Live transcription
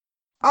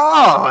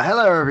Oh,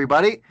 hello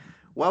everybody.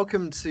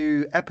 Welcome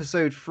to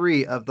episode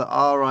 3 of the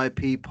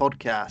RIP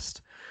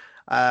podcast.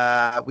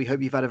 We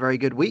hope you've had a very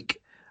good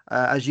week.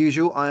 As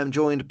usual, I am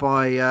joined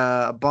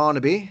by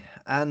Barnaby,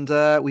 and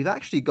we've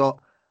actually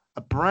got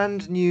a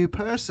brand new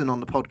person on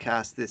the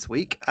podcast this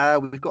week.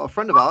 We've got a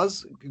friend of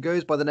ours who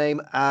goes by the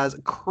name as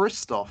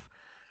Christoph.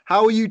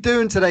 How are you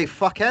doing today,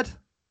 fuckhead?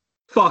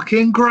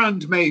 Fucking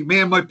grand, mate.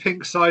 Me and my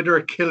pink cider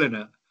are killing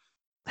it.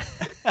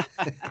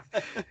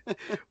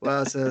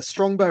 Well, it's a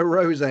Strongbow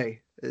Rosé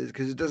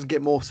because it doesn't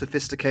get more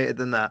sophisticated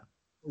than that.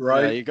 Yeah,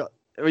 Right?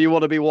 you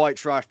want to be white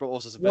trash, but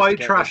also White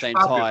sophisticated at the trash same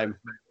fabulous, time.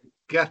 mate.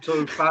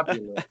 Ghetto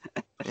fabulous.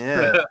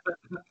 Yeah.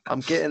 I'm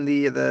getting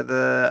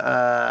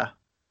the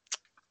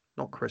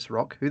not Chris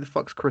Rock. Who the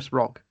fuck's Chris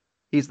Rock?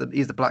 He's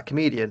the black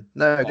comedian.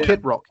 No, Yeah.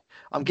 Kid Rock.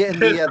 I'm getting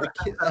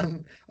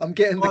I'm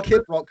getting the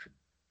Kid Rock.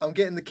 I'm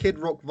getting the Kid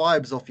Rock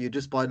vibes off you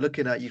just by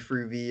looking at you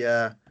through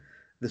the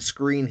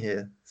screen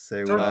here.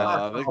 So Don't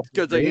Uh, laugh,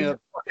 good thing, mate.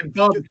 Fucking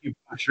barbecue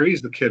basher.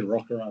 He's the kid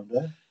rock around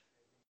there.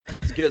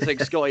 It's a good thing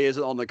Scotty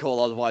isn't on the call,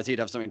 otherwise he'd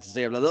have something to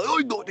say. Like,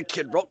 oh, not the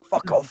Kid Rock,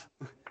 fuck off.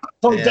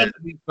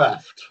 Identity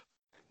theft.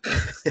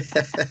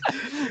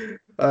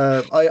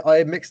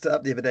 I mixed it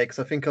up the other day because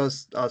I think I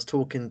was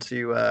talking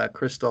to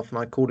Christoph and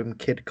I called him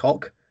Kid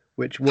Cock,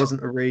 which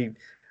wasn't a really.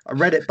 I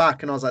read it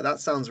back and I was like, that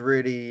sounds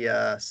really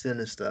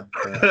sinister.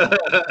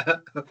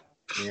 But,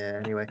 yeah.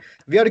 Anyway,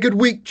 have you had a good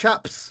week,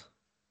 chaps?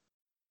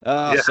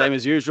 Yeah. Same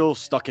as usual,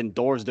 stuck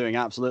indoors doing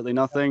absolutely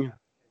nothing.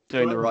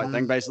 Doing the right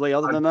thing, basically.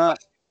 Other than that,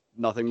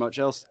 nothing much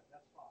else.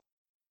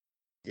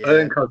 Yeah. I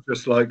think I've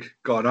just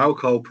got an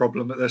alcohol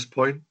problem at this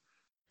point.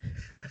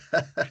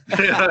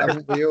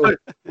 Haven't we all?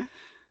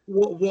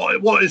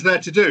 What is there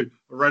to do?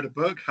 I read a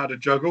book, had a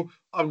juggle.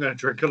 I'm going to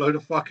drink a load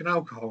of fucking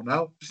alcohol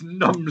now. Just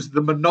numbs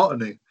the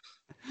monotony.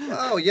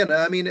 Well,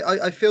 I mean,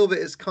 I feel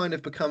that it's kind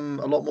of become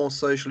a lot more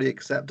socially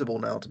acceptable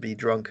now to be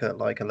drunk at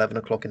like 11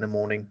 o'clock in the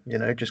morning,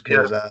 just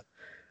because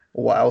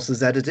what else is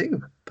there to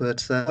do?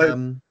 But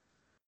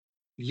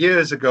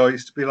Years ago, I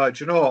used to be like,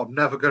 "Do you know what? I'm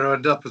never going to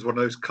end up as one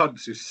of those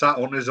cunts who sat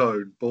on his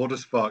own, bored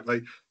as fuck.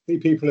 Like, see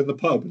people in the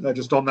pub and they're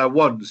just on their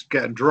ones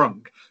getting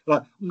drunk.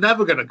 Like, I'm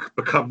never going to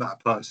become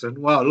that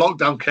person. Well,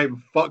 lockdown came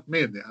and fucked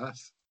me in the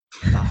ass.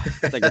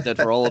 I think it did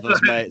for all of us,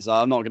 mate, so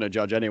I'm not going to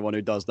judge anyone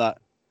who does that.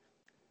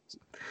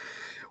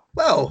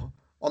 Well,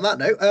 on that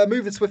note,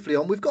 moving swiftly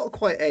on, we've got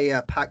quite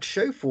a packed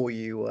show for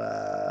you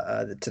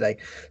today.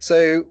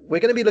 So we're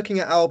going to be looking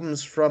at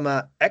albums from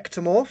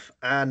Ectomorph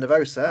and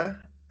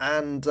Nervosa,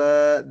 and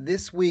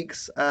this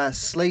week's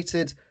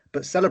slated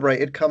but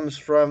celebrated comes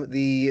from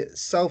the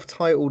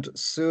self-titled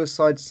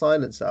Suicide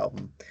Silence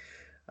album.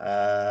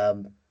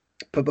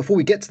 But before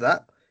we get to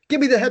that,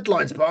 give me the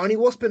headlines, Barney.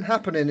 What's been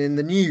happening in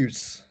the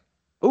news?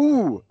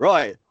 Ooh,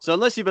 right. So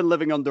unless you've been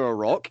living under a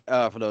rock,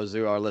 for those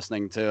who are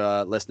listening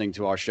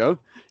to our show,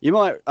 you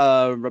might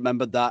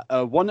remember that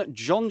one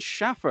John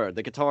Schaffer,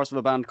 the guitarist of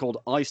a band called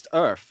Iced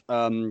Earth,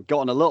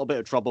 got in a little bit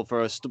of trouble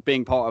for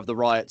being part of the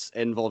riots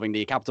involving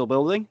the Capitol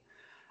building.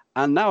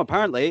 And now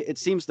apparently it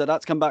seems that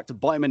that's come back to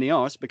bite him in the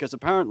arse because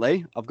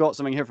apparently I've got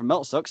something here from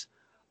Meltsucks.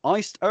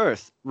 Iced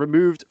Earth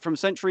removed from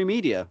Century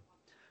Media.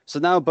 So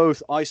now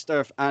both Iced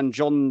Earth and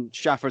John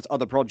Schaffer's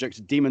other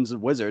project, Demons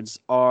and Wizards,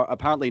 are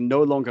apparently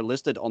no longer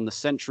listed on the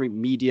Century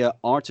Media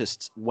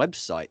Artists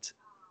website.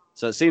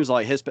 So it seems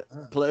like his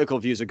political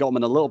views have got him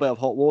in a little bit of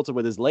hot water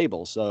with his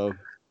label. So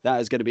that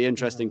is going to be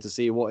interesting to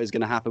see what is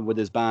going to happen with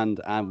his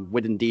band and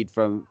with Indeed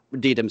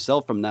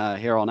himself from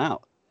here on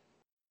out.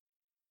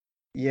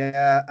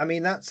 Yeah, I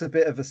mean, that's a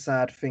bit of a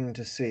sad thing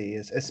to see,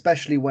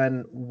 especially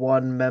when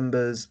one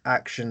member's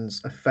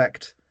actions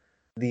affect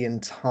the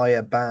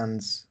entire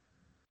band's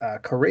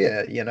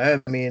career,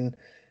 I mean,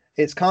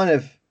 it's kind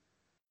of,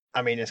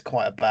 I mean, it's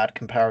quite a bad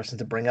comparison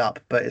to bring up,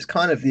 but it's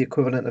kind of the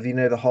equivalent of,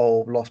 the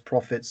whole Lost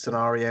Prophets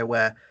scenario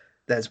where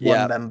there's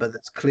one member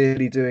that's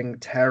clearly doing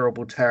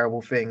terrible,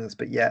 terrible things,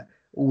 but yet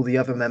all the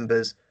other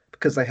members,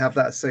 because they have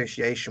that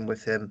association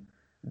with him,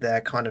 they're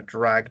kind of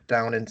dragged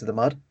down into the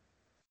mud.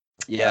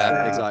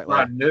 Yeah, exactly.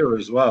 Brand new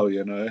as well,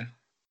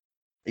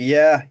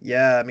 Yeah.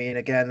 I mean,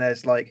 again,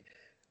 there's like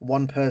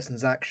one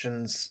person's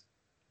actions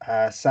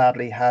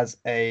sadly has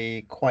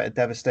quite a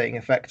devastating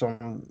effect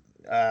on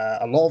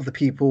a lot of the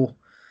people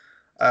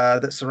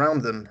that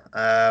surround them.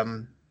 I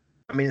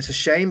mean, it's a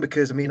shame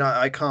because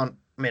I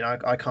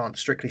can't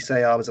strictly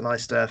say I was an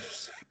Iced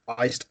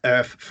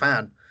Earth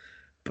fan,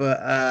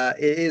 but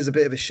it is a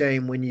bit of a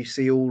shame when you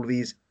see all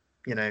these,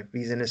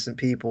 these innocent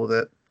people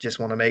that just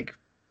want to make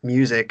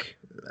music.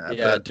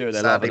 Do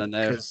they love it, and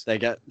they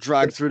get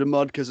dragged through the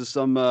mud because of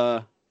some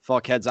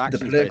fuckheads' actions.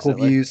 The political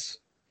basically. views,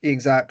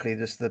 exactly.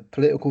 Just the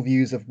political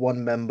views of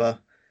one member,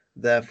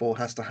 therefore,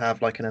 has to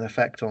have like an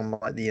effect on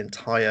like the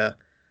entire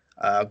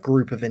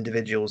group of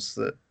individuals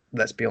that,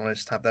 let's be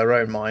honest, have their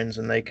own minds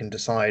and they can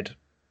decide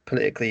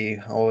politically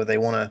how they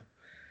want to,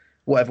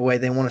 whatever way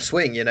they want to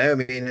swing. I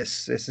mean,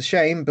 it's a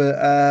shame, but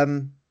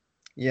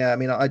yeah, I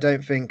mean, I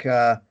don't think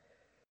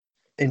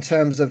in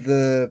terms of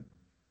the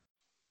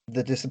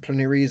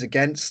disciplinaries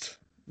against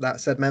that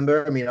said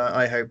member. I mean,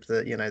 I hope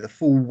that the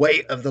full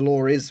weight of the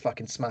law is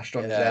fucking smashed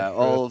on his head. Yeah,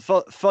 well,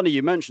 funny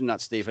you mentioned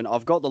that, Stephen.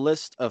 I've got the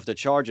list of the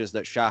charges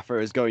that Schaffer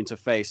is going to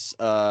face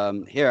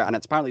here, and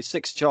it's apparently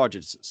 6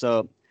 charges.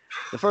 So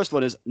the first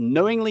one is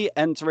knowingly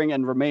entering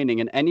and remaining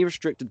in any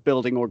restricted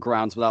building or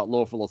grounds without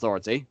lawful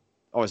authority.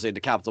 Obviously, the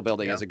Capitol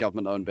building is a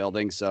government-owned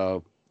building,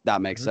 so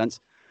that makes sense.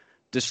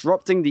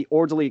 Disrupting the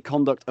orderly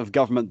conduct of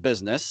government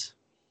business.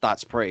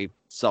 That's pretty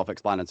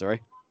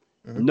self-explanatory.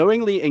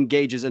 Knowingly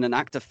engages in an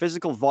act of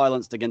physical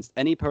violence against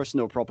any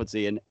person or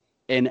property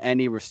in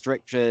any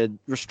restricted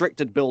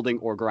building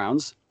or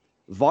grounds.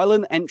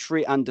 Violent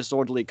entry and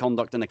disorderly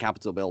conduct in a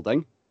Capitol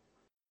building.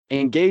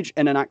 Engage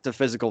in an act of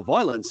physical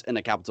violence in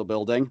a Capitol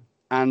building.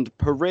 And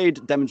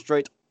parade,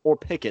 demonstrate, or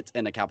picket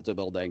in a Capitol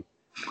building.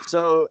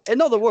 So,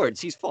 in other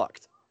words, he's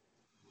fucked.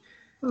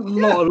 There's a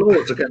lot of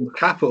laws against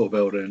Capitol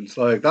buildings.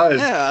 Like, that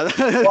is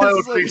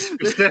wildly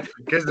specific,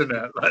 isn't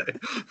it?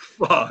 Like,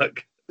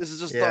 fuck. This is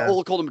just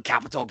all call them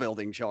Capitol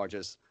building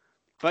charges.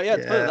 But yeah,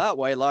 to put it that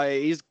way,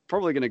 like he's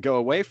probably going to go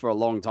away for a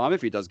long time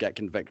if he does get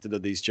convicted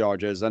of these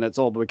charges, and it's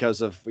all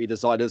because of he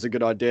decided it's a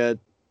good idea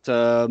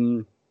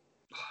to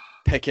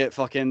picket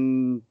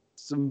fucking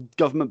some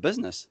government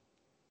business.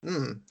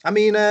 I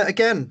mean,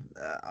 again,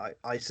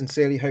 I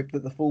sincerely hope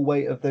that the full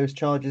weight of those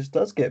charges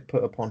does get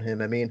put upon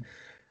him. I mean,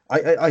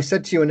 I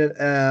said to you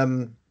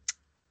in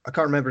I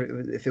can't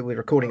remember if it was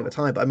recording at the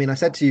time, but I mean, I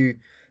said to you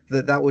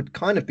that would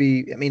kind of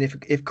be, I mean,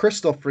 if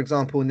Christoph, for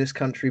example, in this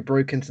country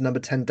broke into number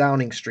 10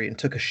 Downing Street and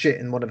took a shit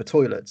in one of the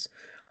toilets,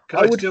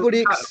 I would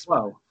fully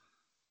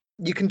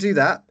you can do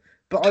that,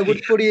 but I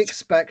would fully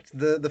expect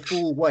the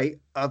full weight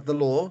of the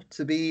law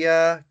to be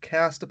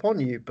cast upon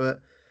you.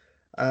 But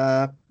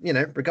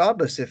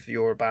regardless if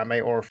you're a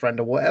bandmate or a friend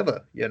or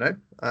whatever,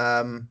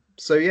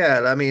 so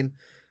yeah, I mean,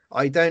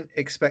 I don't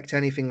expect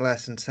anything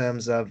less in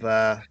terms of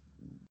the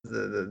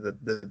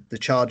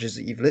charges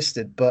that you've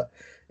listed, but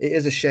it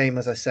is a shame,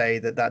 as I say,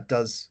 that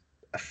does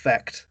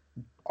affect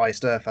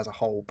Iced Earth as a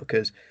whole,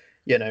 because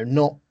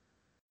not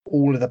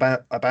all of the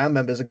band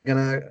members are going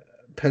to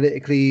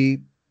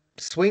politically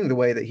swing the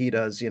way that he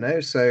does,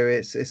 so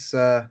it's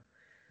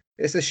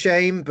a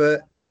shame,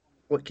 but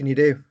what can you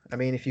do? I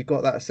mean, if you've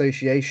got that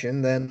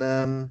association,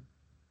 then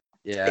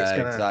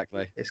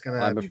exactly, it's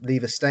gonna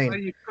leave a stain.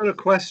 You've got to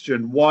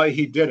question why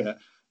he did it,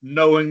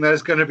 knowing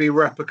there's going to be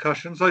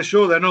repercussions. Like,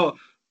 sure, they're not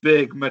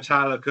big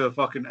Metallica,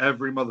 fucking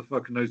every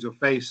motherfucker knows your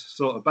face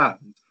sort of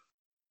band,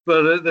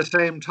 but at the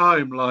same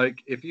time,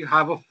 like, if you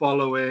have a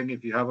following,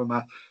 if you have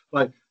a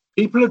like,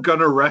 people are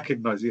gonna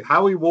recognize you.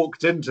 How he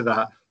walked into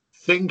that,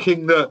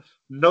 thinking that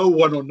no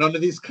one or none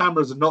of these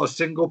cameras and not a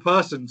single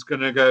person's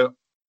gonna go,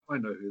 I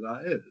know who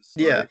that is.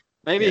 Yeah, like,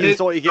 maybe he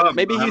thought he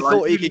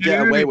could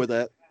get away with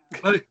it.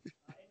 Like,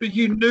 but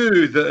you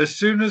knew that as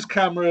soon as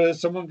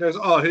someone goes,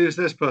 oh, who's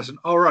this person?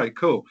 All right,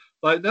 cool.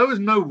 Like, there was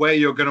no way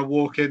you're going to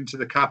walk into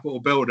the Capitol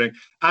building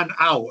and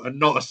out and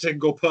not a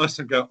single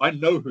person go, I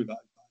know who that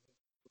is.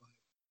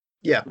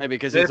 Yeah. Maybe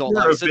because he thought,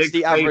 like, since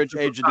the average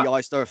age of the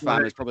Iced Earth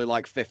fan is probably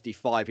like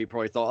 55, he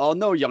probably thought, oh,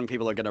 no young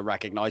people are going to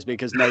recognize me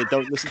because they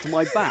don't listen to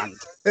my band.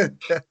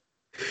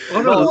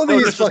 All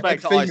these fucking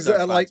things that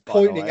are like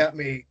pointing at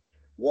me.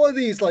 What are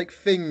these like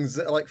things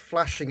that are like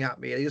flashing at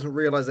me? He doesn't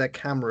realize they're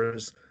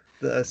cameras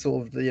that are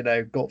sort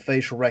of, got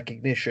facial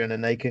recognition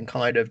and they can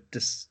kind of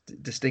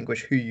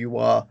distinguish who you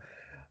are.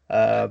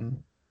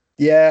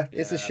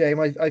 It's a shame.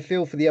 I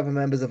feel for the other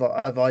members of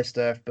Iced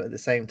Earth, but at the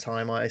same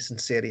time, I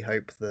sincerely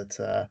hope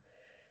that,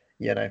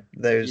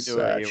 those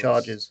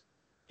charges.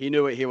 He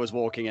knew what he was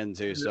walking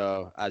into.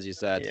 So, as you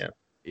said,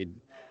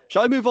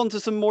 shall I move on to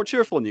some more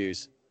cheerful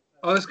news?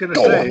 I was going to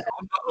say,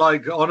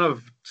 on a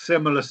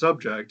similar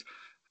subject,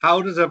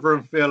 how does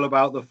everyone feel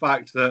about the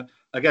fact that,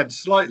 again,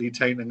 slightly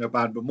tainting a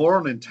band, but more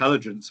on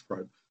intelligence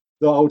front,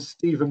 the old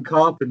Stephen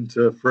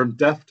Carpenter from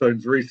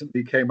Deftones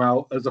recently came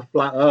out as a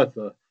flat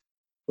earther?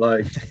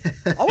 Like,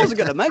 I wasn't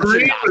going to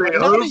mention that.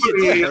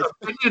 Overly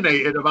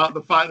opinionated about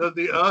the fact that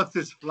the Earth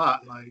is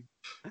flat. Like,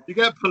 you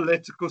get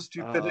political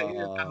stupidity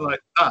and like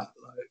that.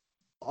 Like,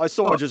 I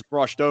sort of just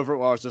brushed over it.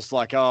 Where I was just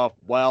like, oh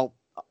well.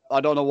 I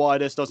don't know why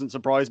this doesn't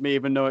surprise me,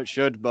 even though it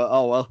should, but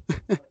oh well.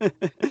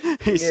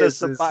 He says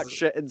some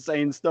batshit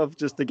insane stuff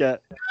just to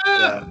get.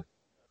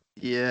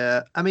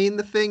 Yeah. I mean,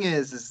 the thing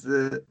is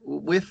that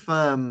with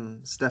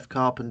Steph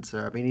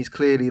Carpenter, I mean, he's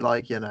clearly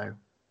like,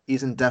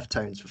 he's in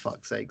Deftones for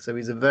fuck's sake. So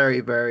he's a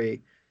very,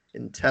 very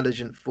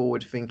intelligent,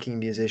 forward-thinking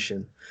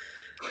musician.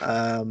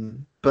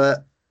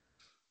 But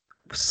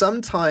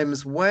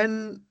sometimes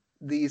when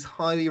these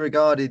highly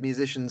regarded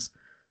musicians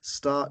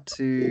start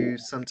to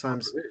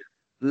sometimes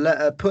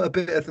put a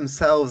bit of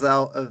themselves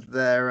out of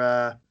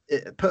their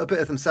put a bit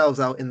of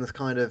themselves out in this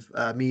kind of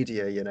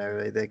media,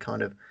 they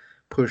kind of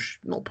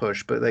not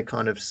push, but they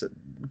kind of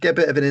get a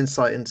bit of an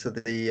insight into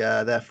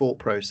their thought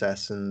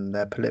process and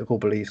their political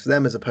beliefs,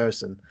 them as a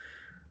person,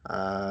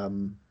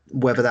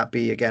 whether that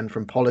be again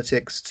from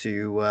politics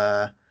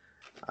to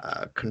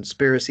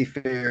conspiracy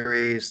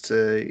theories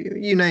to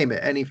you name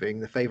it, anything,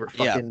 the favorite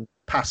fucking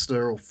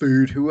pasta or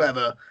food,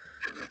 whoever.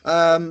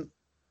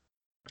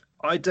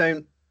 I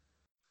don't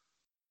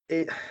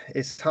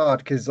it's hard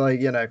because I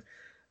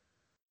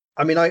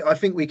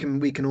think we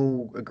can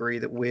all agree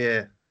that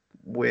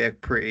we're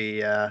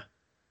pretty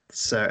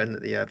certain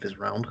that the Earth is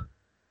round.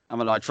 I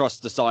mean, I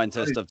trust the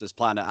scientist of this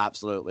planet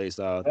absolutely.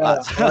 So Yeah,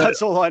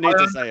 that's all I need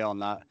I, to say on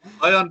that.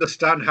 I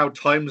understand how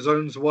time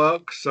zones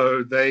work,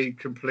 so they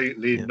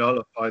completely Yeah.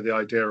 nullify the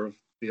idea of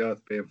the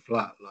Earth being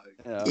flat.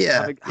 Like,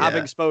 Yeah,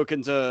 Having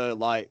spoken to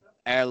like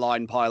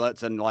airline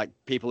pilots and like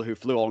people who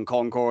flew on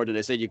Concorde, and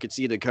they said you could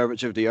see the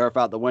curvature of the Earth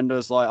out the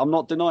windows. Like, I'm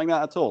not denying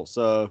that at all.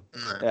 So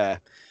no. yeah,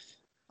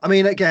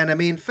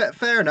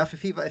 Fair enough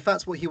if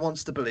that's what he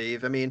wants to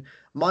believe. I mean,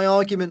 my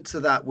argument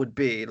to that would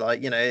be like,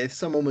 if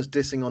someone was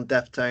dissing on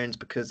Deftones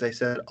because they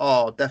said,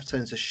 "Oh,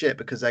 Deftones are shit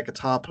because their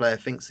guitar player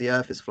thinks the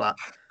Earth is flat,"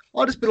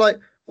 I'll just be like,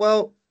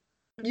 "Well,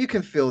 you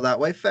can feel that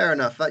way. Fair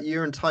enough. That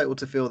you're entitled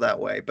to feel that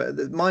way."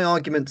 But my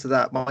argument to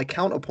that, my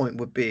counterpoint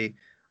would be,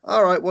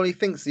 "All right, well, he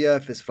thinks the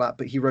Earth is flat,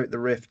 but he wrote the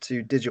riff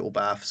to Digital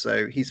Bath,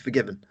 so he's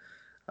forgiven."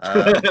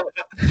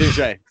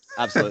 touche,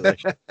 absolutely.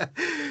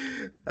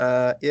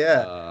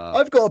 Yeah,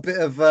 I've got a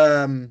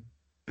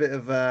bit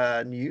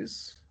of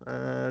news.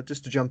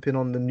 Just to jump in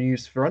on the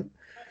news front.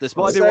 This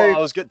might be So- what I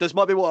was. This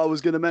might be what I was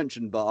going to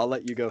mention, but I'll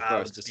let you go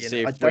first just to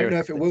see if I don't know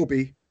if it will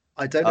be.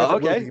 I don't know if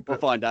it will okay, be, we'll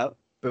find out.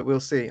 but we'll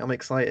see. I'm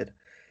excited.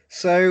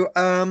 So,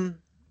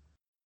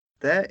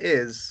 there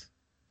is,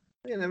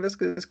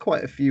 there's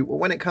quite a few. Well,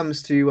 when it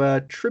comes to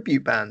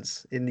tribute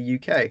bands in the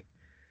UK,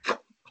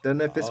 don't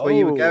know if this is where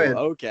you were going.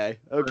 Okay,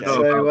 okay. No.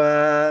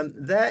 So,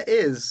 there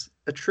is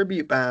a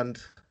tribute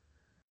band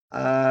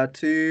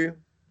to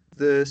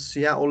the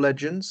Seattle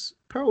Legends,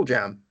 Pearl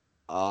Jam.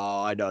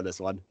 Oh, I know this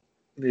one.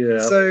 yeah.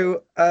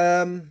 So,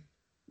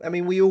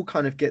 we all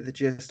kind of get the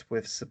gist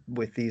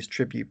with these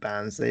tribute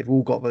bands. They've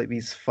all got like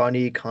these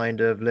funny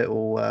kind of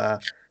little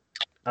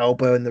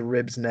elbow in the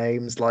ribs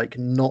names, like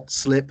Not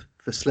Slip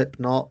for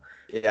Slipknot,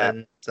 Yeah.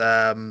 and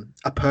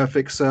A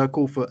Perfect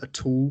Circle for a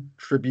Tool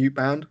tribute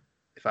band,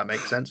 if that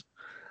makes sense.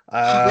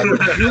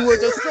 Who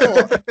would have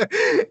thought?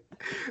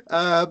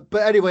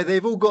 But anyway,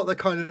 they've all got the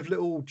kind of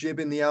little jib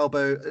in the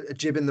elbow,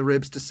 jib in the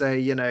ribs to say,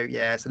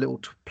 yeah, it's a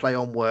little play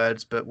on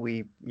words, but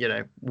we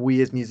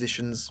as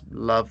musicians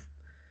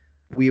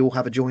we all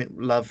have a joint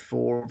love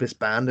for this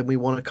band, and we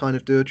want to kind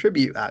of do a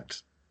tribute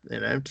act,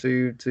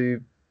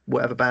 to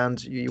whatever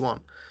band you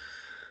want.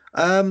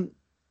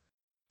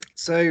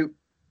 So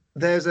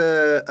there's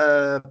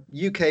a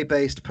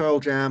UK-based Pearl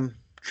Jam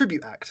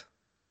tribute act,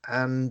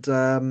 and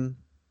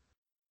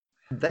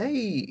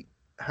they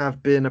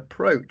have been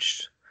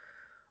approached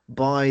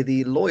by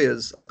the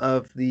lawyers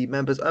of the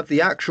members of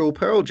the actual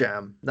Pearl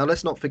Jam. Now,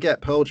 let's not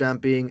forget Pearl Jam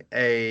being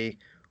a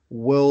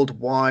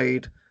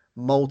worldwide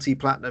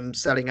multi-platinum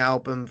selling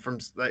album from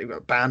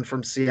band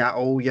from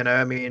Seattle.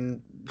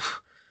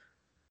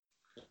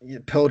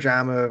 Pearl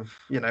Jam are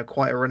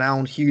quite a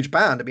renowned, huge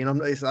band.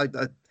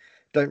 I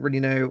don't really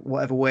know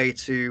whatever way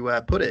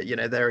to put it.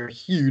 They're a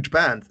huge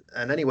band,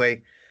 and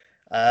anyway.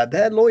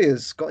 Their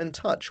lawyers got in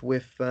touch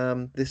with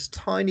this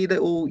tiny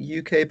little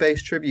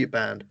UK-based tribute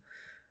band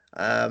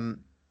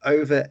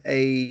over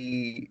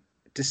a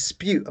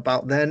dispute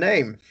about their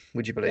name.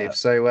 Would you believe? Yeah.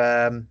 So,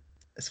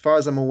 as far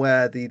as I'm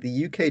aware,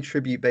 the UK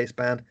tribute-based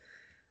band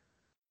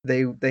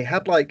they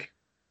had like,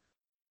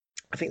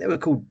 I think they were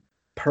called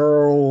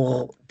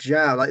Pearl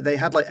Jam. Like they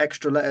had like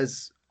extra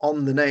letters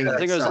on the name. I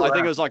think itself.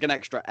 it was like an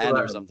extra N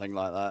or something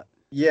like that.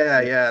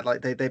 Yeah.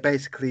 Like they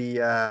basically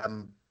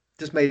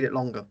just made it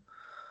longer.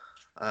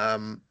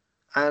 And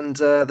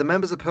the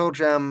members of Pearl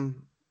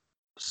Jam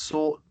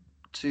sought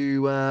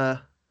to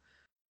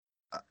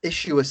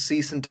issue a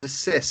cease and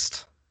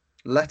desist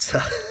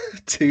letter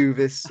to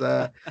this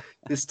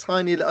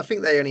tiny. I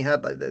think they only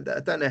had like I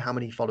don't know how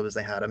many followers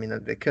they had. I mean,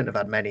 they couldn't have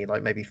had many,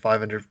 like maybe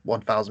 500,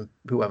 1,000,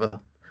 whoever.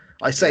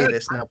 I say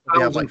this now, they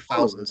have like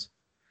thousands.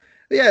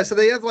 Yeah, so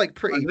they have like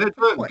pretty. They're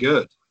doing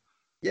good.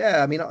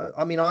 Yeah,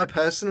 I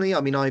personally,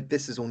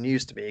 this is all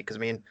news to me because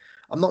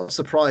I'm not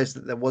surprised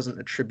that there wasn't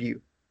a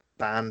tribute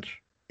band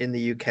in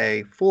the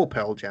UK for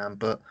Pearl Jam,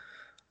 but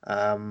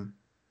like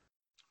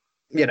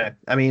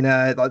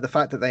the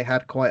fact that they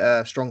had quite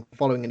a strong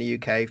following in the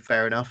UK,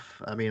 fair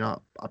enough. I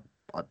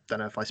don't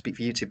know if I speak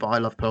for you two, but I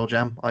love Pearl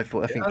Jam. I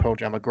think Pearl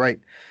Jam are great.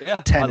 Yeah,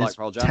 I like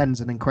Pearl Jam.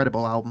 10's an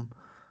incredible album.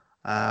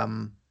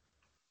 And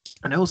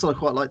I also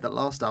quite like that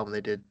last album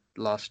they did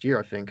last year.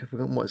 I think I've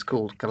forgotten what it's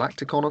called,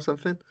 Galacticon or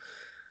something.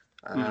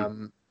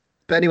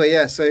 But anyway,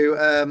 yeah.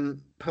 So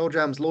Pearl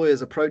Jam's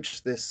lawyers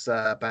approached this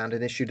band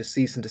and issued a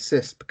cease and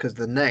desist because of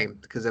the name,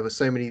 because there were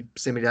so many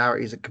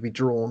similarities that could be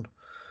drawn.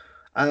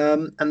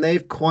 And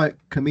they've quite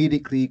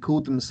comedically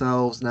called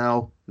themselves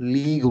now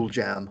Legal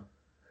Jam,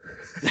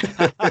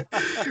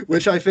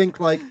 which I think,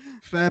 like,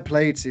 fair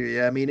play to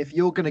you. If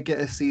you're going to get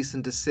a cease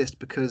and desist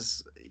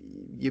because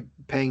you're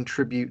paying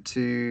tribute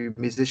to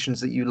musicians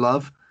that you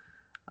love,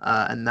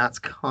 and that's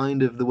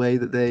kind of the way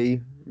that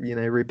they,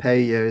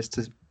 repay you, is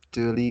to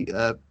do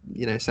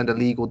send a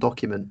legal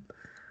document.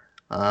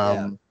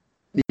 Why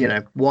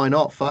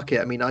not? Fuck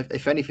it.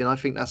 If anything, I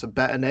think that's a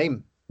better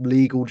name,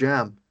 Legal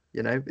Jam.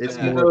 You know, it's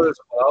You more. know as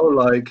well,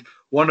 like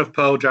one of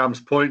Pearl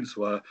Jam's points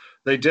were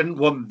they didn't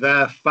want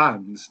their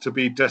fans to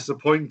be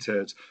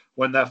disappointed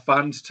when their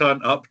fans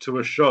turn up to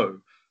a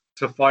show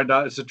to find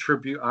out it's a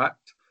tribute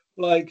act.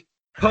 Like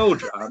Pearl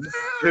Jam,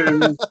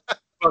 who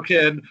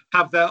fucking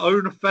have their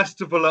own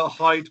festival at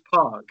Hyde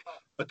Park,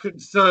 are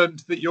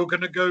concerned that you're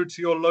going to go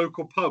to your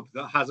local pub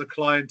that has a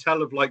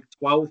clientele of like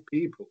 12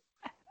 people.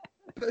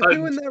 But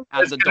who in And their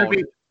As a going to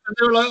dog. be, and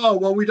they were like, oh,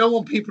 well, we don't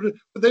want people to,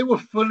 but they were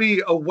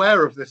fully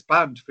aware of this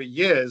band for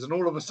years. And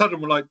all of a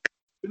sudden, we're like,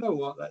 you know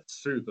what? Let's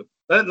sue them.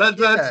 Let's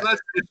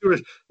do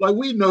it. Like,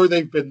 we know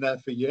they've been there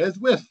for years.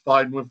 We're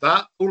fine with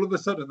that. All of a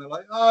sudden, they're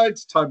like, oh,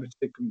 it's time to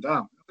take them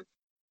down. Like,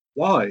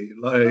 why?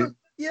 Like,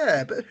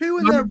 Yeah, but who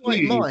in no their right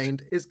need.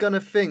 mind is going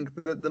to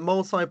think that the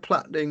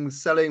multi-platinum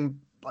selling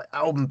like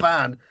album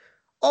band?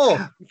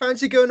 Oh, you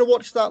fancy going to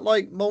watch that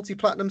like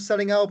multi-platinum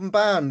selling album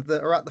band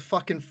that are at the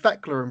fucking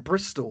Feckler in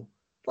Bristol?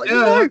 Like, Yeah,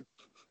 no,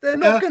 they're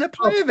not yeah. going to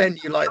play a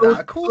venue like Pearl that.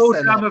 Of course Pearl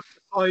they're Jam not. have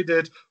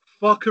decided,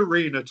 fuck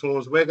arena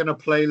tours. We're going to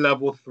play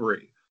level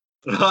 3.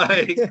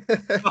 Like,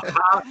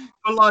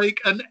 for like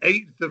an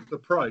eighth of the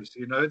price,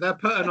 you know, they're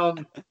putting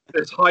on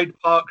this Hyde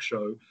Park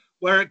show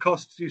where it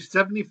costs you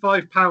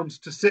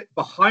 £75 to sit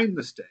behind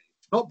the stage,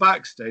 not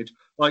backstage,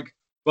 like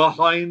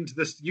behind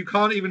this. You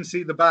can't even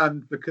see the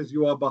band because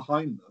you are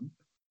behind them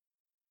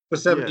for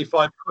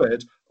 75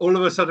 quid. All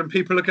of a sudden,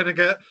 people are going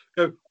to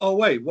go, oh,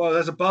 wait, well,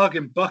 there's a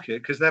bargain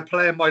bucket because they're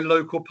playing my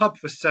local pub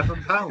for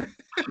 £7.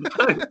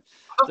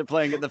 They're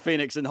playing at the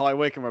Phoenix in High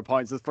Wycombe where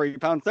pints are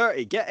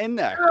 £3.30. Get in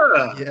there.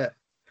 Yeah. Yeah.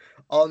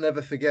 I'll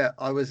never forget.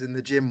 I was in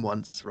the gym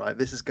once, right?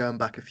 This is going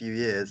back a few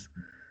years.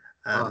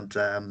 And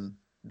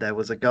there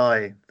was a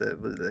guy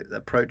that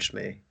approached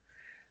me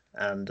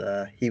and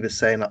he was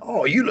saying, like,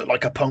 oh, you look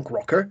like a punk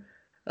rocker.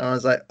 And I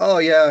was like, oh,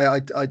 yeah,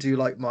 I do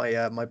like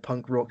my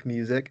punk rock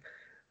music.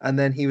 And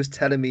then he was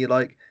telling me,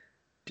 like,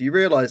 do you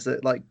realize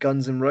that, like,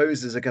 Guns N'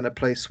 Roses are going to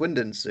play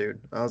Swindon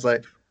soon? I was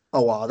like,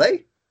 oh, are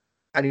they?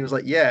 And he was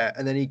like, yeah.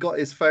 And then he got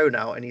his phone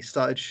out and he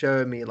started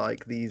showing me,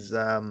 like, these,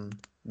 the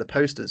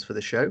posters for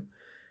the show.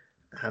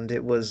 And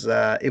it was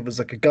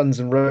like a Guns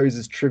N'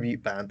 Roses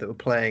tribute band that were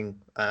playing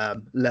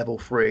Level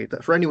 3.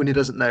 But for anyone who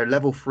doesn't know,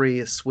 Level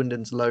 3 is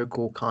Swindon's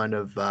local kind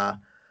of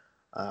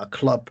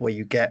club where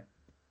you get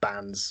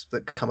bands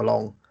that come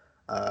along,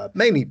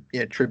 mainly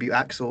tribute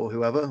acts or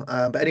whoever.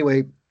 But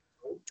anyway,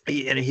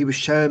 he was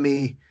showing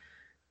me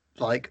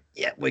like,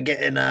 yeah, we're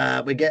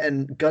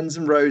getting Guns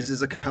N'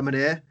 Roses are coming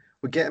here,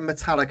 we're getting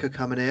Metallica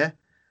coming here,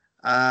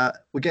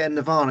 we're getting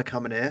Nirvana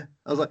coming here.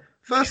 I was like,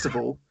 first of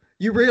all,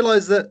 you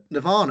realize that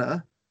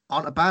Nirvana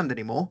aren't a band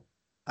anymore.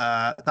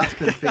 That's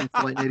been a thing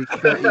for like nearly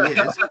 30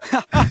 years.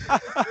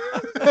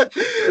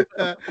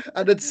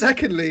 And then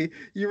secondly,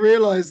 you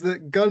realize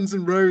that Guns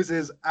N'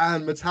 Roses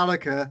and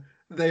Metallica,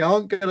 they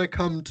aren't going to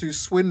come to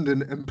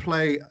Swindon and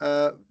play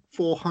a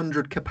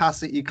 400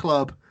 capacity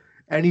club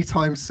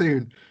anytime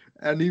soon.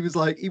 And he was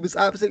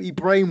absolutely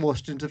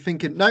brainwashed into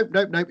thinking, nope,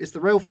 it's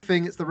the real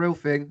thing. It's the real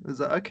thing. I was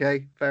like,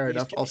 okay, fair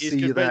enough. I'll see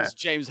you there.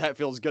 James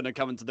Hetfield's going to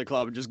come into the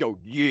club and just go,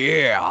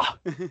 yeah.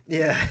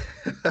 Yeah.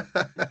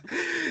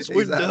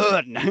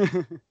 Swindon.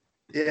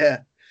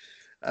 Yeah.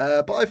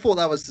 But I thought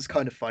that was just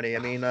kind of funny. I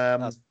mean,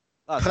 That's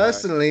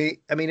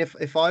personally, I mean,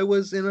 if I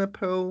was in a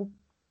Pearl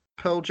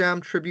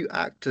Jam tribute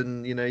act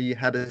and, you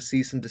had a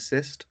cease and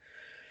desist,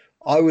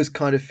 I was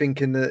kind of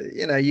thinking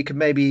that, you could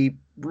maybe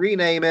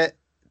rename it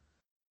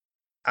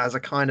as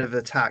a kind of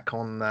attack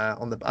on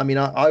the. I mean,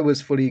 I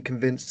was fully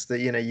convinced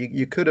that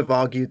you could have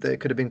argued that it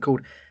could have been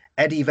called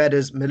Eddie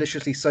Vedder's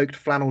Maliciously Soaked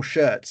Flannel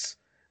Shirts,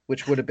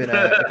 which would have been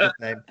a good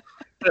name.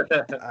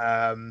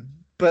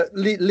 But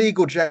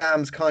Legal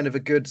Jam's kind of a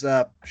good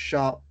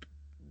sharp,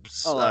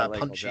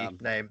 punchy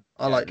name.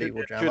 I like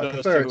Legal Jam. I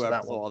prefer it to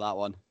that one. That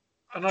one.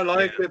 And I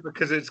like it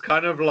because it's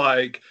kind of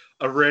like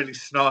a really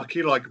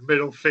snarky, like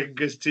middle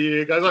fingers to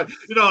you guys. Like,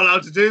 you're not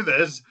allowed to do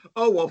this.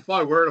 Oh, well,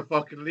 fine. We're in a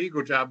fucking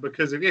legal jam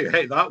because of you.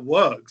 Hey, that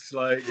works.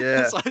 Like,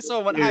 yeah. So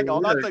someone, hang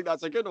on. I think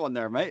that's a good one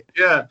there, mate.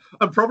 Yeah.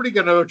 I'm probably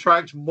going to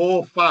attract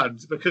more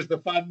fans because the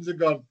fans have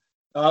gone,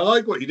 I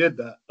like what you did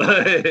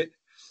there.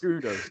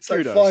 Kudos.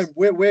 So fine.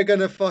 We're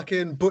going to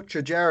fucking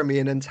butcher Jeremy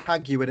and then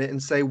tag you in it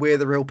and say we're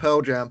the real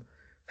Pearl Jam.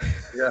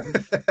 Yeah.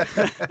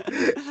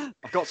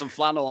 I've got some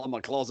flannel in my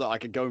closet. I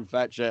could go and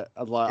fetch it.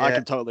 I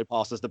could totally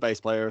pass as the bass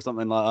player or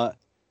something like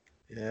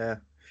that.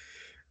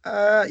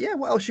 Yeah.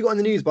 What else you got in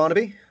the news,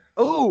 Barnaby?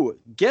 Oh,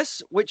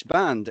 guess which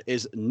band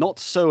is not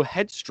so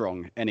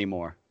headstrong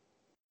anymore?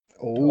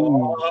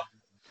 Oh.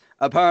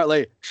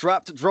 Apparently,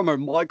 Trapped drummer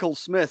Michael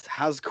Smith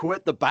has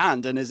quit the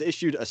band and has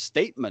issued a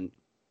statement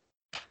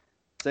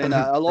saying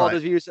a lot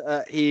of views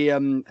he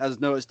has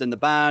noticed in the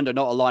band are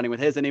not aligning with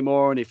his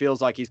anymore, and he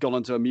feels like he's gone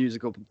onto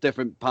a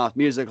different path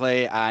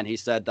musically, and he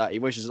said that he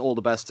wishes all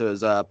the best to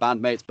his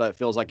bandmates, but it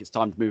feels like it's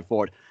time to move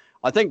forward.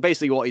 I think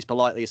basically what he's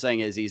politely saying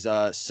is he's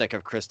sick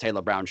of Chris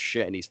Taylor Brown's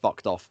shit and he's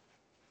fucked off.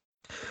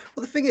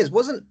 Well, the thing is,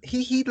 wasn't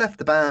he left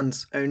the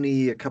band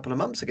only a couple of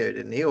months ago,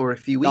 didn't he, or a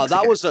few weeks?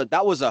 No,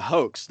 that was a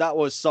hoax. That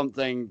was some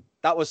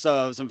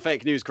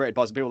fake news created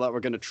by some people that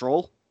were going to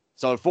troll.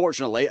 So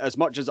unfortunately, as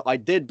much as I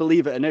did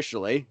believe it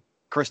initially,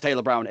 Chris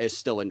Taylor Brown is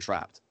still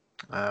entrapped.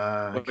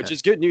 Okay. Which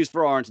is good news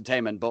for our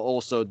entertainment, but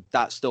also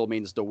that still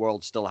means the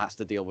world still has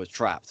to deal with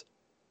Trapped.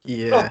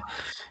 Yeah.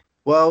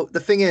 Well, the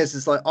thing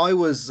is like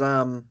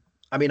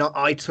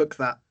I took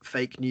that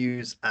fake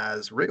news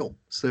as real.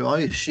 So I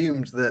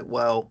assumed that,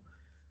 well,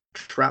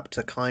 Trapped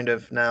are kind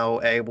of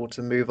now able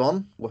to move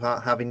on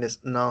without having this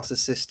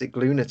narcissistic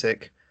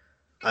lunatic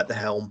at the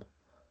helm.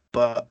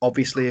 But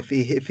obviously, if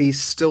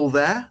he's still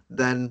there,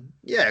 then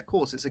yeah, of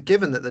course, it's a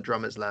given that the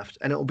drummer's left,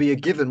 and it'll be a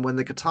given when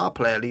the guitar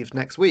player leaves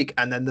next week,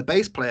 and then the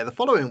bass player the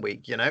following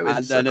week. You know,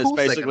 And then of course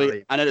they're gonna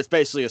leave. it's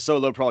basically a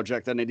solo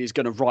project, and then he's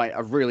going to write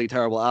a really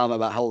terrible album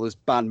about how all his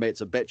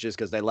bandmates are bitches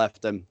because they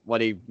left him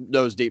when he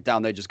knows deep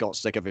down they just got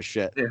sick of his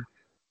shit. Yeah.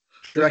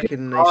 Do you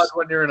reckon It's hard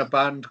when you're in a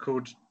band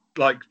called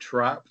like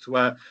Trapped,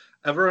 where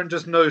everyone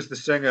just knows the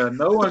singer.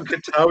 No one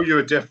could tell you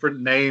a different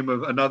name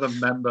of another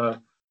member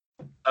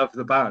of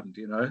the band,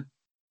 you know?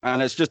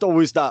 And it's just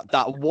always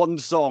that one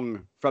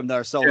song from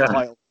their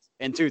self-titled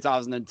in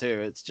 2002.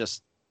 It's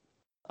just,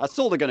 that's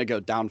all they're going to go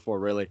down for,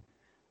 really.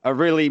 A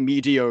really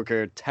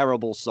mediocre,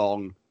 terrible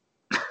song.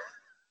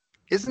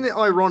 Isn't it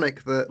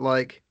ironic that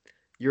like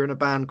you're in a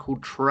band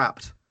called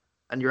Trapped,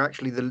 and you're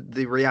actually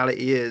the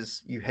reality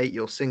is you hate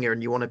your singer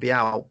and you want to be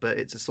out, but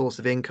it's a source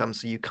of income,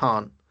 so you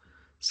can't.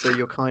 So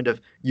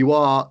you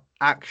are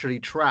actually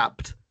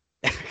trapped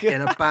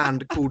in a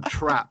band called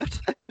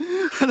Trapped.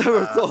 I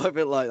never thought of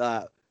it like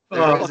that.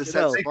 There is a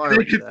sense of They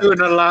irony could there. do an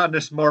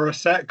Alanis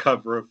Morissette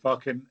cover of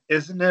fucking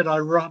 "Isn't It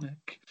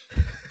Ironic?"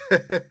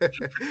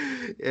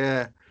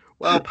 Yeah.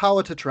 Well,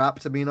 power to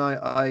Trapped. I mean,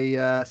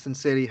 I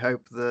sincerely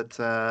hope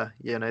that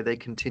they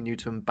continue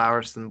to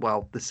embarrass them.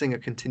 Well, the singer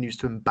continues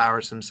to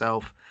embarrass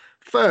himself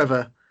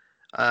further,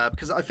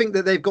 because I think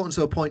that they've gotten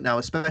to a point now,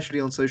 especially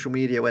on social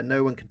media, where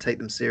no one can take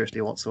them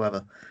seriously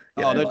whatsoever.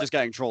 They're just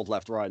getting trolled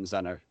left, right, and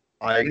center.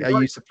 I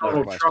used to play.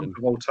 Donald Trump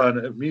of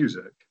alternative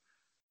music.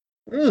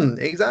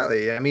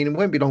 Exactly. I mean, it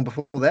won't be long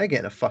before they're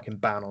getting a fucking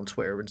ban on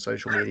Twitter and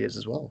social medias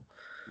as well.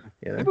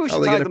 You know? Maybe we How should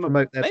are they tag gonna them.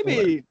 promote their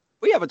Maybe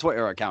we have a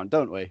Twitter account,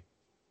 don't we?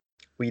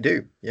 We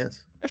do,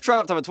 yes. If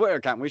Trapped have a Twitter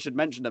account, we should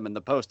mention them in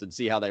the post and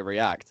see how they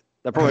react.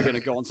 They're probably going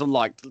to go on some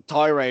like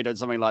tirade or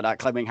something like that,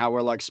 claiming how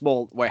we're like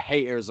small, we're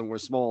haters and we're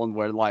small and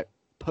we're like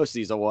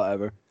pussies or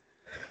whatever.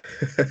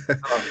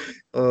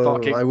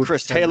 Fucking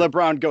Chris Taylor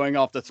Brown going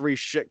after 3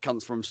 shit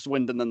cunts from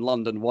Swindon and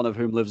London, one of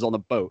whom lives on a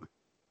boat.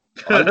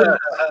 I don't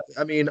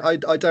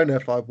know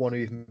if I'd want to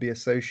even be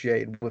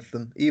associated with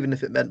them, even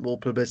if it meant more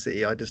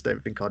publicity. I just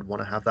don't think I'd want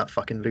to have that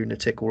fucking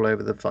lunatic all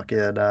over the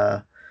fucking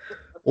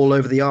all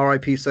over the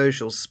RIP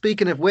socials.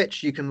 Speaking of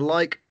which, you can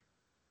like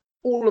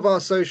all of our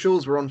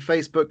socials. We're on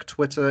Facebook,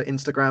 Twitter,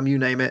 Instagram, you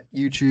name it,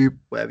 YouTube,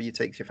 wherever you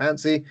take your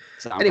fancy.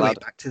 Anyway,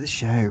 back to the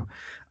show.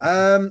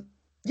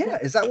 Yeah,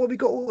 is that what we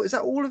got? Is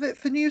that all of it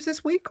for news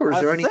this week, or is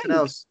there anything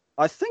else?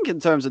 I think in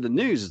terms of the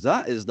news,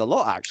 that is the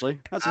lot, actually.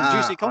 That's some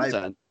juicy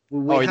content.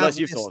 Unless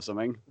you've thought of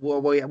something.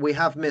 Well, we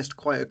have missed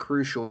quite a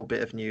crucial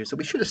bit of news that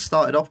we should have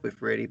started off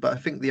with, really. But I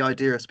think the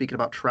idea of speaking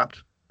about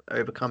Trapped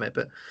overcome it.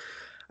 But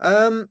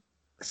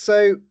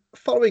so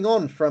following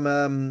on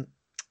from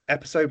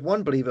episode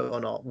 1, believe it or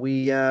not,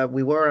 we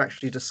were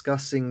actually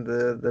discussing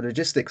the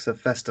logistics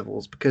of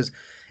festivals, because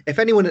if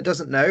anyone that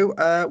doesn't know,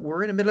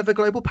 we're in the middle of a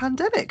global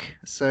pandemic.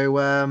 So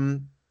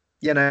unless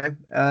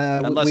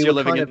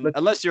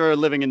you're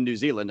living in New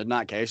Zealand, in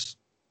that case,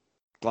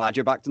 glad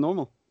you're back to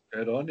normal.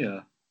 Good on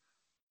you.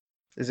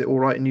 Is it all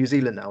right in New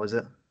Zealand now? Is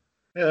it?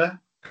 Yeah.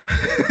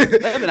 They've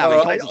been having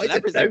calls and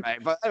everything, mate.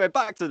 But anyway,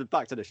 back to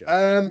the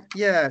show.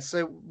 Yeah.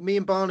 So me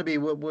and Barnaby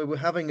we're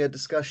having a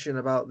discussion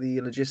about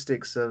the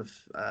logistics of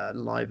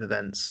live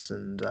events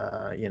and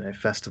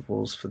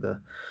festivals for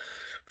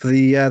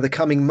the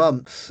coming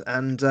months,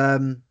 and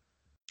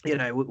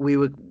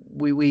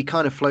we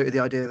kind of floated the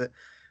idea that,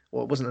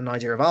 well, it wasn't an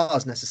idea of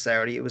ours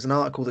necessarily. It was an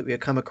article that we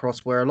had come across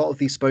where a lot of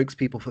these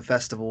spokespeople for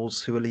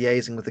festivals who are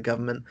liaising with the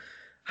government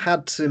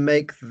had to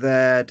make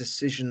their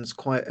decisions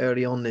quite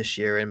early on this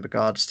year in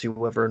regards to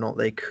whether or not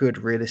they could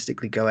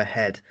realistically go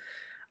ahead.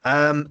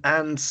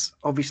 And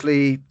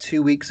obviously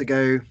 2 weeks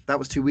ago,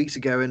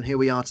 and here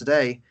we are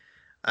today,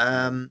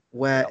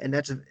 where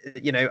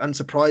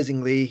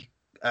unsurprisingly,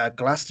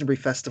 Glastonbury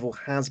Festival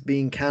has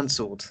been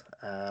cancelled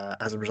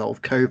as a result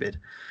of COVID,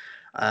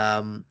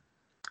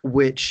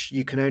 which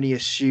you can only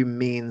assume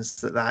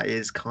means that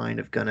is kind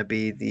of going to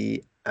be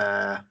the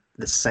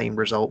same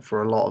result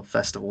for a lot of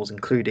festivals,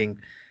 including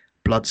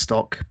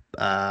Bloodstock,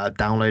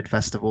 Download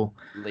Festival,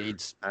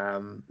 Leeds,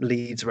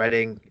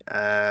 Reading.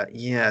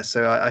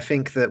 So I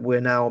think that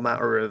we're now a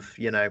matter of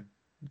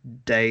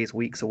days,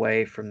 weeks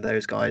away from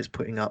those guys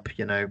putting up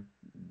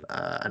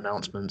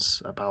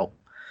announcements about,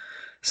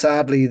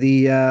 sadly,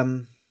 the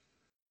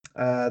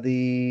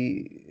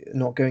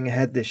not going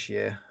ahead this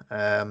year.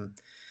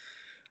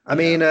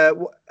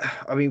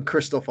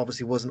 Christoph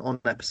obviously wasn't on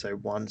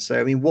episode 1, so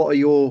I mean, what are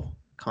your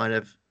kind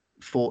of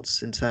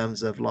thoughts in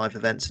terms of live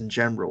events in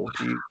general?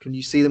 Can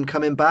you see them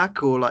coming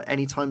back, or like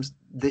any times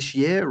this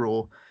year,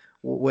 or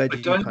Where I do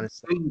you don't kind of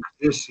say? think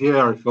this year.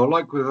 I feel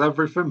like with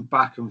everything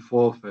back and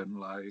forth in,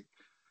 like,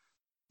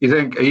 you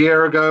think a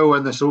year ago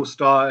when this all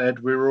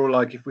started, we were all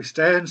like, if we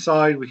stay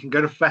inside, we can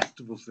go to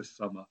festivals this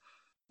summer.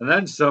 And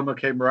then summer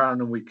came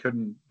around and we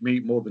couldn't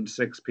meet more than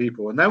 6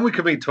 people. And then we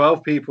could meet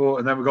 12 people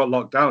and then we got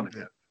locked down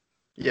again.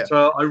 Yeah.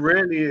 So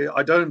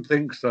I don't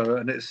think so.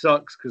 And it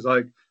sucks because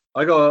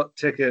I got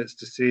tickets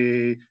to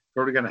see,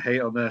 probably going to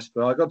hate on this,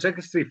 but I got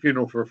tickets to see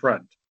Funeral for a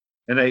Friend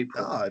in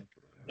April, Oh, I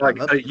like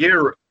love a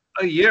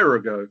year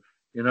ago.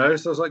 So I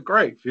was like,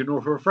 great, Funeral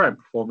for a Friend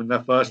performing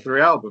their first 3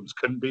 albums.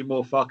 Couldn't be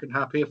more fucking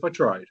happy if I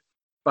tried.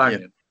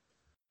 Banging. Yeah.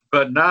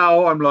 But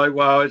now I'm like,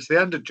 well, it's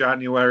the end of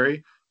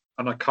January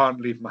and I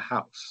can't leave my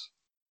house.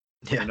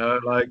 Yeah.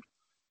 Like,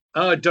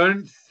 I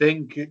don't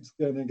think it's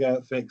going to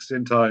get fixed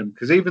in time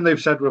because even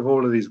they've said with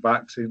all of these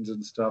vaccines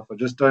and stuff, I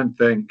just don't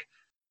think,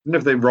 even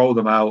if they roll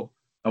them out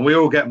and we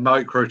all get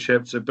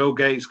microchips, so Bill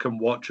Gates can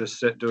watch us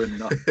sit doing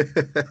nothing.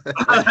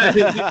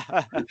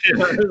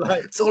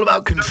 It's all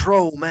about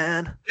control,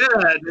 man.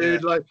 Yeah,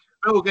 dude. Like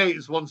Bill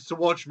Gates wants to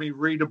watch me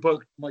read a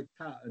book to my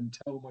cat and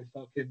tell my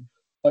fucking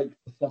like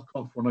the fuck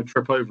off when I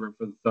trip over it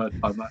for the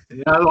third time.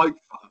 Like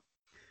fuck.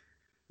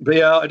 But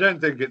yeah, I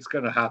don't think it's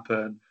going to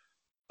happen.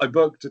 I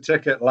booked a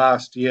ticket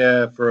last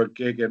year for a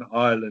gig in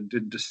Ireland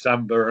in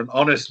December, and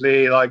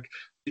honestly, like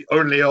the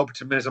only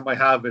optimism I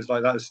have is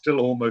like that's still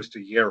almost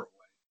a year away.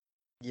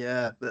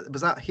 Yeah,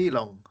 was that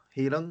Heelong?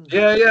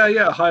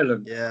 Yeah,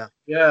 Highland. Yeah.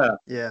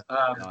 Yeah.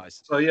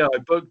 Nice. So yeah, I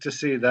booked to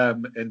see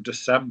them in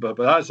December,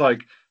 but that's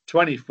like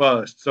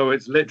 21st, so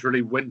it's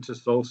literally winter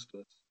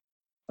solstice.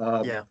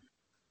 Yeah.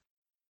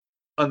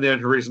 And the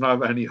only reason I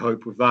have any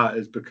hope with that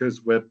is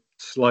because we're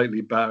slightly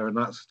better, and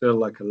that's still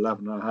like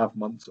 11 and a half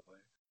months away.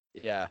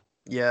 Yeah.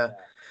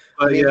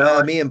 But I mean,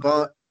 yeah, me and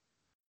Bart.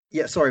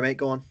 Yeah, sorry, mate.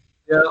 Go on.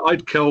 yeah,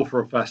 I'd kill for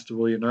a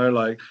festival,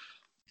 like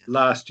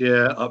last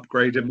year,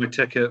 upgraded my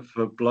ticket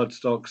for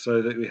Bloodstock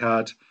so that we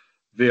had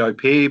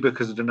VIP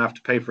because I didn't have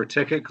to pay for a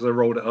ticket because I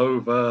rolled it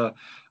over.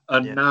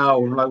 And now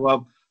I'm like,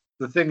 well,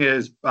 the thing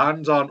is,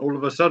 bands aren't all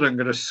of a sudden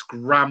going to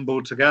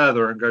scramble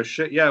together and go,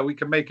 shit, yeah, we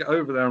can make it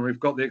over there and we've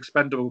got the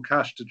expendable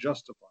cash to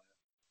justify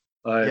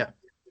it.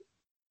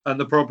 And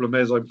the problem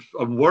is,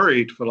 I'm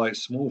worried for like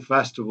small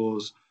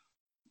festivals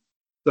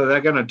that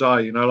they're going to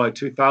die, like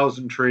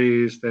 2000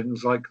 Trees,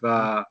 things like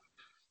that.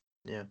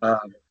 Yeah.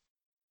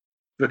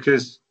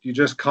 Because you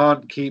just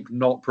can't keep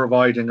not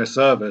providing a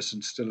service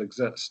and still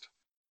exist,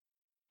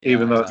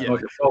 even though it's not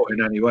your fault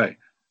in any way.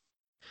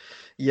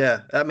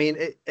 Yeah, I mean,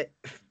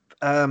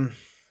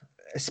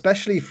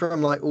 especially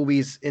from like all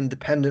these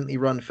independently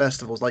run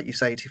festivals, like you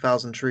say,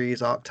 2000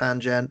 Trees,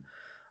 Arctangent.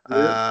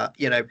 I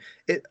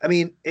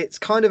mean, it's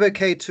kind of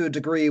okay to a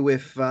degree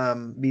with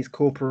these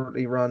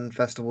corporately run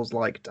festivals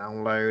like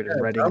Download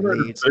and Reading and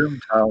Leeds.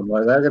 Boomtown,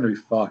 like they're going to be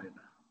fine.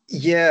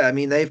 Yeah, I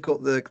mean they've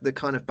got the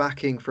kind of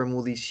backing from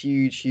all these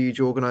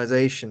huge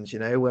organizations,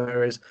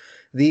 whereas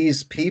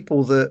these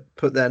people that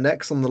put their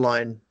necks on the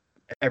line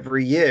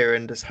every year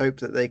and just hope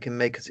that they can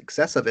make a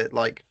success of it,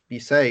 like you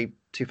say,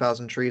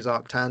 2000 Trees,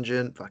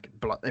 Arctangent, fucking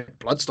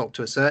Bloodstock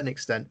to a certain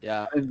extent.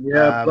 Yeah.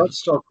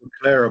 Bloodstock were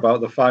clear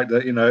about the fact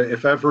that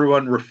if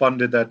everyone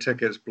refunded their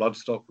tickets,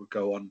 Bloodstock would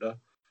go under.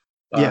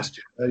 Last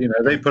year,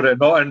 they put it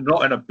not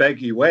in a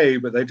beggy way,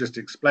 but they just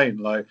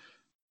explained like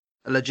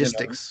a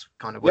logistics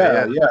kind of way.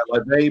 Yeah,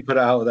 like they put it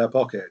out of their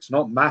pocket. It's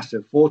not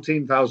massive.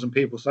 14,000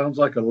 people sounds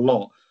like a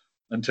lot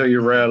until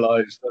you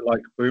realize that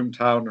like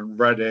Boomtown and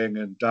Reading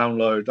and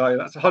Download,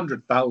 that's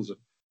 100,000.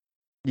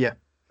 Yeah.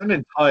 An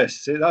entire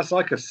city. That's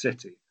like a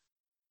city,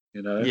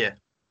 Yeah,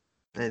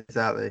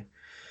 exactly.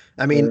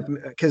 I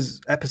mean,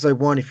 because episode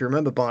 1, if you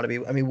remember, Barnaby,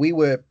 I mean, we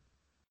were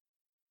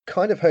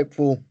kind of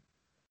hopeful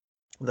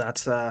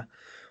that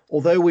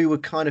although we were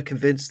kind of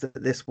convinced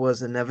that this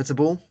was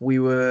inevitable, we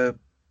were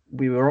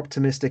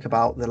optimistic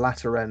about the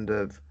latter end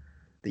of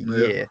the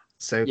year.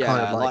 So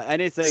kind of like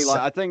anything,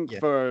 like I think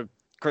for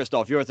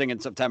Christoph, you're thinking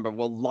September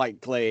will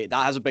likely,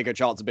 that has a bigger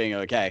chance of being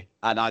okay.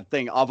 And I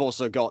think I've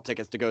also got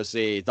tickets to go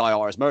see Die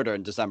Artist Murder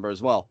in December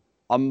as well.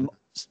 I'm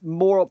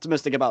more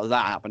optimistic about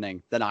that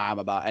happening than I am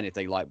about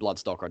anything like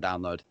Bloodstock or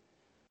Download.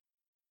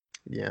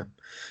 Yeah,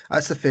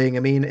 that's the thing. I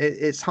mean,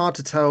 it's hard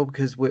to tell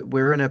because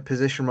we're in a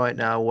position right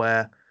now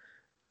where,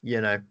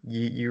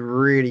 you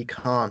really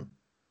can't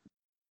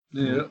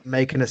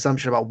make an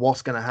assumption about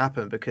what's going to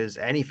happen because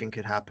anything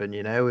could happen.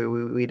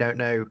 We don't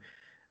know,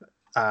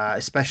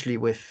 especially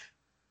with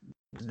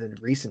the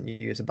recent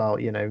news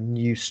about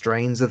new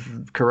strains of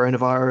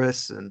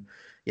coronavirus and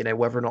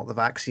whether or not the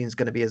vaccine is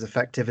going to be as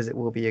effective as it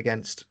will be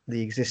against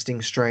the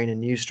existing strain and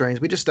new strains.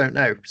 We just don't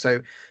know.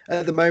 So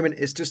at the moment,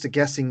 it's just a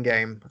guessing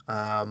game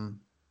and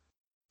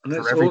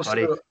for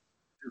everybody.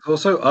 There's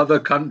also other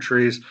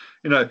countries.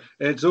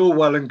 It's all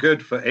well and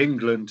good for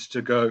England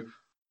to go,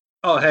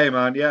 oh hey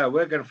man, yeah,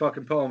 we're going to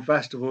fucking put on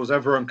festivals.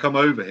 Everyone come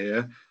over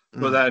here,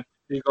 but then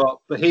you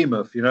got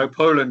Behemoth,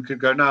 Poland could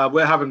go, nah,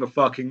 we're having a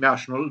fucking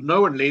national.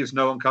 No one leaves,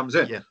 no one comes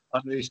in. Yeah.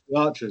 Unleashed the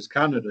Archers,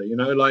 Canada,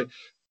 like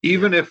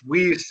even if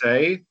we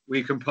say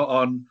we can put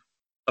on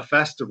a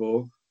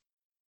festival,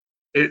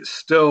 it's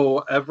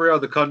still every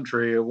other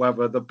country,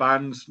 whether the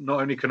bands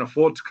not only can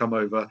afford to come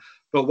over,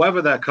 but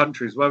whether their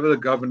countries, whether the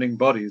governing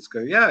bodies go,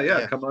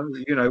 yeah, come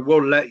over,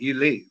 we'll let you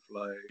leave.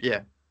 Like,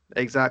 yeah,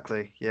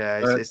 exactly.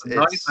 Yeah, it's a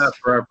nightmare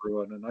for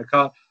everyone, and I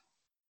can't.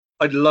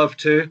 I'd love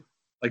to.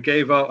 I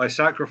gave up. I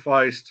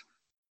sacrificed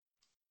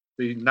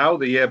the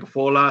year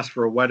before last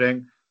for a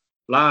wedding.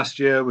 Last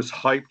year was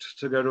hyped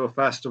to go to a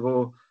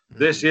festival.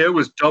 This year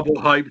was double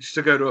hyped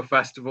to go to a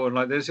festival, and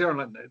like this year, I'm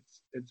like,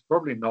 it's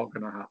probably not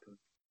going to happen.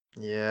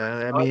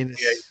 Yeah, I mean, 98%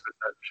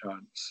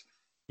 chance.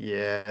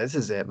 Yeah, this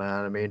is it,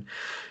 man. I mean,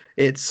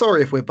 it's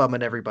sorry if we're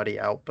bumming everybody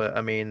out, but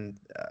I mean,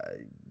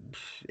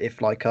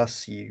 if like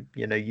us, you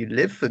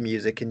live for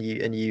music and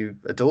you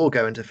adore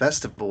going to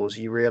festivals,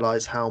 you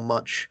realize how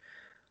much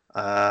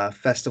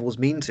festivals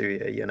mean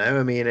to you.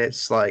 I mean,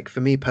 it's like for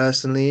me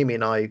personally. I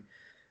mean,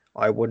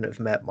 I wouldn't have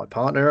met my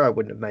partner. I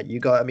wouldn't have met you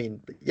guys. I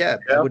mean, yeah,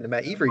 I wouldn't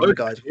have met either of you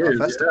guys without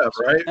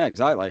festivals. Yeah, right. Yeah,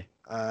 exactly.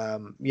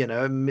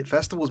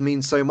 Festivals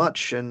mean so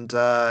much, and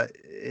it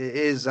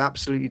is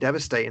absolutely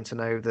devastating to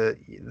know that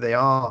they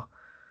are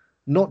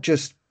not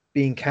just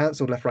being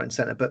cancelled left, right, and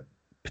centre, but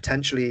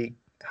potentially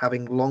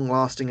having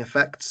long-lasting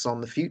effects on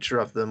the future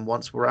of them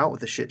once we're out of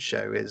the shit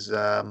show is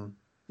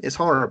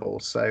horrible.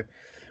 So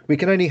we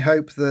can only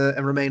hope that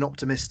and remain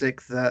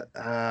optimistic that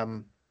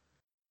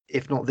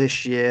if not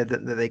this year,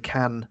 that they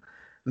can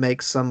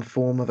make some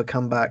form of a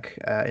comeback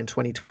in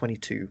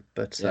 2022.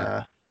 But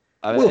Yeah.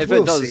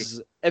 we'll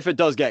see. If it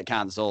does get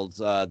cancelled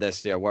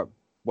this year,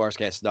 worst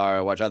case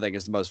scenario, which I think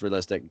is the most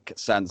realistic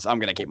sense, I'm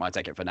going to keep my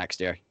ticket for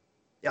next year.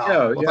 Not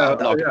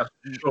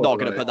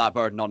going to put that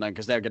burden on them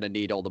because they're going to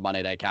need all the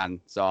money they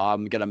can. So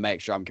I'm going to make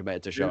sure I'm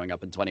committed to showing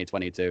up in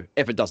 2022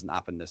 if it doesn't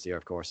happen this year,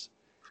 of course.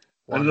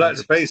 And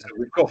let's face it,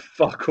 we've got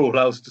fuck all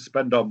else to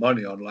spend our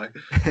money on. Like,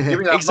 give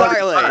me that money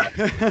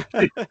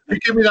back. You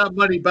give me that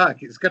money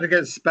back, it's going to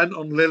get spent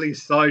on Lily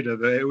cider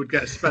that it would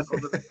get spent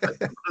on the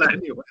festival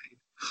anyway.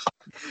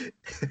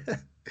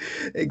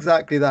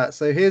 Exactly that.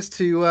 So here's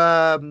to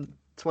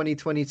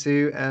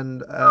 2022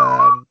 and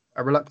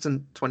a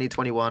reluctant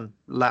 2021,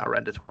 latter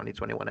end of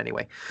 2021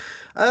 anyway.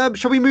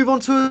 Shall we move on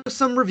to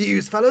some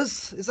reviews,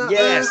 fellas? Is that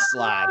yes,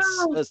 lads?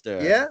 Let's do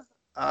it. Yeah?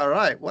 All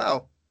right.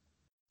 Well,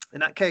 in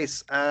that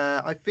case,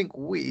 I think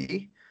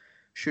we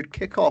should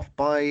kick off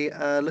by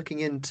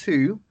looking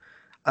into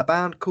a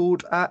band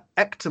called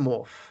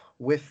Ectomorph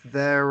with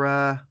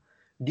their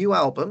new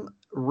album,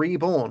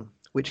 Reborn,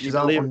 which is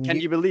out on... Can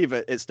you believe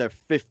it? It's their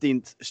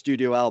 15th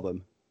studio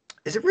album.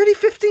 Is it really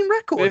 15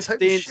 records?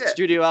 15th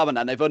studio album,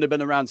 and they've only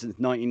been around since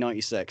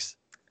 1996.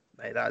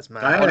 Mate, that's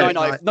mad.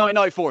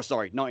 1994,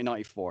 sorry,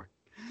 1994.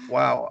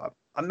 Wow.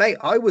 Mate,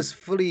 I was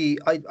fully...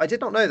 I did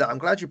not know that. I'm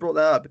glad you brought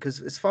that up, because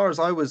as far as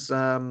I was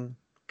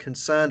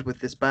concerned with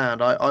this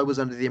band, I was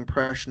under the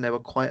impression they were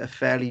quite a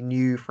fairly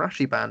new,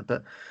 thrashy band,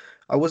 but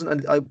I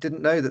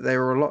didn't know that they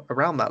were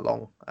around that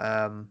long.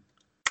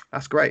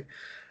 That's great.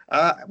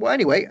 Well,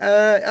 anyway,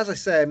 as I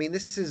say, I mean,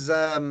 this is...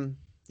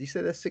 you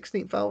say their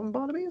 16th album,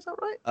 Barnaby? Is that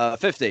right?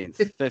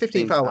 15th.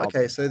 15th album.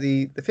 Okay, so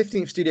the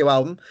 15th studio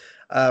album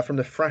from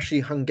the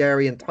thrashy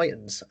Hungarian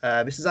Titans.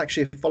 This is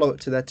actually a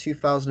follow-up to their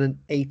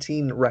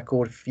 2018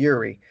 record,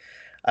 Fury.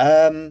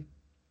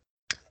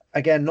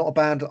 Again, not a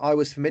band I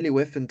was familiar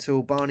with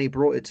until Barney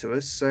brought it to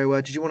us.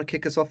 So did you want to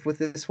kick us off with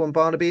this one,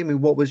 Barnaby? I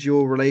mean, what was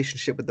your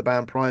relationship with the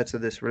band prior to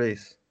this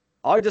release?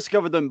 I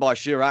discovered them by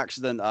sheer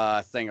accident.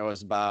 I think it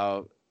was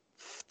about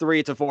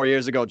 3 to 4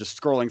 years ago,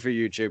 just scrolling through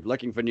YouTube,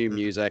 looking for new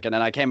music, and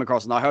then I came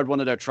across and I heard one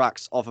of their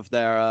tracks off of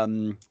their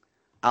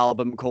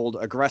album called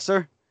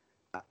Aggressor,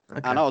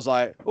 and I was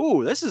like,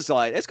 "Ooh, this is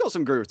like, it's got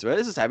some groove to it.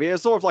 This is heavy.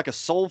 It's sort of like a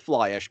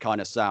Soulfly-ish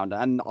kind of sound,"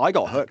 and I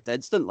got hooked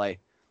instantly.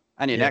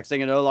 And the next thing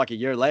you know, like a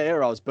year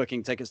later, I was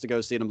booking tickets to go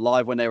see them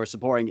live when they were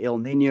supporting Il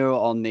Nino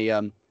on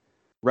the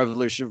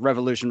Revolution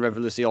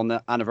on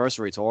the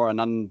anniversary tour, and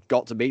then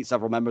got to meet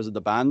several members of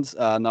the band,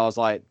 and I was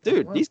like,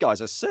 "Dude, these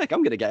guys are sick.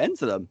 I'm gonna get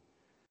into them."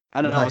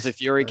 And then obviously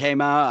Fury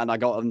came out, and I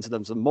got into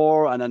them some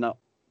more. And then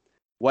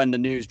when the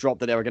news dropped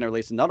that they were going to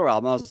release another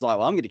album, I was like,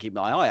 well, I'm going to keep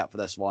my eye out for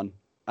this one.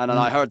 And then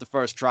I heard the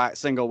first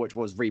single, which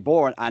was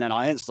Reborn, and then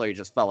I instantly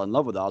just fell in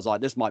love with it. I was like,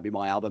 this might be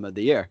my album of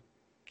the year.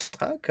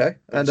 Okay.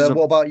 And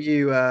what about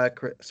you,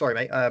 Chris? Sorry,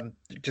 mate.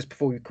 Just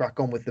before we crack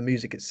on with the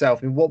music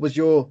itself, I mean, what was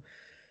your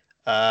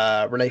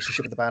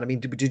relationship with the band? I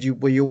mean,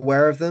 were you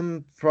aware of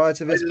them prior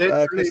to this,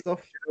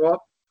 Christoph? You know what?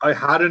 I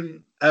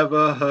hadn't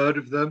ever heard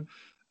of them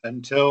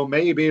until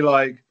maybe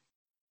like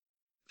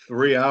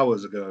 3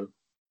 hours ago,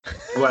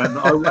 when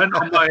I went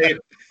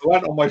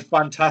on my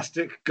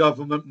fantastic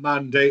government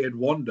mandated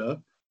wander.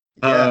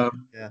 And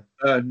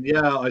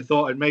I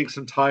thought I'd make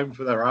some time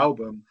for their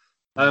album.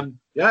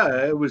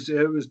 It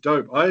was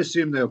dope. I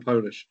assume they were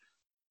Polish.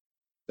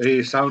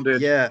 They sounded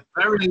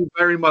very,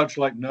 very much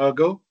like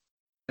Nurgle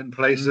in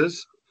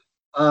places.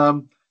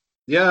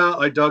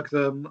 I dug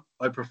them.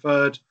 I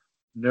preferred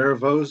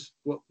Nervos.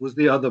 What was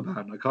the other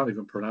band? I can't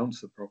even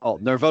pronounce it properly.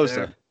 Oh,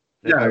 Nervosa.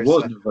 Yeah, it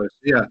was Nervosa.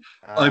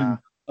 Yeah,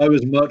 I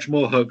was much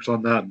more hooked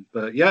on them.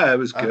 But yeah, it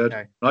was good.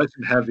 Okay. Nice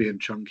and heavy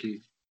and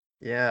chunky.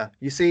 Yeah,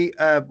 you see,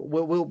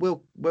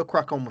 we'll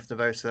crack on with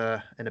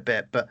Nervosa in a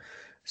bit, but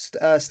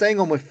staying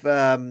on with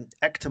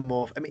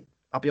Ectomorph. I mean,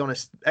 I'll be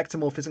honest,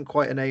 Ectomorph isn't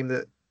quite a name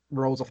that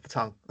rolls off the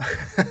tongue.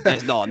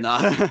 It's not, no.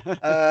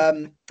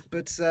 Um,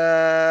 but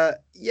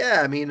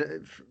yeah, I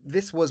mean,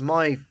 this was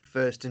my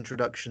first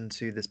introduction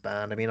to this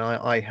band. I mean,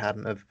 I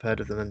hadn't have heard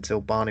of them until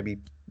Barnaby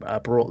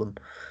brought them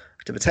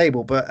to the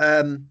table. But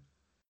I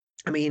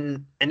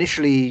mean,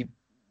 initially,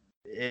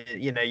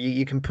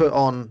 you can put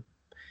on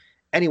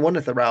any one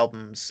of their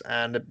albums,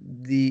 and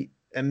the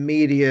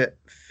immediate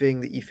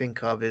thing that you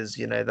think of is,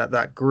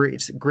 that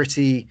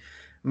gritty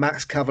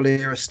Max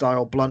Cavalera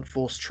style blunt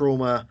force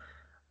trauma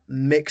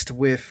mixed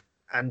with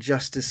and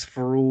Justice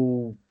for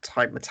All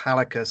type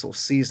Metallica, sort of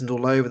seasoned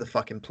all over the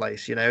fucking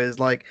place. It's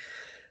like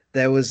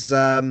there was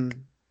a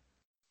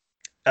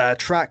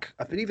track,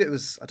 I believe it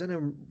was, I don't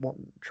know what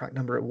track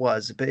number it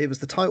was, but it was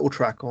the title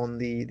track on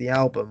the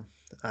album,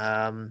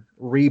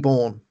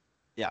 Reborn,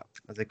 Yeah.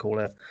 as they call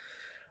it.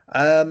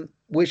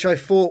 Which I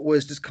thought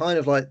was just kind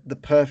of like the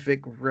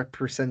perfect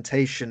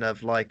representation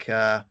of like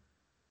of,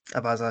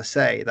 as I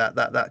say,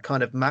 that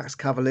kind of Max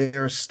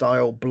Cavalera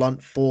style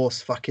blunt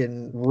force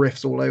fucking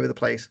riffs all over the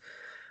place,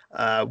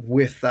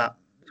 with that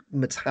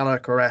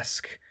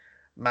Metallica-esque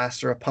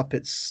Master of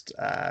Puppets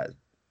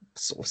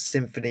sort of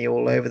symphony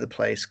all over the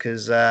place.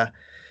 Because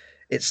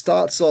it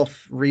starts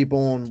off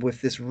Reborn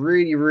with this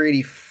really,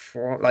 really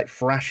like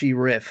thrashy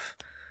riff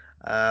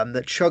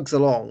that chugs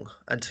along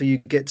until you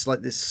get to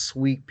like this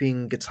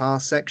sweeping guitar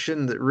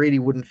section that really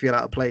wouldn't feel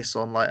out of place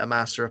on like a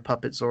Master of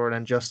Puppets or an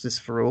Injustice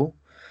for All.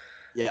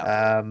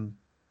 Yeah.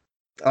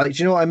 Like, do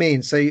you know what I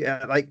mean? So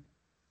like,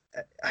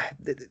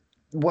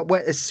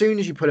 as soon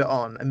as you put it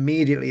on,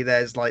 immediately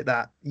there's like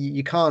that.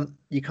 You can't,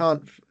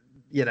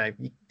 you know,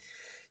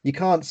 you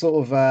can't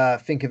sort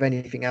of think of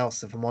anything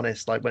else, if I'm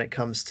honest. Like when it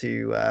comes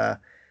to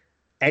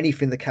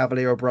anything the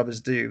Cavalier brothers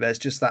do, there's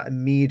just that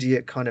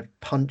immediate kind of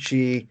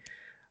punchy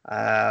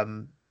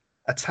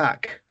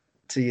attack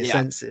to your Yeah.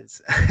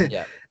 senses.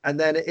 Yeah. And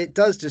then it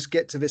does just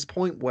get to this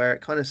point where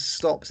it kind of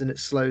stops and it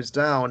slows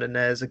down, and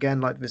there's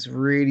again like this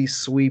really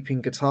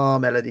sweeping guitar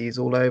melodies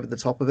all over the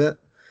top of it.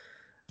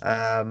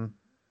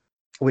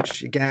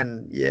 Which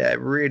again, yeah, it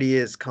really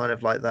is kind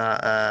of like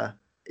that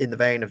in the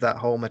vein of that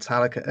whole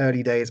Metallica,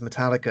 early days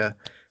Metallica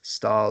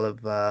style of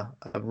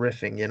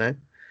riffing,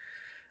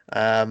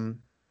 Um,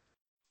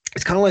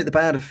 it's kind of like the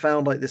band have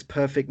found like this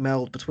perfect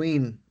meld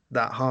between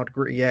that hard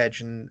gritty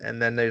edge and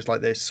then there's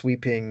like those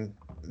sweeping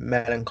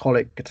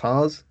melancholic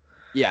guitars.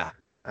 Yeah.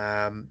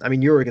 I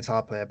mean, you're a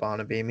guitar player,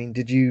 Barnaby. I mean,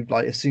 did you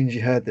like as soon as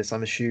you heard this?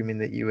 I'm assuming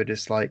that you were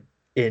just like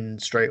in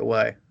straight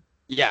away.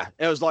 Yeah,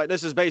 it was like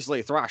this is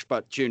basically thrash,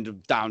 but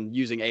tuned down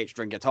using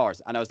 8-string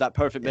guitars, and it was that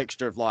perfect Yeah.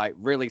 mixture of like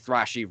really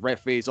thrashy,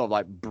 riffy, sort of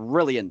like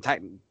brilliant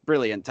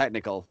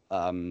technical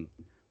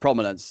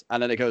prominence,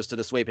 and then it goes to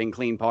the sweeping,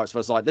 clean parts. Where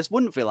it's like this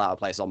wouldn't feel out of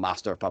place on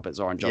Master of Puppets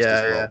or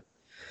Injustice for All.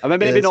 I mean,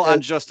 maybe not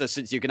Injustice,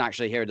 since you can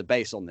actually hear the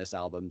bass on this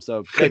album,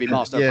 so maybe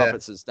Master of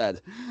Puppets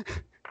instead.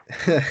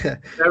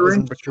 Their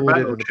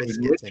instrumental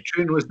tune, which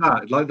tune was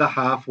that? Like the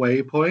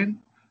halfway point?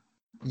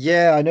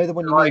 Yeah, I know the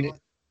one you mean.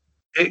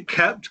 It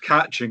kept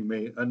catching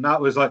me, and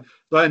that was like,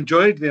 I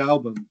enjoyed the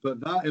album,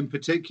 but that in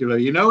particular,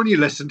 when you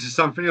listen to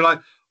something, you're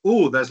like,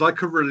 oh, there's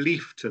like a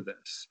relief to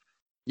this.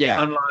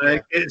 Yeah. And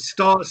like it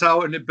starts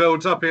out and it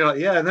builds up, and you're like,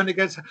 yeah, and then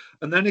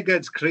it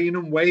gets clean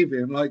and wavy,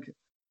 and like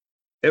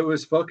it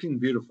was fucking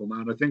beautiful,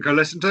 man. I think I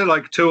listened to it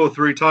like 2 or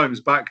 3 times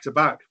back to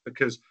back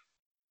because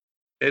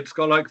it's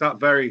got like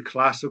that very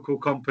classical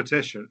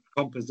composition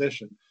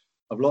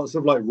of lots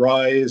of like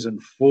rise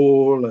and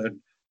fall, and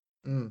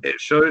it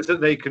shows that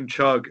they can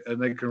chug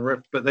and they can riff,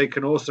 but they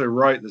can also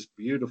write this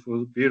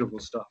beautiful, beautiful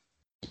stuff.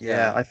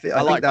 Yeah,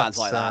 I like think bands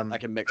like that. I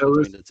can mix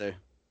between the two.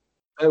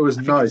 It was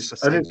nice,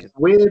 and it's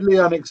weirdly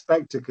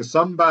unexpected because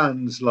some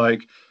bands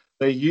like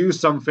they use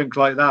something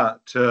like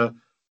that to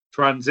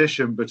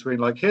transition between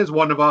like here's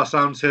one of our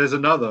sounds, here's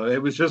another.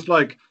 It was just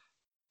like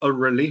a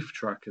relief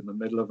track in the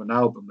middle of an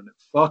album, and it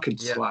fucking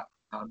slapped,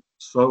 man,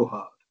 so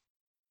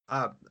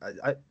hard.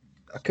 I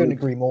couldn't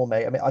agree more,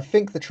 mate. I mean, I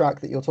think the track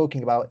that you're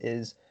talking about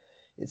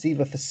it's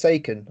either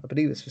Forsaken. I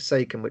believe it's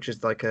Forsaken, which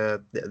is like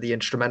the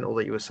instrumental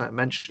that you were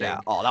mentioning. Yeah.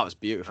 Oh, that was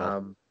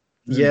beautiful.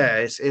 Yeah,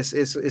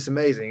 it's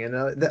amazing, and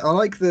I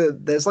like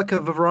there's like a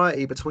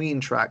variety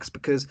between tracks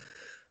because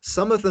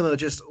some of them are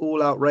just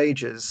all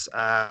outrageous,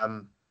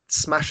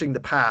 smashing the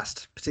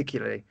past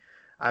particularly.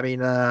 I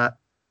mean,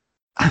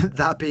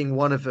 that being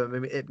one of them, I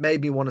mean, it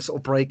made me want to sort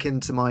of break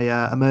into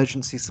my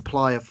emergency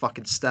supply of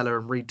fucking Stella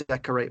and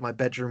redecorate my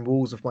bedroom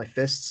walls with my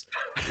fists.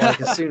 Like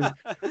as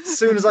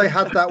soon as I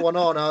had that one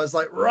on, I was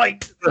like,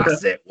 right,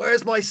 that's it.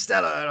 Where's my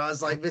Stella? And I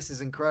was like, this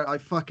is incredible.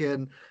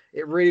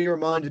 It really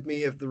reminded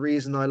me of the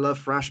reason I love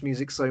thrash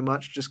music so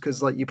much, just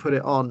because like you put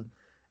it on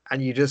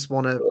and you just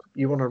want to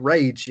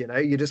rage,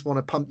 you just want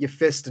to pump your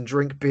fist and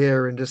drink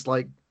beer and just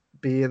like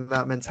be in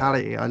that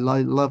mentality. I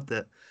loved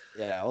it.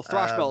 Yeah, well,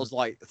 thrash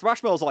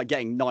metal's like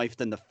getting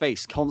knifed in the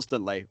face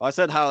constantly. I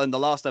said how in the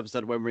last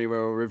episode when we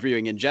were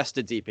reviewing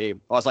Ingested EP,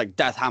 I was like,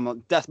 death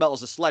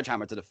metal's a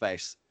sledgehammer to the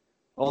face.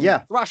 Yeah.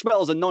 Thrash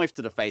metal's a knife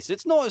to the face.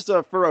 It's not as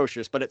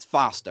ferocious, but it's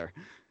faster,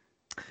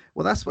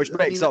 Well, that's what which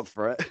I makes mean. up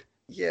for it.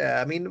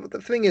 Yeah, I mean,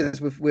 the thing is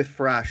with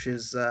thrash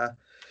is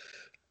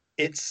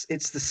it's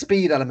the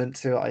speed element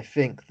to it. I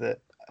think that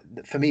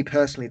for me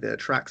personally that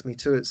attracts me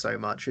to it so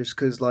much is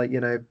because like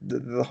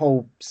the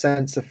whole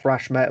sense of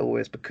thrash metal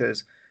is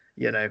because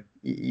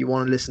you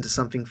want to listen to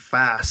something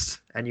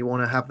fast and you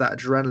want to have that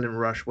adrenaline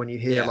rush when you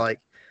hear Yeah, like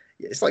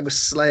it's like with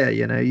Slayer.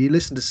 You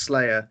listen to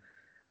Slayer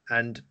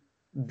and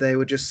they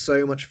were just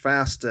so much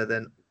faster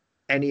than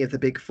any of the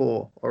big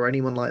four or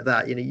anyone like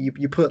that.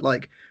 You put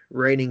like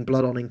Raining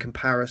Blood on in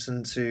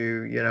comparison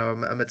to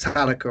a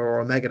Metallica or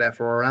a Megadeth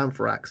or an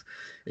Anthrax.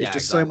 It's yeah,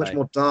 just so much exactly.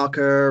 more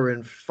darker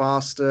and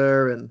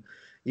faster, and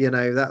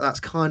that's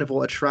kind of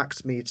what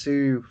attracts me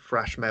to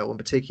thrash metal in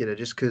particular,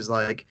 just because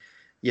like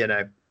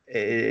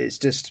it's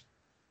just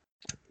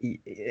the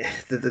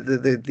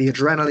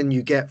adrenaline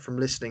you get from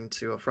listening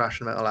to a thrash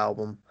metal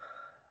album.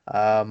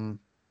 Um,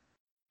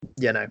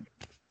 you know,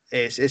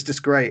 it's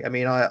just great. I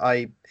mean,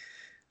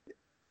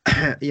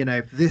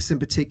 this in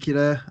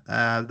particular,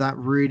 that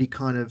really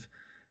kind of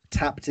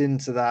tapped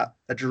into that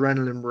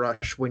adrenaline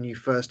rush when you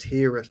first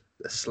hear a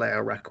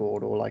Slayer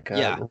record or like a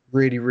Yeah,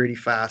 really, really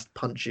fast,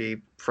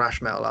 punchy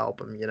thrash metal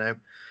album.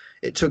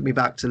 It took me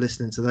back to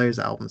listening to those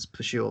albums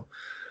for sure.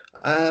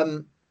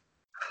 Um,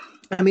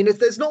 I mean,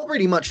 there's not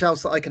really much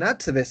else that I can add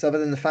to this other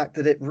than the fact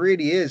that it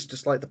really is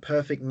just like the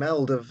perfect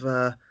meld of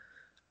the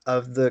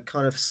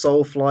kind of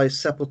Soulfly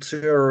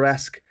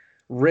Sepultura-esque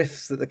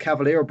riffs that the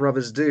Cavalier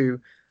brothers do,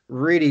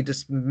 really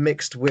just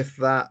mixed with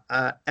that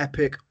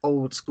epic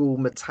old school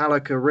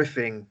Metallica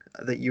riffing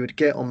that you would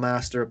get on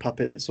Master of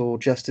Puppets or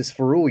Justice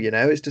for All.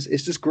 It's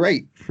just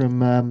great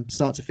from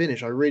start to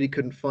finish. I really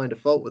couldn't find a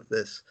fault with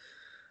this.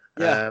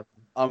 yeah. Uh,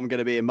 I'm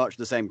gonna be in much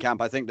the same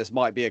camp. I think this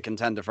might be a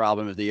contender for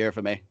album of the year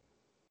for me.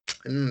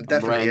 I'm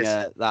Definitely rating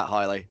is. it that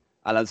highly.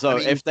 And then, I so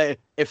mean,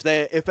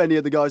 if any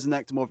of the guys in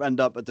Nectomorph end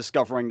up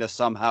discovering this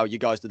somehow, you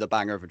guys did a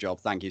banger of a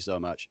job. Thank you so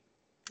much.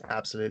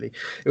 absolutely.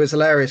 It was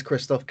hilarious,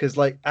 Christoph, because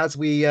like as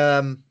we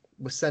were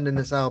sending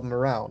this album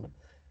around,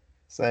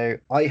 so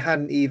I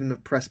hadn't even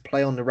pressed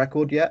play on the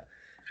record yet,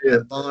 Yeah.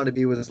 and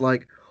Barnaby was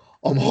like,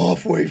 "I'm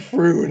halfway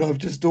through and I've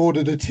just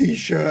ordered a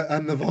T-shirt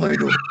and the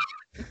vinyl."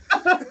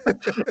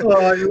 Oh,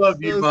 I love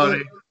I you, was like,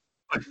 buddy.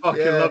 I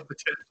fucking "Yeah, love the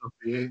tits of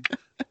you.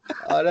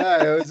 I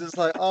know." It was just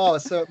like, "Oh,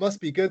 so it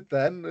must be good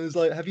then." It was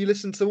like, "Have you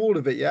listened to all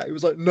of it yet?" He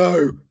was like,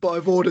 "No, but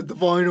I've ordered the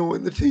vinyl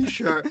and the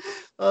T-shirt."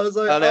 I was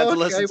I like, only had "Oh, to okay,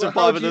 listen to but how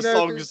five of do you the know?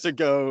 songs to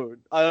go.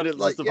 I only had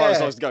to Like, listen to five of the yeah."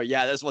 songs to go.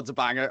 Yeah, this one's a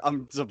banger.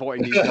 I'm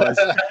supporting these guys.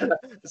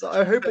 So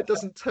I hope it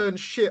doesn't turn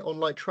shit on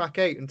like track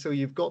 8 until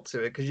you've got to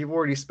it because you've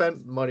already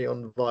spent money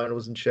on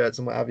vinyls and shirts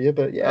and what have you.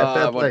 But yeah,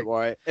 fair I wouldn't play.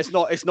 worry. It's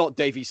not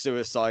Davey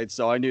Suicide,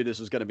 so I knew this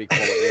was going to be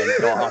quality and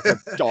not utter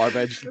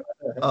garbage.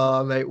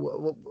 Mate,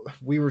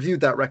 we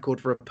reviewed that record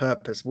for a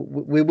purpose.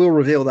 We will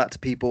reveal that to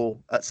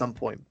people at some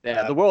point.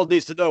 Yeah, the world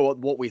needs to know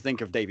what we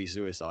think of Davey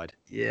Suicide.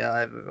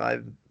 Yeah, I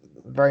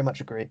very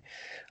much agree.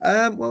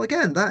 Well,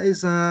 again, that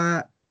is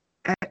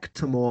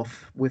Ectomorph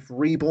with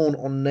Reborn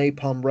on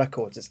Napalm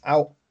Records. It's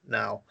out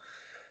now.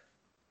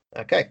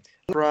 Okay,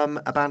 from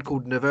a band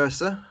called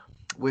Nervosa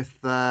with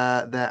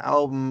their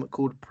album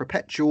called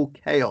Perpetual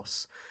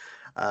Chaos.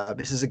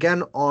 This is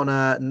again on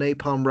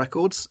Napalm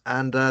Records,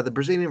 and the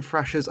Brazilian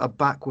Thrashers are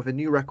back with a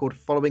new record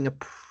following a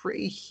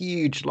pretty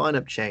huge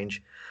lineup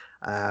change,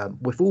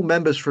 with all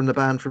members from the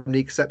band, from the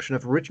exception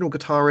of original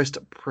guitarist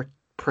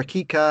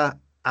Prekika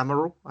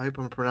Amaral. I hope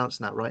I'm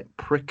pronouncing that right.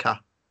 Prika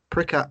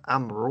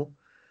Amaral.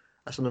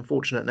 That's an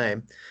unfortunate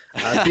name.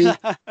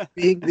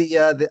 Being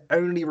the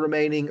only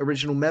remaining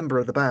original member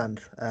of the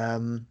band.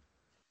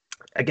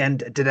 Again,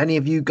 did any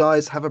of you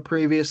guys have a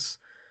previous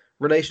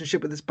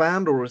relationship with this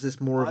band, or is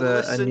this more of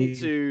a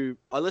new?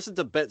 I listened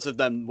to bits of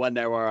them when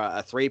they were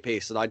a three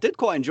piece, and I did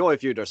quite enjoy a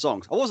few of their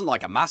songs. I wasn't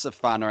like a massive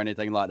fan or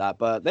anything like that,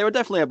 but they were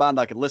definitely a band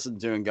I could listen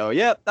to and go,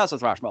 yeah, that's a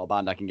thrash metal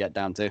band I can get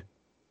down to.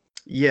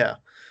 Yeah,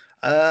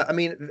 I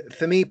mean,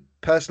 for me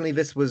personally,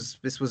 this was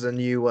a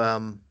new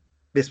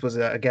this was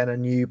again a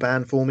new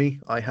band for me.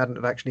 I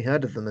hadn't actually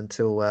heard of them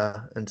until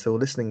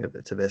listening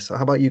to this. How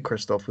about you,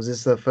 Christoph? Was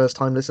this the first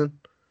time listen?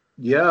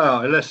 Yeah,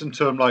 I listened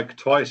to him like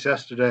twice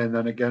yesterday and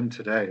then again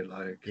today.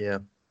 Like, Yeah.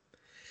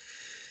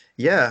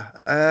 Yeah,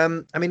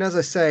 I mean, as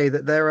I say,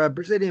 that they're a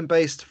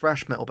Brazilian-based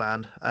thrash metal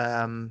band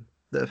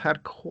that have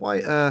had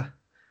quite a.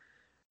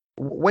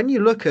 When you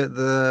look at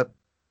the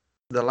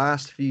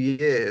last few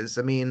years,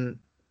 I mean,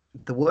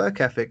 the work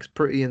ethic's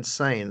pretty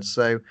insane.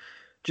 So,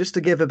 just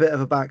to give a bit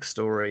of a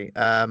backstory,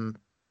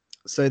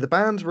 so the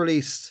band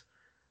released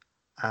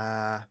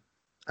uh,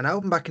 an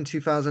album back in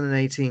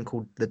 2018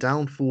 called "The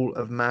Downfall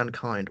of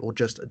Mankind," or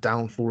just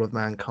 "Downfall of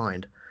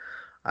Mankind."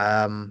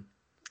 Um,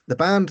 the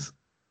band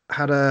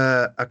had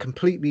a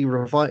completely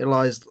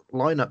revitalized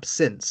lineup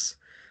since,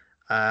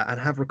 and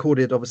have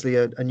recorded obviously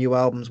a new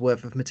album's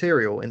worth of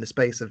material in the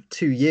space of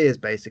 2 years,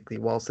 basically,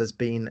 whilst there's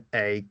been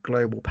a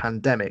global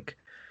pandemic.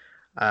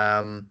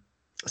 Um,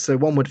 so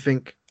one would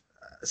think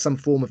some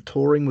form of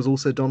touring was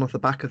also done off the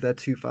back of their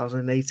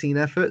 2018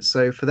 effort.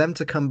 So for them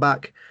to come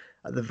back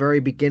at the very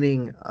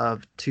beginning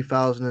of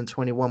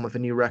 2021 with a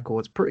new record.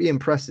 It's pretty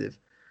impressive,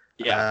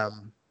 Yeah.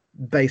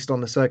 based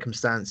on the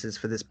circumstances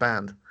for this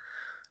band.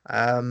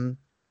 Um,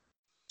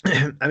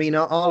 I mean,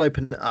 I'll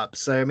open it up.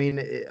 So, I mean,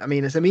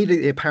 it's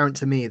immediately apparent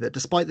to me that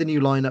despite the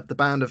new lineup, the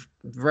band have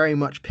very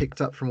much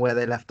picked up from where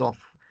they left off,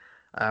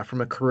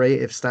 from a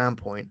creative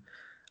standpoint.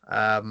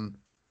 Um,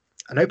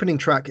 an opening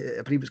track,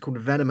 I believe it's called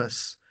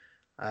Venomous.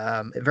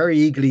 It very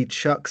eagerly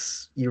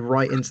chucks you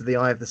right into the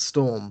eye of the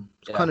storm.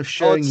 It's Yeah. kind of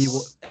showing you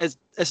what.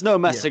 It's no Yeah,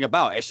 messing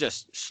about. It's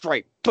just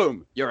straight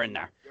boom, you're in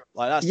there.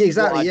 Like yeah,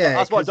 exactly. Yeah,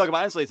 that's what I'm because talking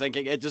about instantly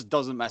thinking. It just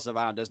doesn't mess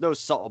around. There's no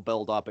subtle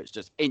build up. It's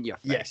just in your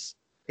yeah, face.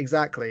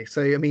 exactly.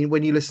 So, I mean,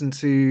 when you listen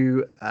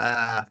to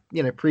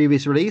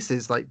previous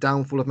releases like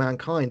Downfall of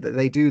Mankind, that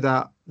they do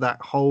that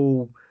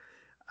whole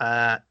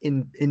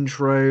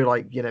intro,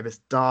 like, this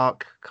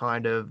dark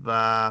kind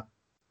of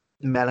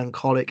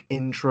melancholic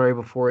intro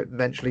before it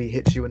eventually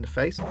hits you in the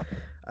face.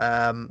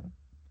 Um,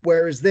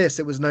 Whereas this,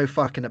 it was no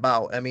fucking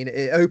about. I mean,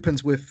 it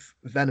opens with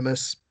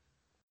Venomous,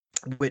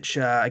 which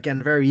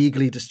again very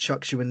eagerly just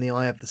chucks you in the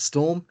eye of the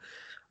storm.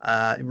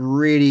 It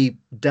really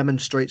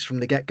demonstrates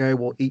from the get-go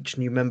what each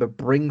new member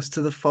brings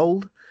to the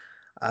fold.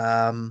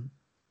 Um,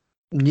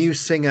 New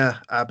singer,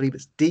 I believe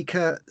it's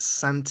Dika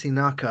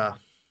Santinaka.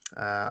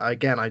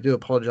 Again, I do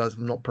apologize if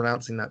I'm not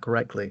pronouncing that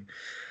correctly.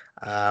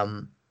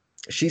 Um,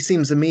 she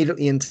seems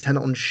immediately intent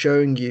on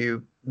showing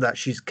you that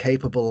she's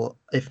capable,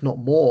 if not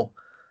more,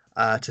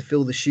 to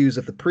fill the shoes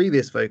of the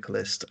previous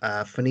vocalist,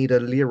 Fanida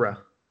Lira,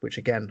 which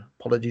again,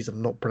 apologies if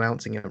I'm not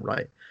pronouncing it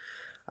right.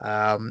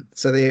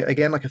 So they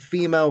again like a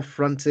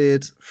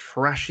female-fronted,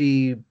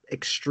 thrashy,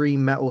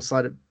 extreme metal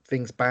side of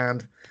things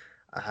band.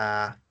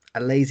 A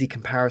lazy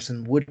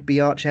comparison would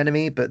be Arch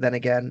Enemy, but then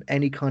again,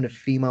 any kind of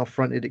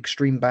female-fronted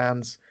extreme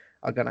bands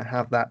are going to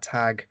have that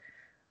tag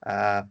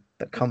that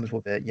comes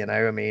with it.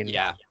 I mean,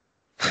 Yeah.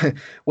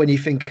 when you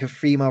think of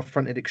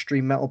female-fronted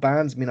extreme metal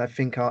bands, I mean, I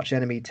think Arch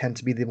Enemy tend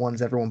to be the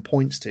ones everyone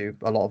points to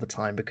a lot of the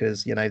time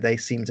because they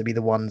seem to be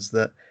the ones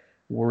that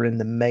were in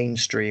the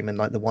mainstream and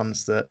like the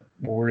ones that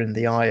were in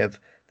the eye of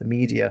the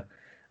media.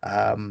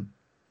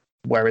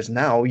 Whereas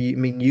now,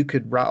 you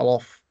could rattle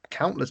off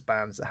countless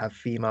bands that have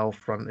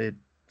female-fronted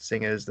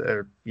singers that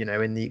are,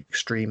 in the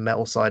extreme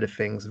metal side of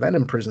things.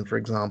 Venom Prison, for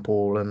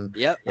example, and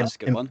Yep, that's a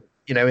good one.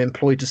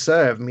 Employed to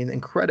Serve. I mean,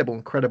 incredible,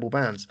 incredible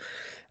bands.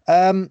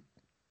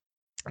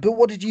 But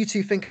what did you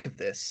two think of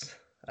this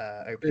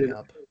opening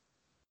up?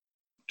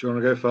 Do you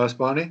want to go first,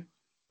 Barney?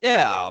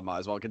 Yeah, I might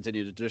as well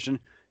continue the tradition.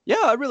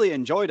 Yeah, I really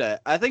enjoyed it.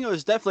 I think it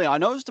was definitely. I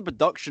noticed the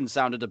production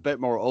sounded a bit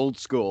more old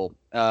school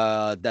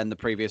than the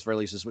previous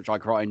releases, which I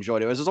quite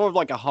enjoyed. It was sort of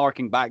like a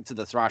harking back to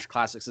the thrash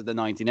classics of the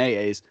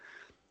 1980s.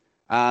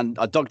 And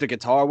I dug the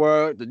guitar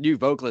work. The new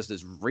vocalist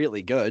is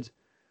really good.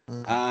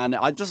 And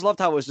I just loved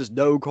how it was just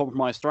no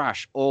compromise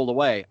thrash all the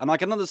way. And I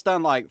can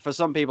understand, like, for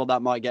some people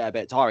that might get a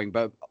bit tiring,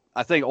 but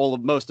I think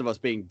most of us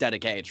being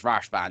dedicated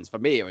thrash fans, for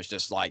me, it was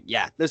just like,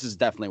 yeah, this is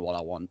definitely what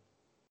I want.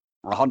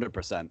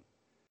 100%.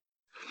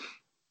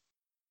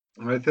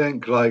 I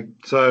think,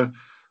 so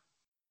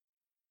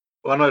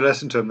when I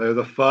listened to them, they were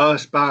the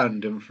first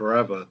band in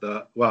forever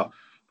that, well,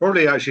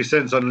 probably actually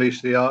since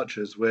Unleash the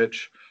Archers,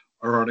 which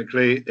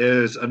ironically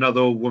is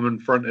another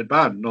woman-fronted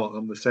band, not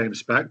on the same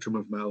spectrum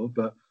of metal,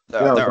 but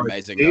they're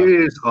amazing.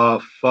 These are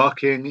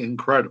fucking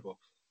incredible.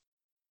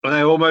 And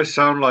they almost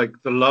sound like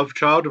the love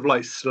child of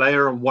like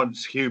Slayer and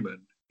Once Human,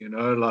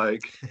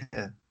 like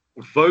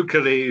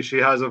vocally, she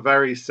has a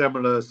very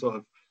similar sort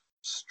of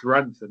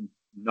strength and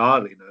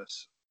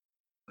gnarliness.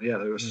 Yeah,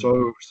 they were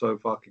so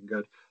fucking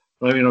good.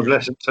 I mean, I've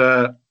listened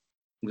to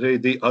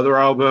the other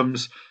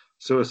albums.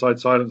 Suicide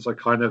Silence, I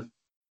kind of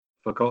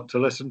forgot to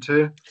listen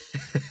to.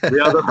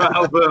 The other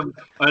album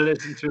I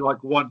listened to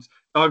like once.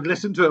 I've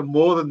listened to it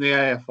more than the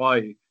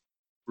AFI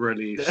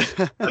release.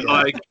 And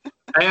like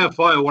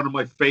AFI are one of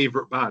my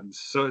favorite bands,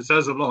 so it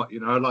says a lot,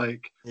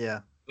 like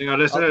yeah. I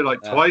listened to it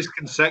like twice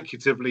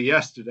consecutively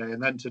yesterday,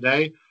 and then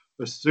today,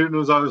 as soon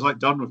as I was like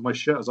done with my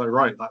shit, I was like,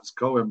 right, that's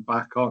going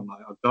back on. Like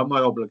I've done my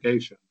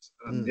obligations,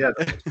 and yeah,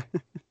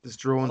 just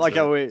drawn. I like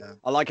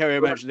how we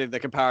mentioned the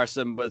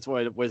comparison with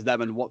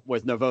them and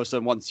with Nervosa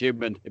and Once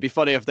Human. It'd be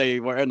funny if they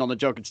were in on the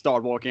joke and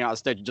started walking out of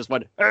stage and just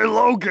went, "Hey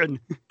Logan!"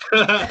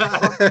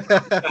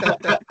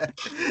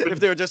 If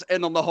they were just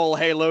in on the whole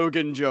 "Hey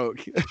Logan"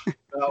 joke.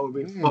 That would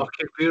be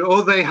fucking beautiful.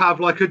 Or they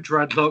have like a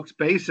dreadlocked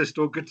bassist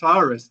or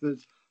guitarist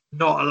that's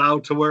not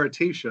allowed to wear a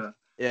t-shirt.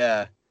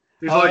 Yeah.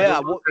 He's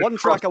like one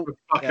track with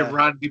fucking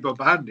Randy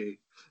Babandi.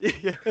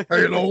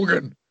 Hey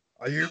Logan,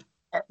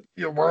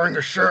 you're wearing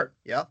a shirt?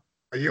 Yeah.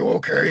 Are you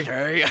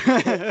okay?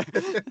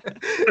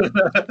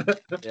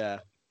 Yeah.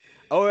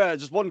 Oh yeah,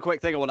 just one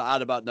quick thing I want to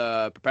add about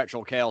the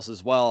Perpetual Chaos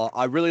as well.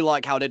 I really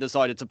like how they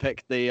decided to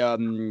pick the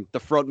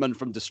frontman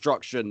from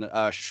Destruction,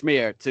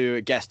 Schmier,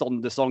 to guest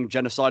on the song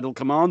Genocidal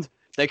Command.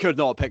 They could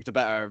not have picked a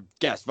better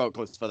guest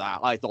vocalist for that.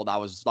 I thought that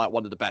was like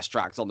one of the best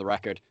tracks on the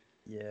record.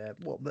 Yeah.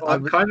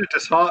 I'm kind of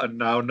disheartened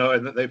now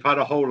knowing that they've had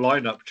a whole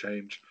lineup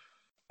change.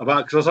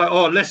 Because I was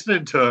like,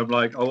 listening to them,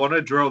 like, I want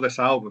to drill this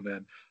album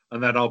in.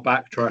 and then I'll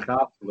backtrack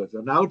afterwards.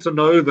 And now to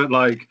know that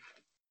like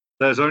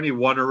there's only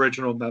one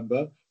original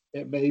member,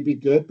 it may be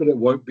good, but it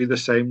won't be the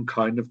same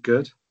kind of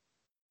good.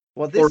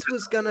 Well, this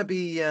was going to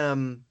be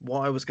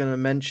what I was going to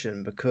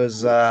mention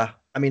because I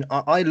mean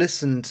I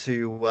listened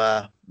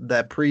to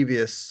their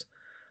previous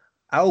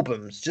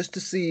albums just to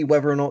see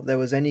whether or not there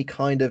was any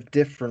kind of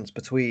difference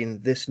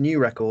between this new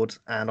record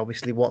and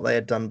obviously what they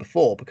had done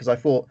before, because I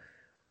thought,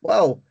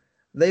 well,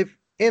 they've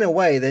in a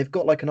way they've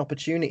got like an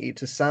opportunity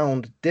to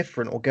sound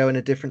different or go in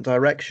a different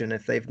direction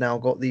if they've now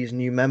got these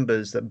new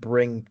members that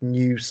bring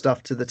new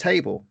stuff to the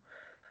table.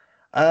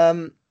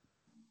 Um,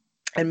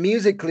 and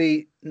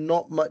musically,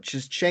 not much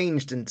has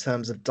changed in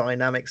terms of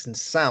dynamics and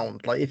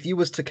sound. Like if you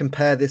was to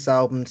compare this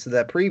album to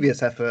their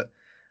previous effort,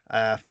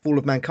 Fall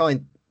of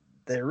Mankind,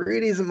 there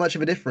really isn't much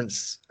of a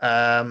difference.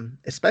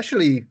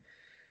 Especially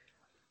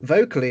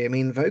vocally. I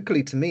mean,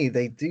 vocally to me,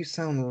 they do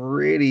sound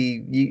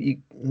really you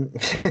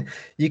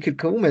you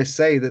could almost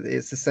say that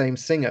it's the same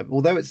singer,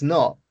 although it's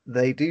not.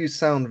 They do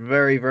sound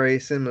very, very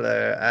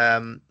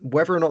similar.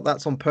 Whether or not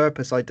that's on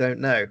purpose, I don't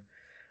know.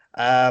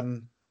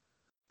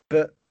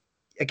 But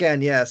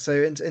again, yeah. So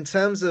in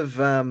terms of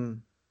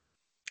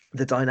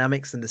the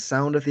dynamics and the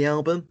sound of the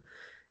album,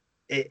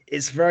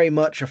 it's very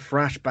much a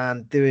thrash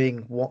band doing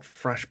what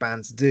thrash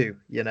bands do.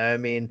 You know, I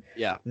mean,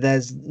 Yeah.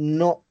 there's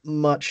not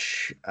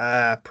much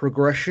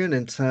progression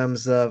in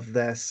terms of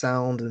their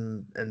sound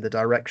and the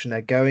direction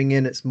they're going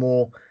in. It's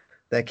more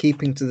they're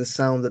keeping to the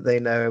sound that they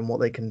know and what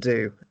they can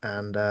do,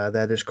 and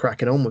they're just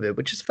cracking on with it,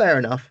 which is fair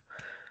enough.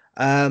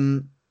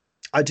 Um,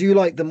 I do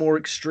like the more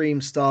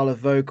extreme style of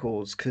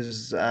vocals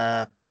because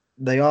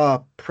they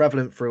are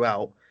prevalent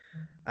throughout,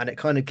 and it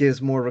kind of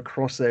gives more of a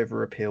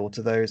crossover appeal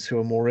to those who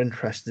are more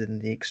interested in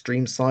the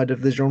extreme side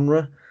of the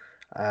genre.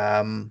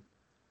 Um,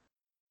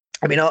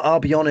 I mean, I'll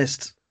be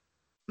honest,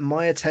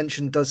 my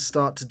attention does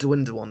start to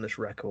dwindle on this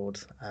record.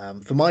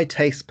 For my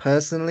taste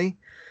personally,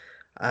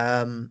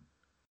 um,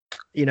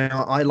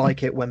 I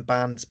like it when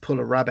bands pull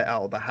a rabbit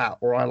out of the hat,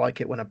 or I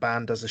like it when a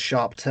band does a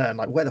sharp turn.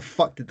 Like, where the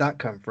fuck did that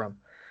come from?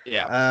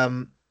 Yeah.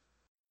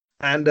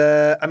 And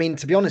I mean,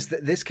 to be honest,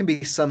 this can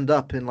be summed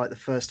up in like the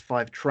first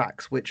five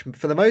tracks, which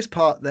for the most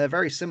part they're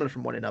very similar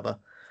from one another.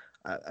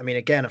 I mean,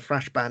 again, a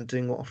thrash band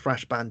doing what a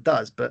thrash band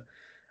does, but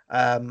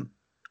um,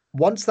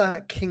 once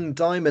that King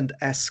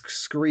Diamond-esque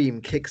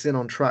scream kicks in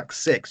on track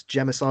six,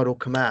 Genocidal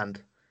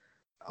Command,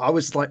 I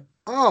was like,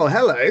 oh,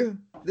 hello,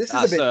 this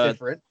is a bit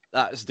different.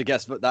 That's the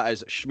guess, but that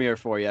is Schmear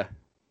for you.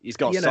 He's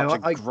got such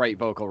a great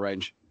vocal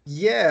range.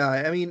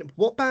 Yeah, I mean,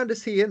 what band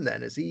is he in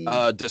then? Is he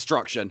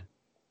Destruction?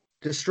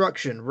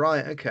 Destruction,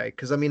 right? Okay,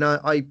 because I mean,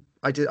 I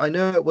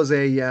know it was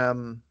a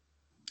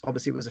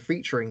obviously it was a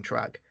featuring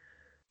track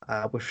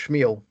with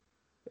Schmiel,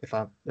 if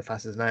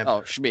that's his name.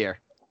 Oh, Schmear.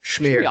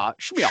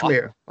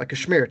 Schmear, like a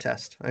schmear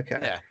test.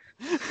 Okay.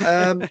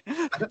 Yeah.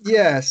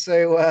 Yeah.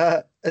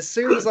 So as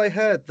soon as I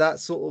heard that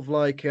sort of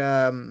like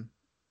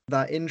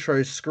that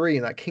intro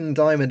scream, that King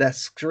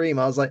Diamond-esque scream,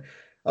 I was like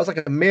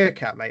a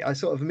meerkat, mate. I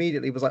sort of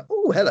immediately was like,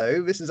 "Oh,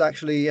 hello! This is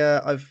actually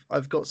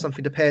I've got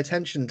something to pay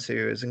attention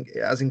to,"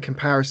 as in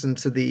comparison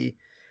to the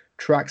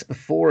tracks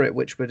before it,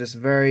 which were just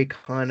very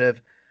kind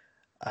of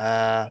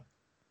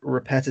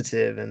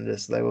repetitive and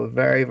just they were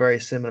very, very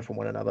similar from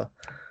one another.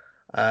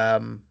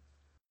 Um,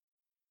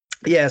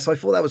 yeah, so I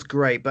thought that was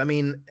great, but I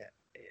mean,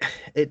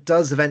 it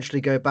does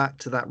eventually go back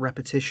to that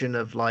repetition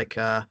of like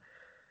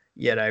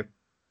you know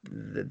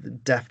the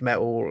death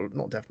metal,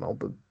 not death metal,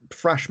 but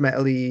thrash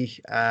metal-y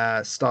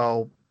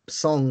style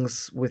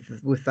songs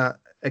with that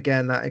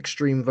again that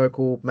extreme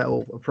vocal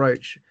metal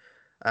approach.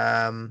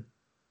 Um,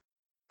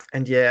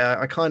 and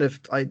yeah,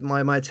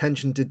 my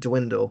attention did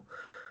dwindle.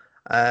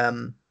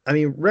 I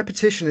mean,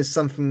 repetition is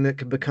something that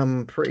can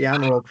become pretty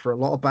analog for a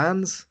lot of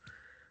bands,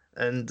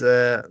 and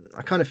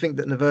I kind of think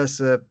that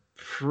Nervosa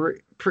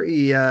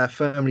pretty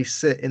firmly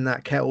sit in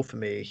that kettle for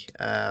me.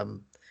 I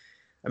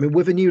mean,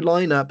 with a new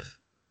lineup,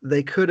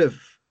 they could have.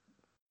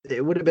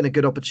 It would have been a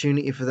good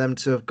opportunity for them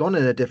to have gone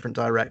in a different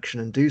direction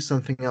and do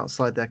something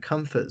outside their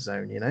comfort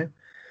zone, you know.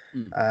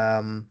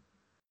 Mm.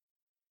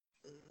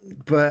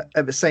 But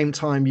at the same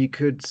time, you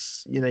can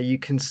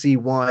see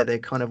why they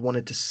kind of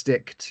wanted to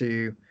stick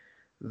to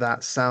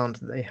that sound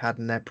that they had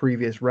in their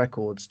previous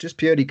records, just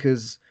purely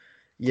because,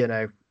 you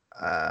know,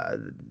 uh,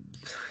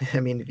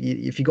 I mean,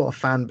 if you got a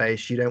fan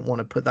base, you don't want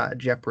to put that at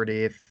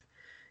jeopardy if,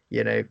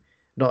 you know,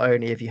 not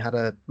only if you had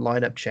a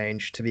lineup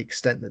change to the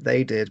extent that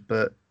they did,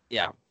 but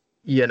Yeah.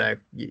 you know,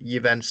 you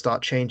then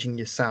start changing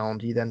your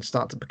sound. You then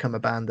start to become a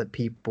band that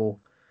people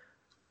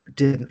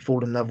didn't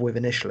fall in love with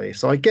initially.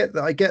 So I get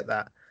that. I get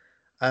that.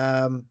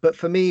 But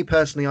for me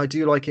personally, I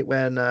do like it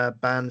when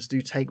bands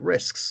do take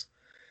risks.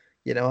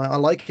 You know, I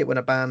like it when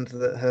a band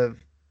that have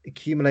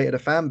accumulated a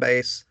fan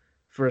base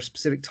for a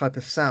specific type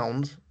of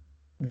sound,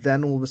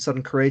 then all of a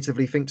sudden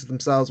creatively think to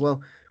themselves,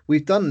 well,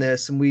 we've done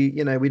this and we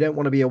don't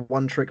want to be a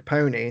one-trick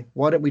pony.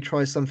 Why don't we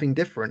try something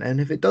different? And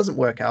if it doesn't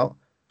work out,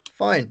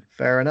 fine,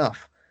 fair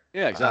enough.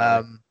 Yeah,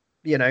 exactly.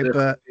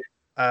 But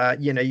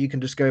you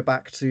can just go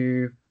back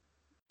to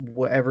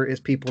whatever it is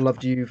people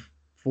loved you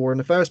for in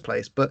the first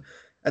place. But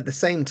at the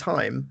same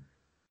time,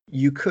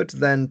 you could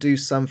then do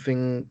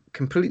something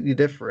completely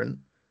different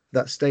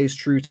that stays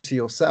true to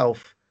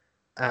yourself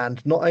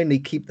and not only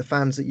keep the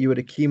fans that you had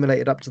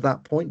accumulated up to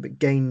that point, but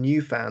gain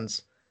new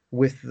fans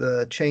with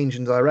the change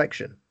in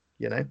direction,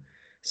 you know?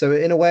 So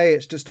in a way,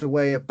 it's just a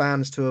way of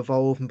bands to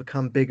evolve and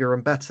become bigger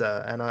and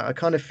better. And I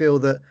kind of feel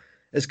that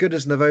as good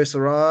as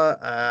Nervosa are,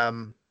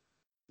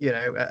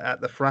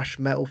 at the thrash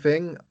metal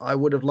thing, I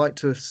would have liked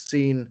to have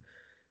seen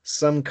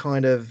some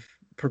kind of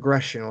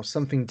progression or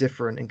something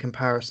different in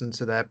comparison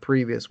to their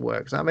previous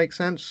work. Does that make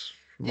sense?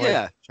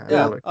 Yeah,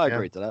 Yeah. I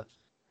agree to that.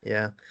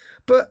 Yeah.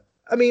 But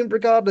I mean,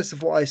 regardless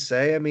of what I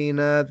say, I mean,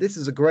 this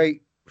is a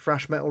great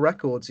thrash metal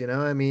records, you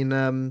know. I mean,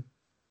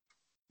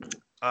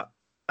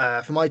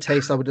 for my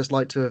taste, I would just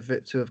like to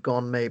have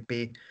gone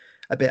maybe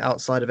a bit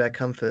outside of their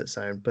comfort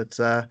zone. But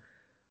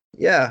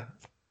yeah,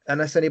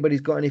 unless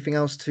anybody's got anything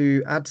else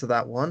to add to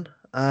that one,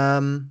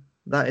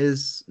 that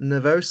is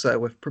Nervosa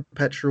with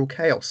Perpetual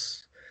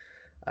Chaos,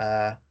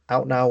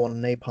 out now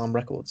on Napalm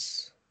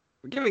Records.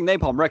 We're giving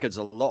Napalm Records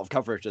a lot of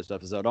coverage this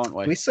episode, aren't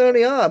we? We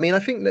certainly are. I mean, I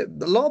think that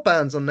a lot of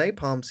bands on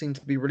Napalm seem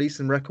to be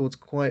releasing records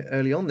quite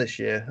early on this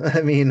year.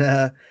 I mean,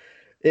 I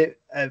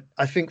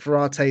think for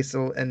our taste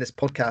in this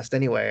podcast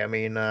anyway, I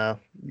mean, a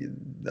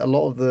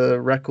lot of the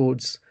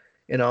records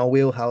in our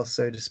wheelhouse,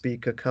 so to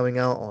speak, are coming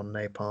out on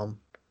Napalm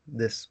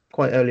this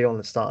quite early on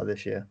the start of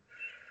this year.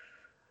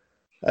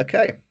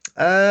 Okay.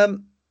 All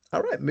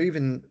right,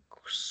 moving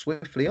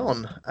swiftly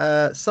on.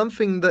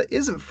 Something that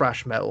isn't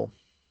thrash metal.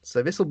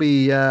 So this will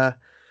be I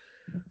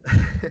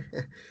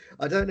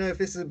don't know if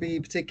this would be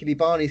particularly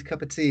Barney's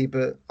cup of tea,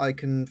 but I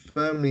can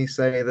firmly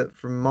say that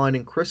from mine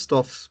and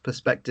Christoph's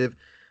perspective,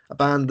 a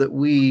band that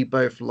we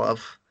both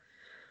love.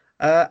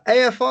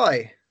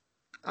 AFI,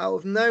 out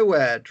of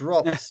nowhere,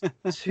 dropped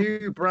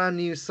two brand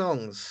new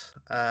songs.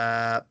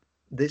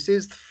 This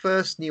is the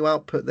first new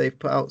output they've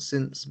put out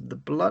since the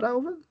Blood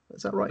album.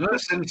 Is that right? No,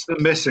 since The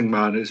Missing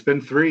Man. It's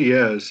been 3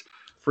 years.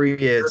 3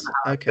 years.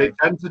 Okay. They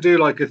tend to do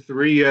like a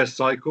 3-year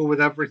cycle with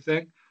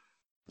everything.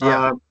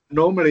 Yeah.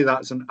 Normally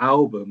that's an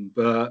album,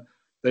 but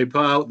they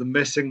put out The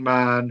Missing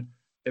Man.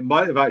 It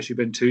might have actually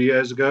been 2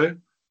 years ago.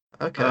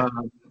 Okay.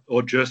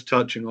 Or just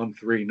touching on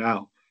 3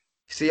 now.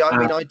 See, I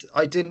mean,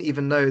 I didn't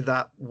even know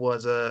that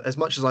was as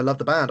much as I love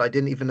the band, I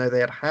didn't even know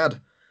they had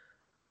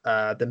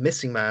The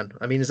Missing Man.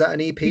 I mean, is that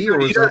an EP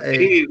or is that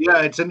a...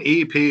 Yeah, it's an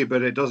EP,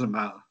 but it doesn't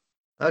matter.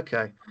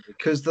 Okay,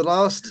 because the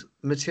last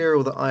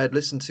material that I had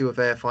listened to of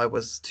AFI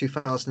was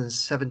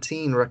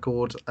 2017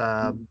 record,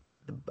 the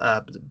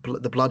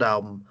Blood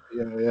album.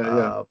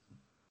 Yeah.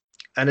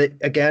 And it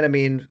again, I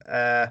mean,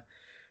 the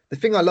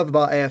thing I love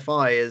about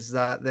AFI is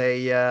that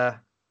they, I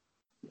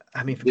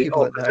mean, for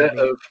people that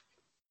know me,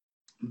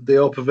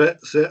 the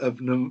opposite of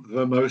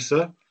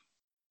Vermosa,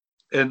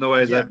 in the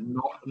way that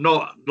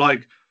not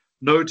like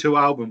no two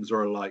albums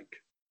are alike.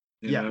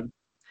 You know?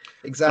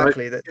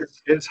 Exactly. So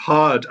it's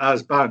hard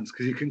as bands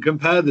because you can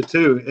compare the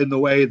two in the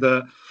way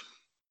that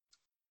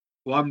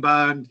one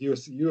band you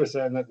were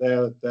saying that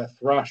their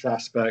thrash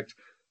aspect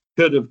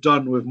could have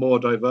done with more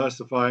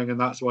diversifying, and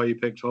that's why you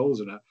picked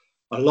holes in it.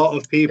 A lot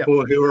of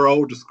people who are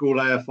older school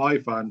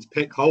AFI fans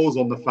pick holes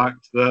on the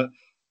fact that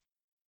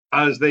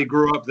as they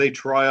grew up, they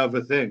try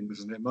other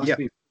things, and it must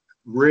be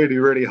really,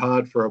 really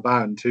hard for a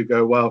band to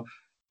go, well,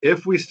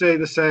 if we stay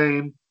the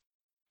same,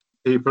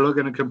 people are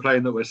going to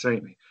complain that we're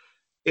samey.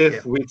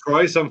 If we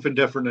try something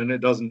different and it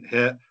doesn't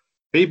hit,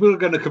 people are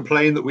going to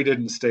complain that we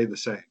didn't stay the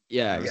same.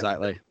 Yeah,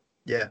 exactly.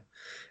 Yeah.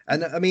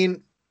 And I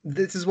mean,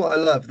 this is what I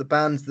love, the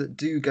bands that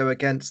do go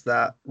against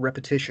that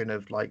repetition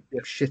of like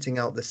shitting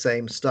out the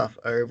same stuff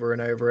over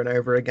and over and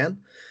over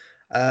again.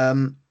 I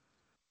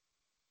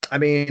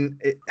mean,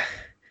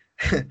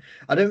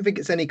 I don't think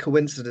it's any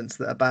coincidence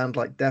that a band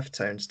like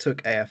Deftones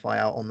took AFI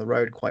out on the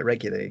road quite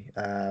regularly.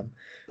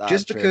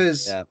 Just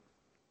because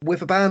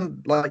with a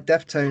band like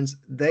Deftones,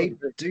 they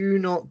do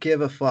not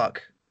give a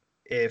fuck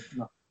if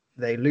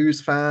they lose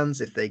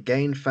fans, if they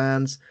gain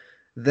fans.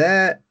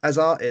 They're, as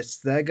artists,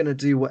 they're going to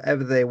do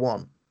whatever they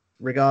want,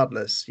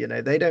 regardless. You know,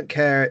 they don't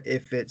care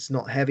if it's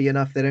not heavy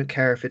enough. They don't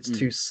care if it's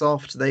too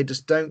soft. They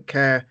just don't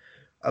care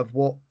of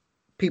what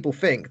people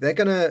think. They're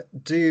going to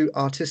do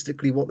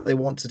artistically what they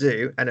want to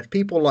do. And if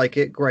people like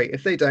it, great.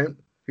 If they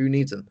don't, who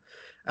needs them?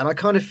 And I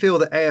kind of feel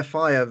that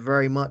AFI are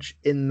very much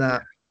in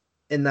that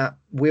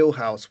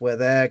wheelhouse where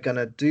they're going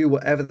to do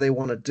whatever they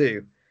want to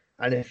do.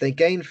 And if they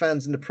gain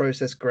fans in the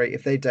process, great.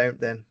 If they don't,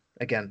 then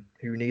again,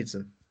 who needs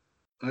them?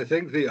 I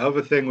think the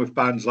other thing with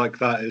bands like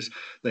that is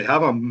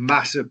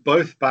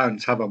both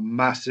bands have a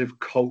massive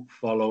cult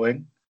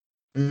following.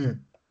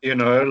 You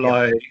know,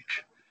 like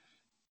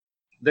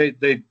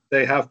they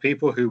have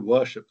people who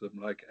worship them.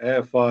 Like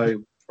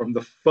AFI, from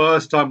the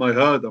first time I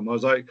heard them, I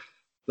was like,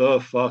 the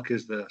fuck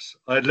is this?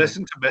 I'd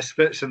listened to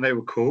Misfits and they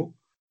were cool.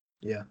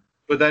 Yeah.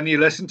 But then you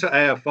listen to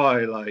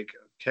AFI, like,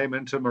 came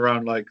into them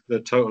around like the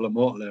Total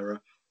Immortal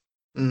era,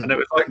 and it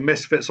was like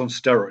Misfits on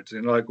steroids.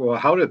 And you're like, well,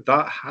 how did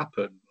that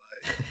happen?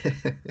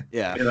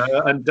 Like, you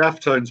know, and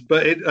Deftones,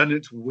 but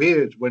it's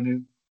weird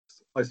when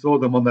I saw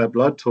them on their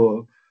Blood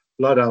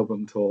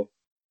album tour.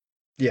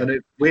 Yeah. And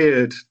it's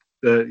weird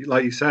that,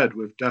 like you said,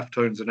 with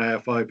Deftones and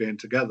AFI being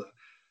together,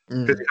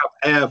 because Mm. you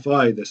have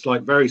AFI, this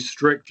like very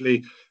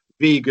strictly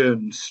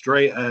vegan,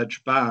 straight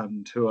edge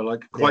band who are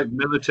like Yeah. quite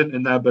militant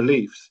in their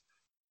beliefs,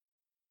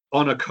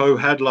 on a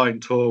co-headline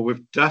tour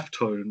with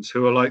Deftones,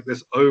 who are like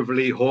this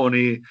overly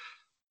horny,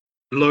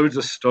 loads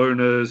of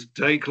stoners,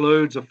 take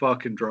loads of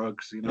fucking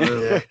drugs, you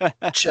know. Yeah.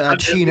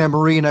 And Chino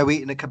Marino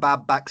eating a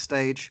kebab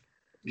backstage.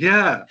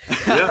 yeah,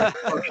 yeah,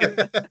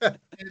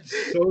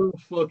 it's so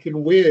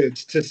fucking weird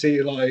to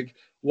see, like,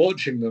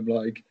 watching them.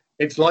 Like,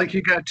 it's like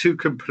you get two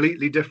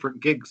completely different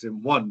gigs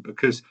in one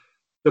because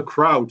the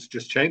crowd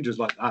just changes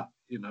like that,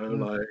 you know.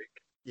 Like,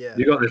 Yeah.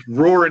 you got this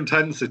raw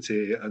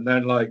intensity, and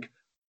then like,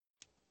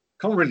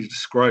 can't really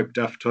describe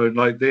Deftone.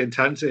 Like, the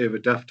intensity of a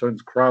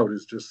Deftones crowd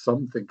is just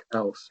something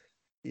else.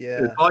 It's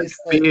Yeah. like It's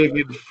like, being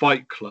in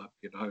Fight Club,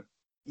 you know.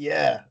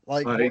 yeah,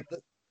 like Like,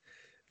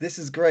 this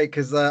is great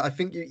because I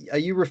think are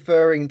you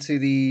referring to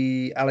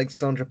the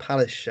Alexandra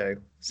Palace show?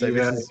 So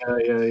this yeah,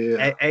 is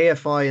yeah.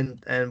 AFI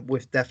and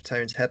with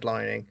Deftones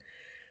headlining.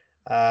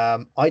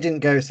 I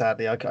didn't go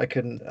sadly. I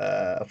couldn't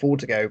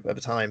afford to go at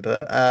the time, but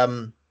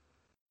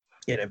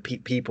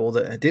people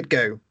that did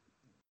go.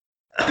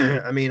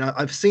 I mean,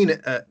 I've seen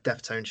it at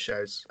Deftones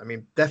shows. I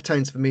mean,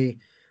 Deftones for me,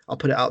 I'll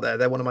put it out there.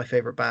 They're one of my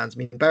favorite bands. I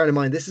mean, bearing in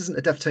mind this isn't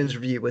a Deftones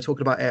review. We're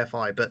talking about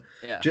AFI, but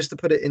Yeah. just to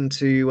put it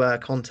into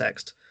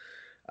context,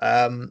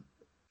 um,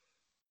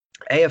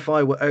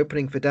 AFI were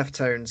opening for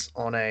Deftones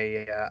on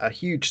a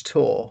huge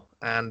tour,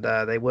 and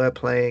they were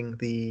playing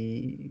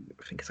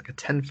I think it's like a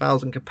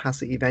 10,000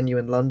 capacity venue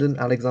in London,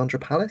 Alexandra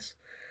Palace,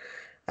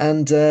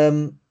 and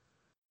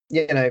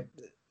you know,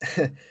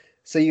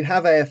 so you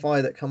have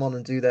AFI that come on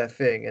and do their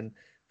thing, and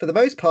for the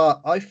most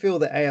part, I feel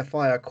that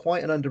AFI are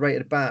quite an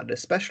underrated band,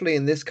 especially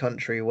in this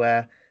country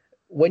where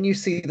when you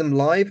see them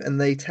live,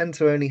 and they tend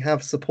to only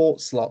have support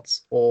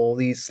slots or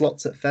these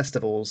slots at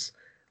festivals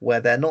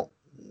where they're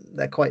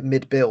quite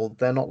mid-build,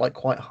 they're not like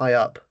quite high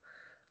up,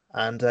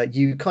 and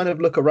you kind of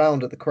look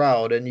around at the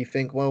crowd and you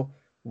think, well,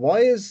 why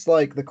is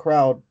like the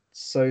crowd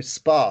so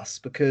sparse?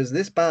 Because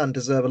this band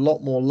deserve a lot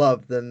more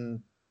love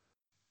than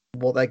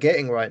what they're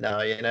getting right now.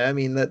 I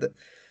mean that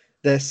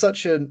they're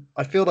such an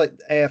I feel like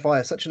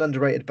AFI are such an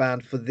underrated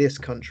band for this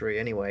country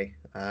anyway,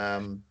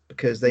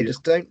 because they Yeah.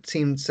 just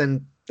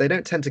they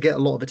don't tend to get a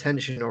lot of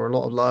attention or a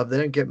lot of love. They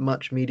don't get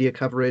much media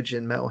coverage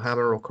in Metal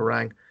Hammer or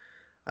Kerrang.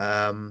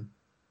 Um,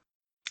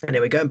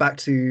 anyway, going back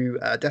to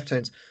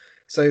Deftones,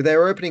 so they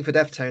were opening for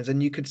Deftones,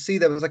 and you could see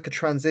there was like a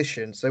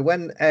transition. So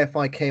when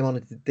AFI came on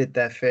and did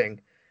their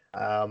thing,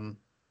 um,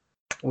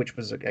 which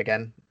was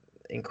again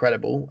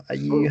incredible.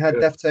 You So had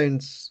good.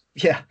 Deftones,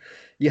 yeah,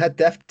 you had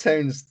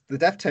Deftones. The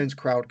Deftones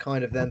crowd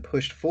kind of then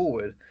pushed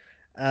forward,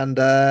 and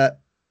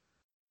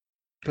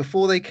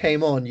before they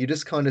came on, you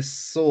just kind of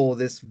saw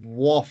this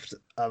waft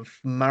of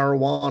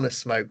marijuana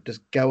smoke just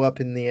go up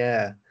in the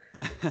air,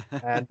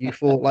 and you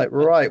thought like,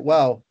 right,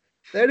 well,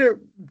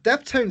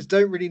 Deftones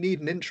don't really need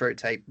an intro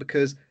tape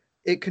because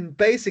it can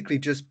basically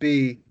just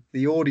be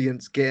the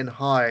audience getting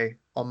high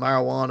on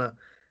marijuana,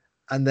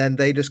 and then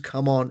they just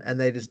come on and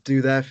they just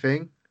do their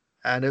thing.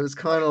 And it was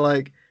kind of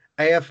like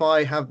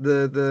AFI have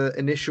the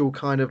initial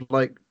kind of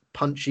like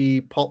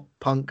punchy pop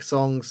punk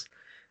songs,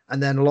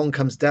 and then along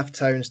comes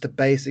Deftones to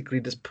basically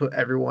just put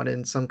everyone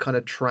in some kind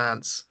of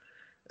trance,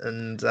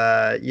 and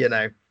uh,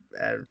 I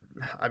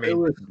It mean,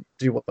 was,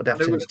 do what and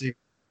Deftones do.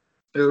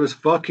 it was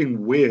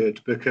fucking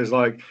weird because,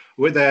 like,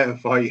 with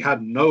AFI, you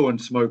had no one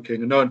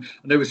smoking and no one,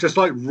 and it was just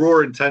like raw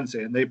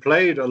intensity. And they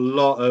played a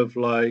lot of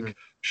Mm. like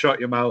 "Shut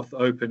Your Mouth,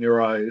 Open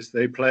Your Eyes."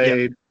 They Yeah.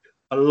 played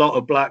a lot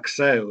of Black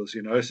Sails,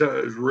 you know. So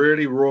it was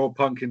really raw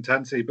punk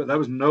intensity, but there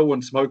was no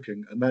one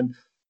smoking. And then,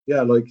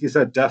 yeah, like you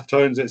said,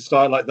 Deftones. It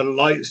started like the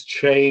lights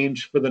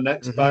change for the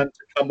next Hmm. band to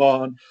come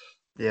on,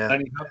 Yeah.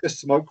 and you have this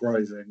smoke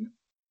rising,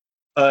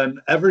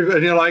 and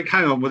everybody, you're like,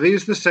 hang on, were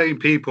these the same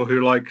people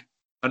who like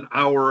an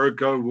hour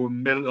ago were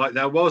like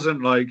there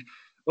wasn't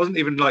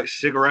even like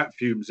cigarette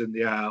fumes in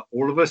the air.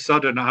 All of a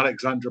sudden,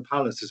 Alexandra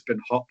Palace has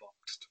been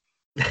hotboxed.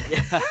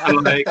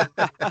 And like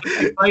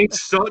they played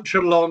such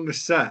a long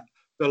set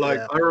that like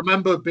Yeah. I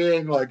remember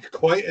being like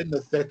quite in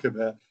the thick of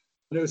it,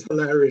 and it was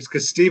hilarious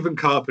because Stephen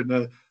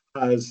Carpenter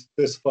has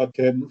this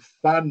fucking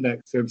fan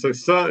next to him. So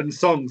certain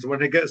songs,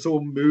 when it gets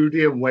all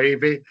moody and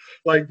wavy,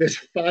 like this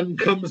fan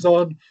comes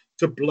on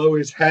to blow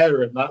his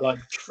hair in that like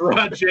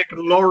tragic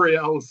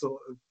L'Oreal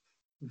sort of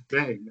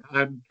thing.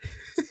 And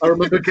I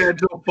remember getting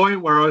to a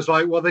point where I was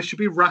like, well, they should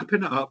be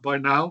wrapping it up by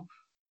now.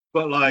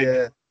 But like,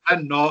 Yeah.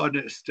 and not, and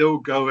it's still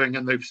going,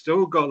 and they've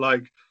still got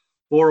like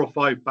 4 or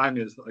 5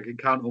 bangers that I can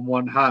count on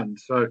one hand.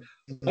 So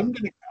I'm Mhm. gonna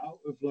get out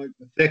of like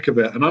the thick of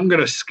it, and I'm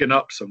gonna skin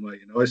up somewhere.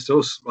 You know, I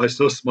still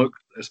smoke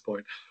at this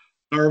point.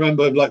 I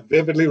remember, like,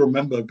 vividly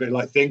remember, being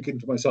like thinking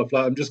to myself,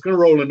 like, I'm just gonna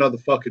roll another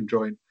fucking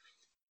joint,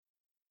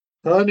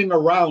 turning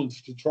around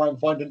to try and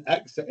find an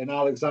exit in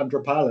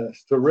Alexandra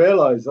Palace to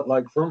realize that,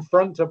 like, from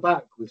front to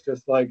back was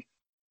just like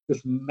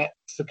this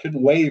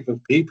Mexican wave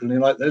of people. And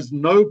you're like, there's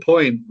no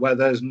point where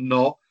there's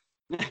not,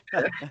 you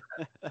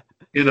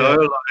Yeah.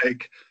 know,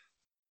 like,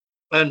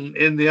 And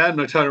in the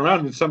end, I turn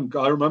around and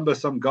I remember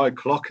some guy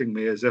clocking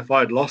me as if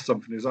I'd lost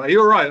something. He's like,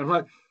 "You're right." I'm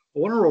like, "I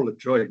want to roll a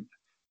joint."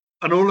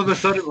 And all of a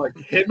sudden, like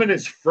him and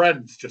his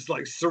friends just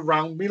like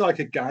surround me like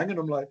a gang, and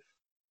I'm like,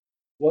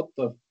 "What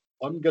the?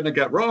 I'm gonna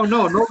get wrong.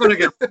 No, I'm not gonna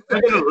get.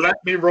 They're gonna let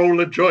me roll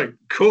a joint.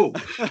 Cool."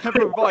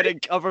 Providing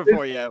cover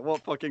for you.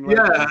 What fucking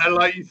Yeah, legend. and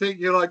like you think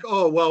you're like,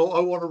 "Oh well, I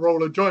want to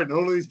roll a joint." And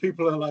all of these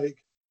people are like,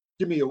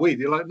 "Give me a weed."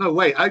 You're like, "No,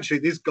 wait. Actually,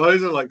 these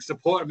guys are like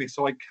supporting me,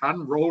 so I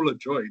can roll a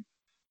joint."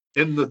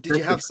 In the Did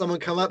you have someone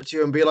come up to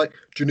you and be like,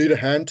 "Do you need a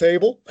hand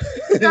table?"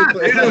 Yeah,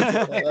 Like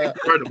it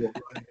incredible.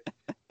 Right?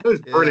 It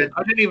was brilliant.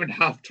 I didn't even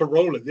have to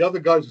roll it. The other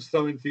guys were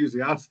so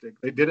enthusiastic;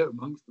 they did it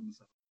amongst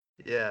themselves.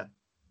 Yeah.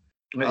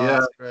 But Oh, yeah,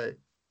 that's great.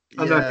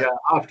 and then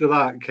after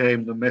that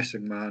came the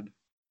Missing Man,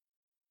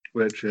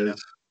 which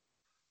is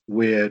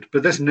weird.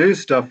 But this new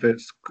stuff,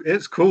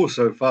 it's cool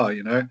so far.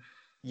 You know.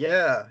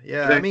 Yeah, I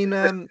yeah. I think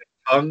mean,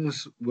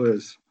 Tongues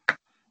was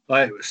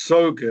like it was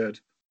so good.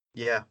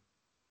 yeah,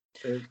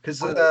 It,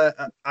 because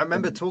I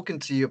remember talking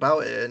to you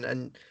about it,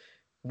 and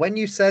when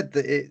you said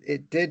that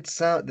it did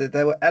sound that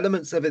there were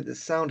elements of it that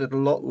sounded a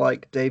lot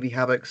like Davey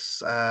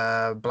Havok's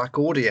Black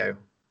Audio.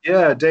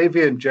 yeah,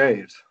 Davey and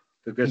Jade,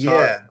 the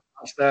guitar. Yeah.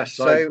 That's their side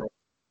So project.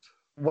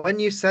 when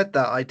you said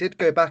that, I did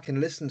go back and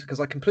listen because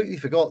I completely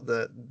forgot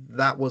that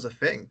that was a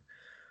thing.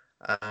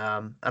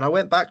 And I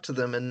went back to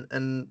them,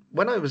 and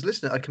when I was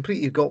listening, I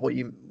completely got what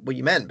you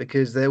meant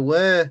because there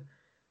were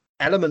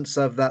elements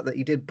of that that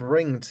he did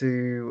bring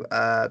to,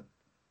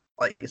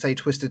 like you say,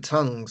 Twisted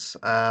Tongues.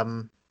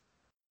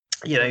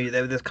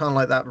 There's kind of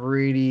like that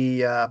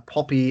really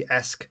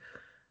poppy-esque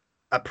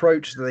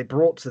approach that they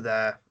brought to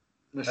there.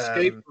 An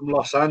Escape Um, from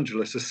Los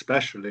Angeles,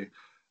 especially.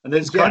 And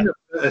it's yeah, kind of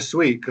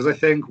bittersweet because I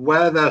think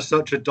where they're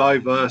such a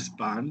diverse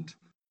band,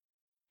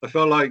 I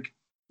feel like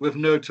with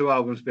no two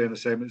albums being the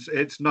same,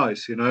 it's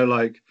nice, you know.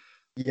 Like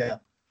yeah,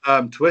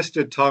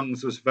 Twisted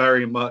Tongues was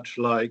very much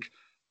like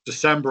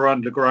December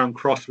Underground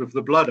crossed with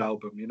the Blood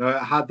album. You know, it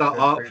had that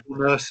very true.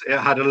 artfulness, it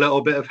had a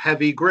little bit of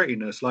heavy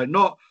grittiness, like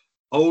not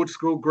old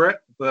school grit,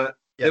 but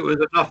Yeah, it was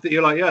enough that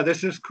you're like, yeah,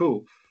 this is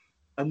cool.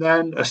 And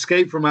then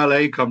Escape from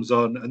LA comes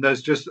on, and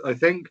there's just, I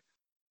think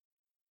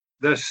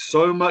there's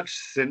so much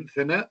synth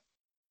in it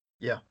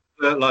yeah,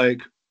 that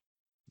like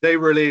they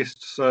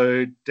released,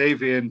 so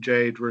Davey and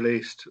Jade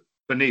released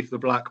Beneath the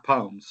Black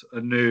Palms, a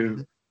new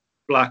hmm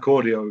Black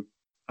Audio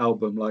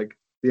album, like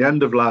the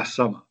end of last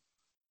summer.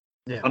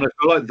 yeah, And I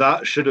feel like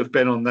that should have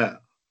been on there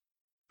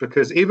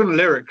because even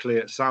lyrically,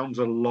 it sounds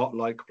a lot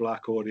like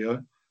Black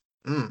Audio.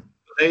 mm,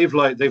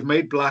 They've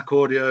made Black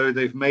Audio,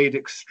 they've made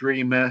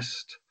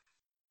Extremist.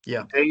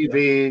 yeah,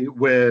 Davey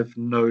with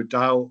No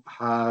Doubt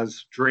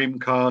has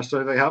Dreamcast,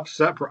 so they have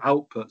separate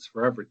outputs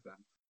for everything.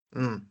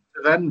 mm,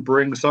 To then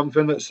bring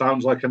something that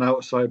sounds like an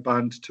outside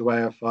band to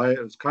AFI,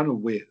 it was kind of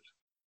weird,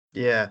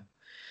 yeah.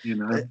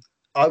 you I, know?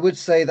 I would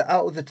say that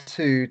out of the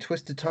two,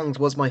 Twisted Tongues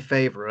was my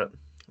favorite.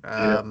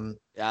 Yeah. Um,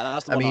 Yeah,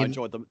 that's the I one I mean,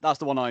 enjoyed. That's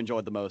the one I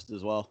enjoyed the most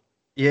as well.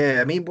 yeah,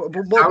 I mean, It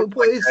sounds what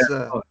like is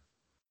AFI.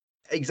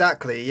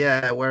 exactly?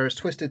 Yeah, whereas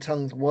Twisted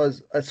Tongues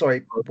was,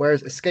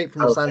 whereas Escape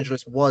from Los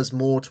Angeles was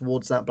more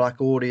towards that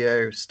Black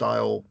Audio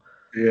style.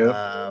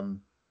 Yeah.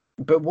 Um,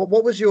 but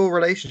what was your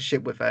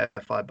relationship with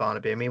AFI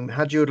Barnaby? I mean,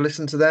 had you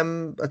listened to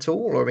them at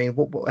all, or I mean,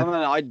 I mean,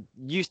 I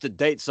used to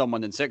date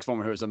someone in sixth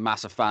form who was a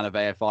massive fan of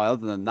AFI.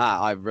 Other than that,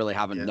 I really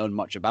haven't Yeah. known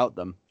much about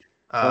them.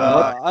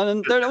 Uh,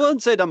 And I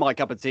wouldn't say they're my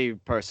cup of tea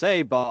per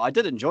se, but I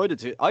did enjoy the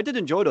two. I did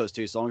enjoy those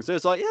two songs. So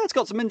it's like, yeah, it's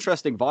got some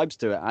interesting vibes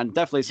to it, and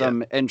definitely Yeah.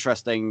 some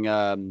interesting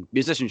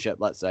musicianship,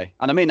 let's say.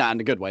 And I mean that in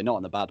a good way, not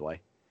in a bad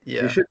way. You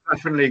Yeah. should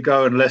definitely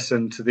go and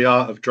listen to The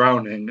Art of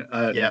Drowning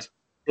and Yeah.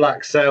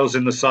 Black Sails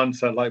in the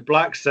Sunset. Like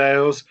Black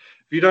Sails,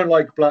 if you don't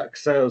like Black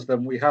Sails,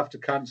 then we have to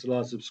cancel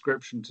our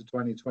subscription to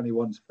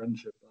 2021's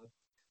Friendship.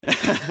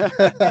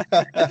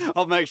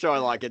 I'll make sure I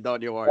like it.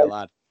 Don't you worry,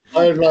 lad.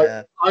 I'm like,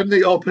 Yeah. I'm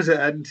the opposite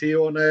end to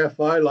you on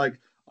AFI. Like,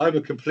 I'm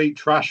a complete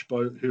trash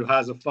boat who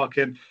has a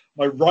fucking.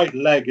 My right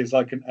leg is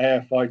like an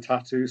AFI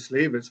tattoo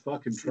sleeve. It's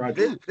fucking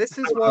tragic. This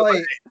is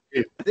why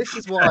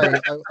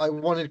I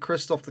wanted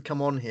Christoph to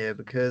come on here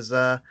because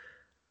I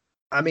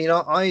mean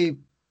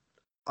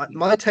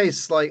my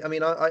tastes like I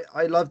mean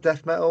I love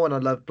death metal and I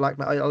love black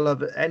metal. I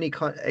love any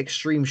kind of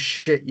extreme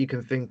shit you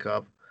can think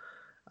of.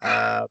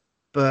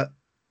 But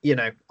you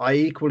know, I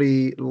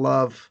equally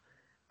love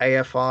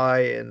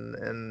AFI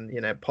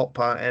and pop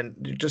punk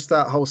and just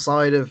that whole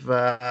side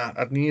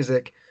of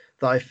music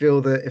that I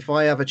feel that if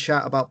I have a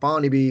chat about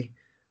Barnaby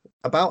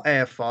about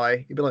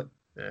AFI, you'd be like,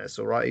 yeah, it's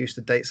all right. I used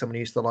to date someone who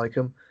used to like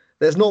him.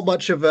 There's not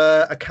much of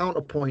a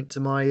counterpoint to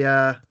my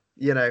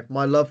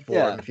my love for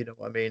Yeah. him, if you know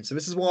what I mean. So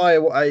this is why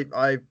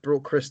I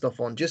brought Christoph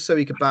on just so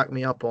he could back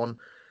me up on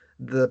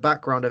the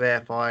background of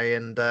AFI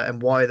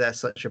and why they're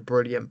such a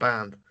brilliant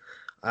band.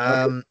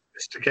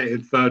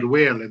 Sophisticated third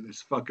wheel in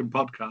this fucking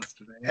podcast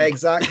today.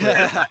 Exactly.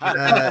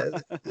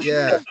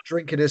 Yeah,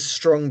 drinking his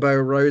Strongbow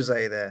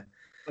rosé there.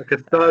 Like a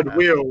third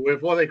wheel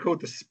with what they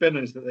called the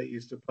spinners that they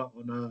used to put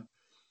on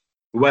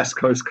West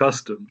Coast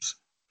Customs.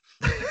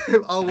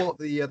 Oh, what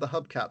the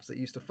hubcaps that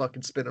used to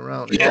fucking spin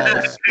around?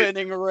 Yeah. Oh,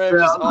 spinning rims.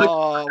 Yeah,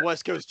 Oh,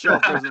 West Coast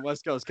Choppers and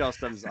West Coast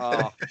Customs.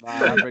 Oh,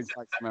 man, that brings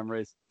back some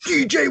memories.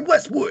 DJ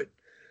Westwood.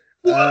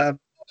 Um,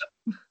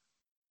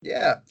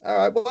 yeah. All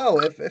right. Well,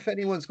 if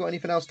anyone's got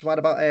anything else to add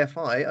about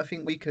AFI, I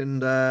think we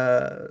can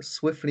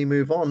swiftly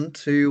move on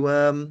to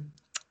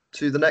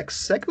the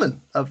next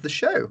segment of the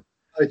show.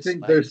 I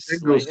think those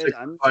singles Slated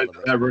and signify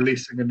that they're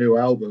releasing a new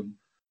album,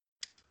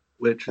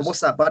 which And is. what's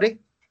that, buddy?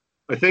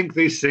 I think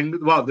the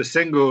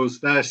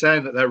singles, they're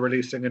saying that they're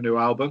releasing a new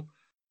album,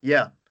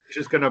 Yeah. which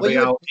is going to Well, be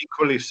you out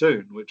equally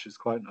soon, which is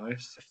quite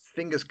nice.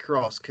 fingers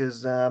crossed,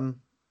 because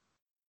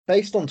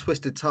based on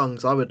Twisted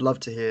Tongues, I would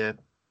love to hear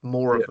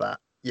more of that.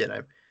 You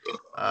know.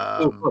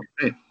 Oh, fuck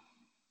me.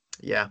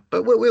 Yeah,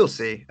 but we'll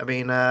see. I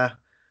mean,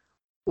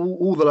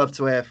 all the love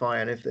to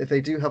AFI, and if they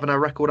do have a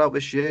record out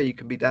this year, you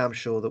can be damn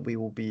sure that we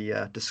will be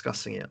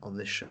discussing it on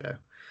this show.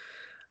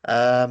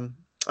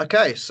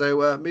 Okay,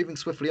 so moving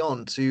swiftly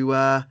on to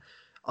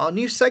our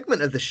new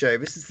segment of the show.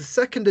 This is the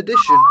second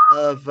edition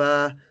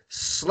of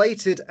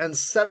Slated and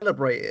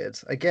Celebrated.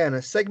 Again,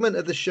 a segment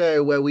of the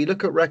show where we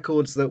look at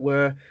records that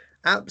were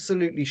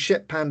absolutely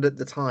shit-panned at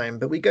the time,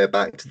 but we go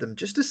back to them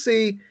just to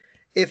see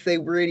if they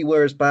really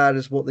were as bad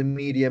as what the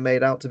media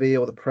made out to be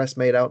or the press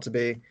made out to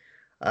be.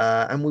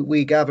 And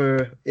we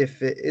gather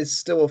if it is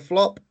still a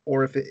flop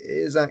or if it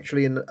is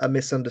actually a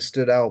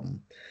misunderstood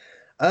album.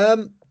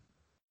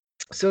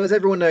 So as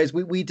everyone knows,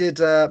 we did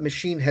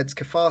Machine Head's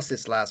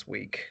Catharsis last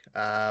week,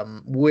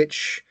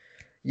 which,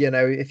 you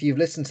know, if you've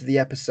listened to the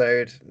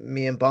episode,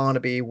 me and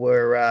Barnaby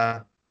were,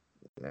 I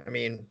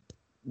mean,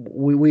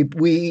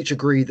 we each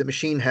agreed that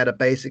Machine Head are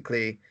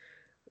basically,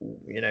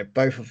 you know,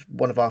 both of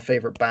one of our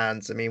favorite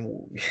bands. I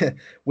mean,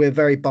 we're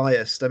very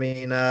biased. I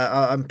mean,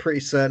 I'm pretty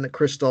certain that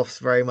Christoph's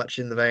very much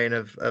in the vein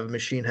of a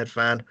Machine Head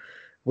fan.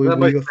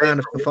 Were you a fan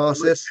of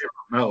Catharsis?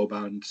 Metal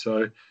band,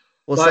 so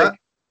What's like that?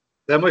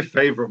 they're my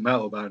favorite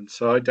metal band,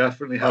 so I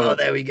definitely have Oh, a.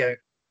 there we go.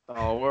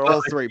 Oh, we're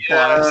all three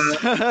Yeah.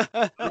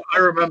 biased. I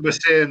remember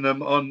seeing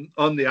them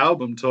on the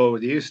album tour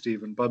with you,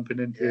 Stephen, bumping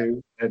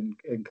into in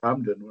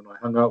Camden when I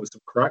hung out with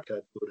some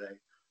crackheads all day.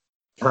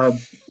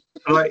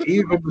 Like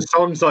even the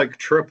songs like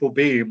Triple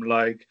Beam,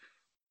 like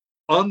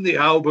on the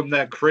album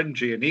they're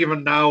cringy, and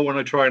even now when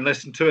I try and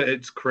listen to it,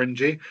 it's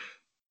cringy.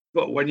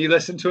 But when you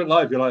listen to it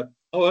live, you're like,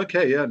 oh,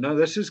 okay, yeah, no,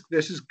 this is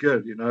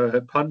good. You know,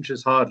 it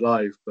punches hard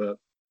live, but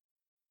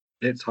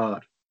it's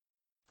hard.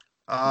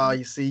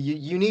 You see,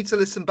 you need to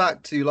listen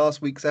back to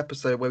last week's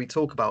episode where we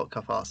talk about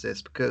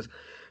Catharsis because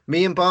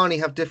me and Barney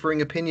have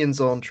differing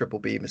opinions on Triple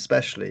Beam,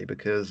 especially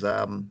because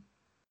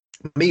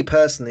me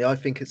personally, I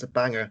think it's a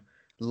banger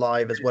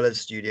live as well as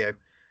studio.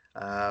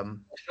 I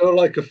feel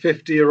like a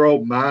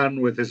 50-year-old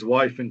man with his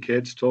wife and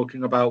kids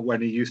talking about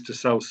when he used to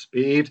sell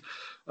speed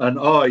and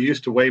I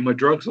used to weigh my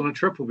drugs on a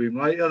triple beam.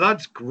 Like, yeah,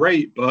 that's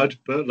great, bud,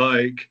 but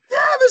like,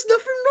 yeah, there's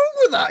nothing wrong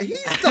with that.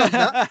 He's done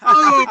that.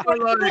 oh, He's but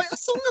write like, a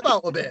song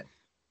about a bit.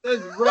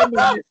 there's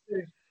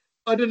reminiscing.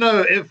 I don't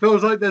know. It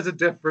feels like there's a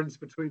difference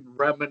between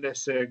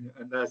reminiscing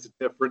and there's a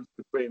difference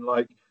between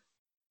like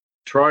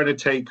trying to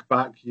take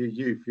back your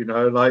youth. You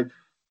know, like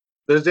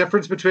there's a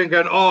difference between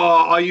going,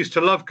 "Oh, I used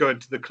to love going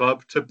to the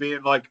club," to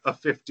being like a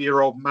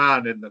 50-year-old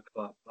man in the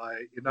club.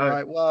 Like, you know,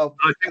 Right. Well,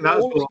 I think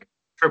that's all, what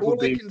Triple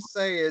all I B. can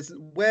say is,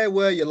 where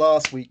were you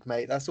last week,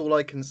 mate? That's all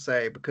I can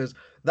say because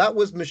that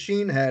was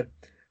Machine Head.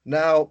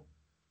 Now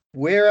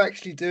we're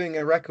actually doing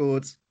a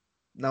records.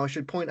 Now I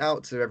should point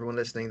out to everyone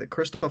listening that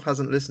Christoph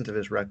hasn't listened to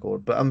this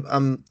record, but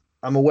I'm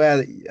aware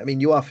that I mean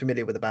you are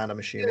familiar with the band, I'm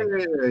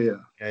assuming.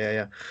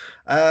 Yeah.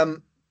 Yeah.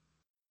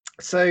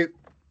 So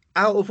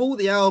out of all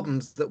the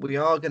albums that we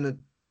are going to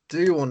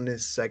do on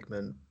this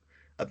segment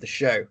of the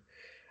show,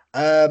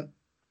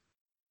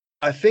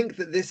 I think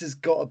that this has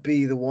got to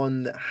be the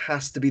one that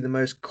has to be the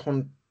most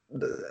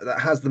that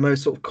has the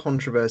most sort of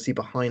controversy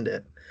behind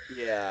it.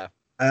 Yeah,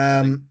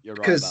 I think you're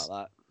right about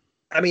that.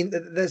 I mean,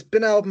 there's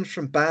been albums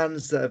from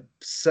bands that have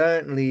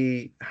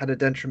certainly had a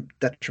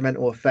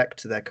detrimental effect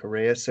to their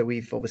career. So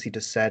we've obviously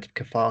just said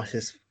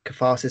Catharsis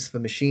for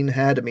Machine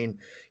Head. I mean,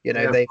 you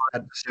know, they've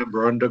had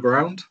December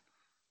Underground.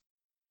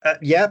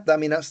 Yeah, I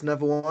mean that's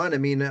another one. I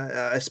mean,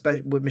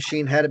 especially with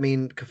Machine Head. I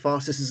mean,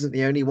 Catharsis isn't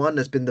the only one.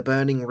 There's been the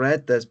Burning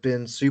Red. There's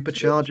been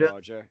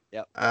Supercharger.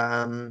 Yep.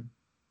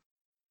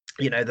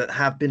 You know, that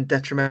have been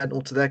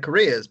detrimental to their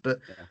careers, but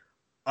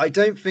I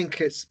don't think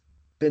it's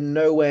been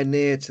nowhere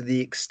near to the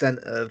extent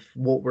of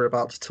what we're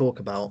about to talk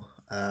about.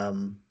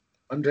 I'm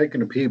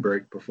taking a pee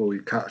break before we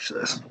catch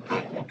this.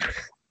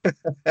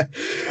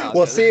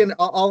 Well, seeing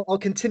I'll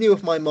continue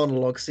with my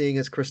monologue, seeing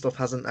as Christoph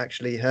hasn't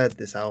actually heard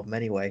this album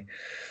anyway.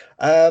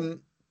 But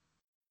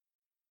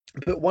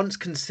once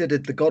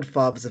considered the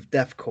godfathers of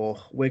deathcore,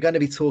 we're going to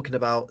be talking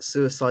about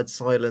Suicide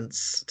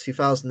Silence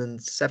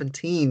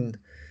 2017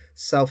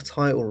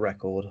 self-titled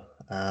record.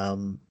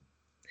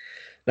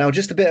 Now,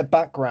 just a bit of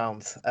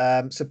background.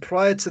 So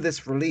prior to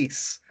this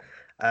release,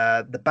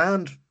 the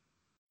band,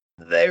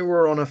 they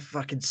were on a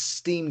fucking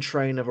steam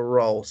train of a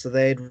roll. So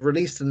they had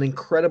released an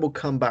incredible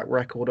comeback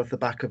record off the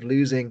back of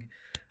losing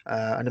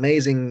an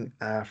amazing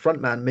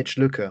frontman, Mitch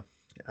Luker.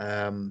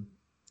 And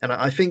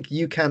I think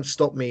You Can't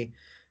Stop Me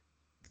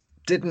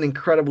did an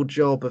incredible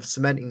job of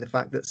cementing the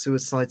fact that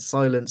Suicide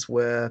Silence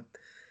were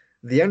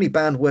the only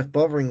band worth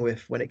bothering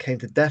with when it came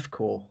to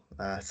deathcore,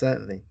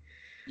 certainly.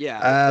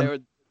 Yeah,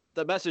 Um,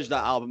 the message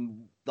that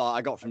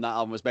I got from that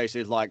album was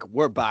basically like,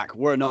 we're back,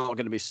 we're not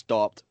going to be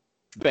stopped.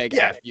 Big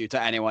yeah, F you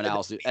to anyone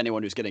else,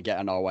 anyone who's going to get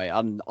in our way.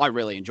 And I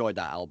really enjoyed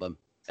that album.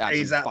 It had some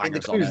exactly. The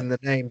bangers on clues it. in the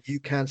name, You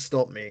Can't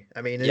Stop Me.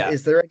 I mean, Yeah,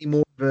 is there any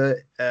more of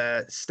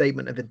a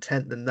statement of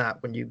intent than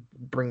that when you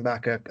bring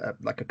back a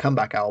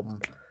comeback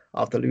album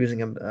after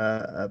losing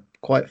a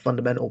quite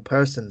fundamental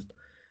person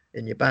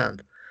in your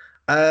band?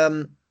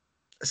 Um,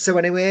 so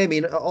anyway, I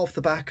mean, off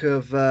the back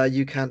of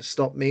You Can't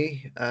Stop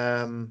Me,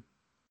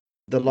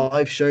 the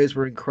live shows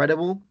were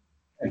incredible.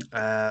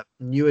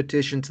 New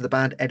addition to the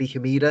band, Eddie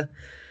Hamida,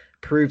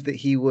 proved that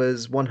he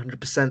was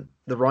 100%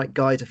 the right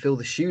guy to fill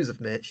the shoes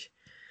of Mitch.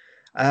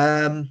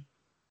 Um,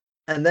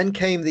 and then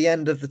came the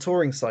end of the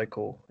touring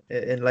cycle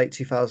in late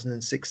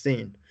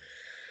 2016.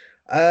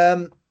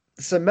 Um,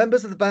 so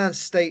members of the band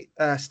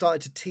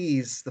started to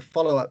tease the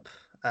follow-up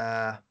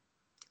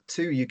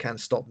to You Can't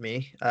Stop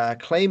Me,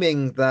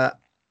 claiming that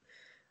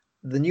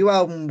the new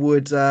album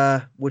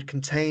would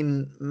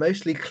contain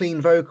mostly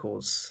clean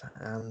vocals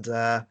and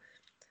a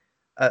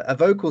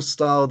vocal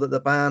style that the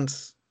band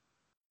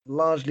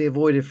largely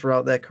avoided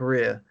throughout their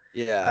career.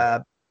 yeah. Uh,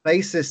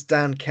 Bassist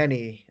Dan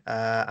Kenny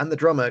and the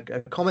drummer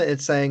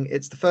commented saying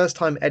it's the first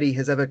time Eddie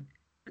has ever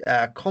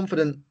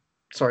confident.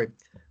 Sorry,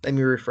 let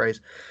me rephrase.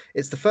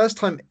 It's the first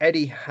time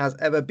Eddie has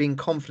ever been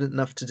confident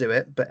enough to do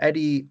it, but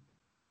Eddie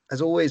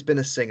has always been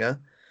a singer.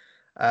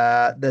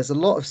 There's a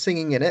lot of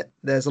singing in it.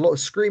 There's a lot of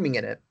screaming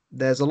in it.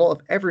 There's a lot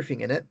of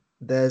everything in it.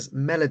 There's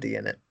melody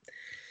in it.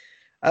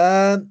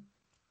 Uh,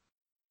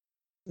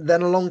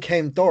 then along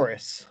came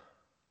Doris.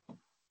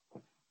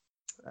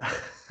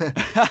 I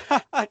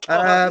Um,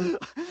 can't.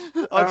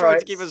 I all tried to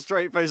right. keep a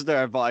straight face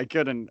there, but I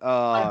couldn't.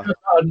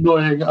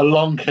 Annoying.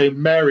 Along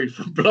came Mary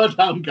from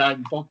Bloodhound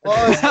Gang.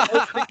 I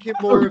was thinking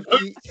more of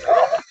the.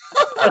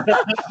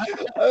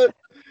 I,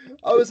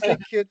 I was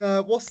thinking,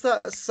 what's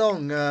that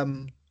song?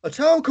 A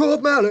Town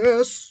Called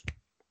Malice.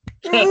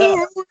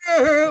 Ooh,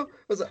 yeah.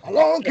 Was it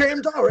Along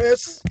Came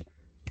Doris?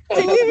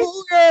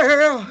 Ooh,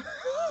 yeah.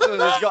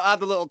 It's got to add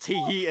the little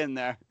tee in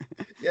there.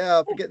 Yeah,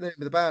 I forget the name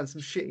of the band.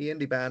 Some shitty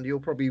indie band. You'll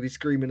probably be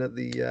screaming at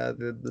the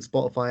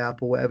Spotify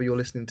app or whatever you're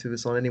listening to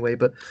this on anyway.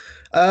 But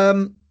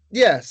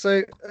yeah.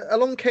 So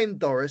along came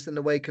Doris in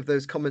the wake of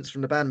those comments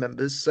from the band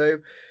members. So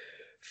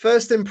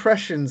first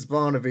impressions,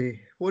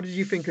 Barnaby. What did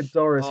you think of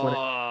Doris when it?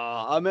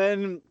 I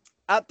mean,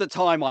 at the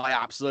time, I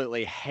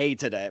absolutely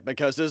hated it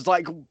because there's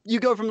like, you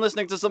go from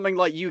listening to something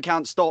like You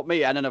Can't Stop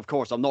Me, and then, of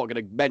course, I'm not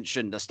going to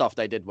mention the stuff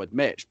they did with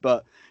Mitch,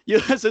 but you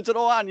listen to the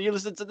one and you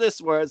listen to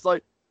this where it's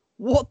like,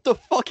 what the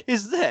fuck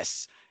is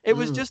this? It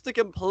was just a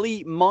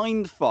complete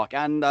mind fuck.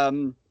 And I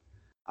mean,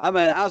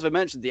 as we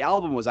mentioned, the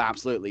album was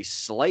absolutely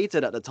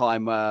slated at the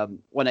time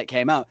when it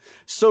came out.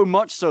 So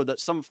much so that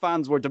some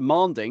fans were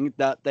demanding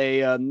that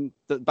the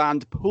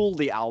band pull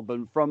the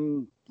album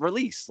from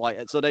release,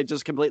 like so they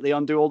just completely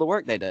undo all the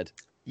work they did.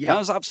 Yeah, That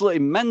was absolutely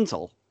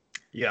mental.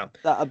 Yeah,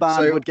 that a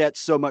band would get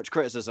so much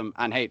criticism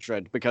and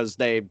hatred because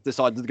they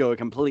decided to go a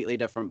completely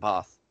different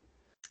path.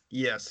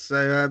 Yes.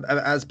 So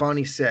as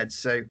Barney said,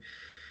 so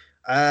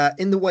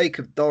in the wake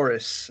of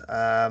Doris,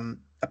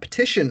 a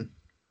petition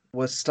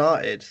was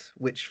started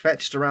which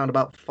fetched around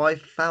about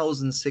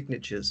 5,000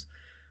 signatures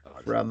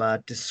from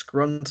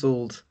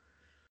disgruntled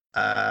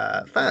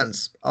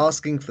fans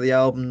asking for the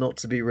album not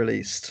to be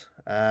released.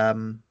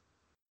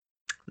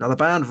 Now, the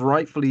band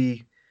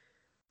rightfully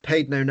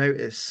paid no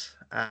notice,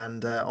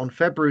 and on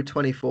February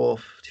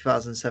 24th,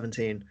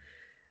 2017,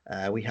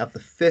 we have the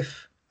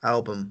fifth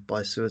album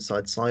by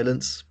Suicide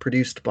Silence,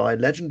 produced by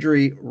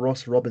legendary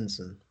Ross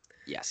Robinson.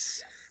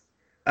 Yes.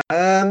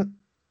 Now,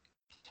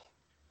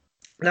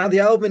 the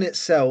album in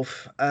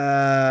itself,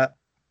 I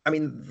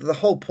mean, the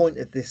whole point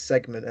of this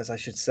segment, as I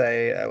should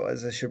say,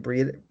 as I should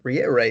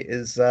reiterate,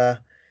 is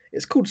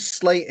it's called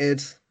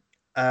Slated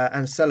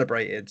and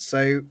Celebrated.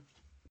 So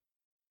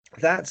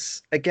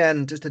that's,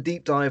 again, just a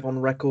deep dive on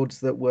records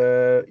that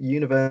were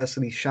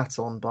universally shat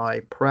on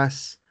by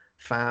press,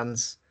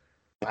 fans,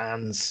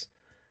 bands,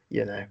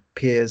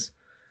 peers.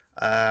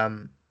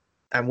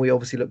 And we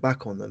obviously look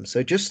back on them.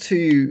 So just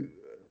to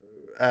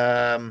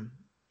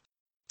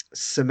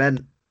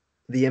cement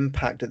the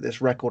impact that this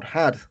record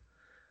had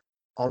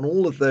on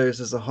all of those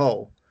as a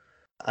whole,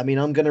 I mean,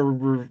 I'm going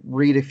to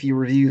read a few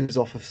reviews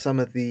off of some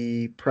of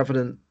the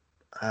prevalent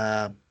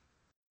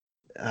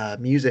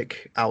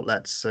music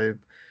outlets. So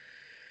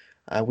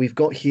we've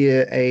got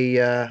here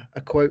a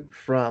quote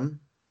from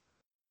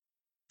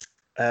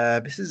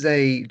this is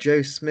a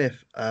Joe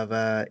Smith of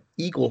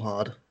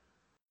Eaglehard.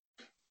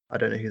 I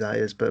don't know who that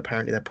is, but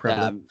apparently they're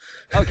prevalent.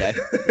 Okay.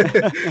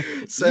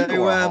 So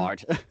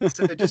hard.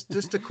 so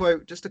just to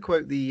quote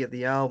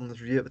the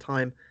album's review at the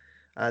time,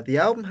 the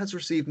album has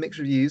received mixed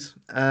reviews.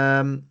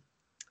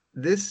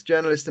 This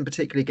journalist in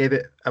particular gave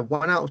it a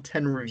 1 out of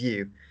 10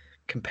 review,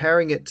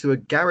 comparing it to a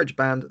garage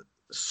band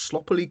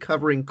sloppily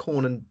covering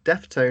Korn and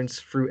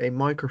Deftones through a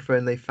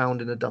microphone they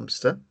found in a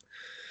dumpster.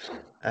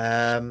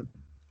 Um,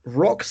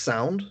 rock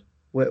sound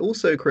were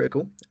also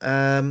critical.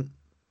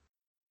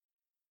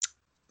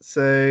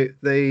 So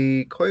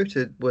they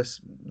quoted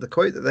was the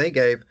quote that they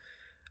gave.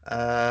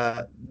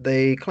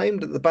 They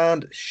claimed that the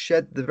band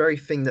shed the very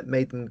thing that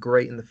made them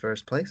great in the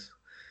first place.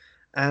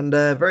 And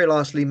very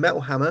lastly, Metal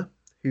Hammer,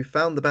 who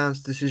found the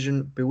band's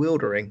decision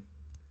bewildering.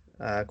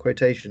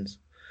 Quotations.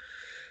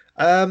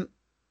 Um,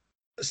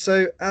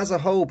 so as a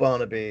whole,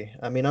 Barnaby,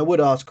 I mean, I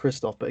would ask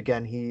Christoph, but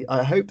again,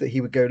 I hope that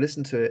he would go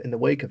listen to it in the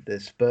wake of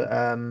this. But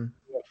Yeah,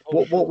 for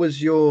what sure.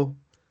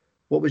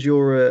 was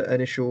your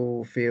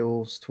initial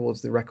feels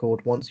towards the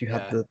record once you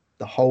had Yeah.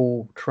 the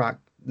whole track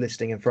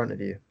listing in front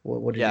of you?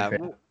 What did you Yeah.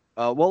 think?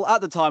 Well,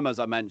 at the time, as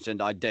I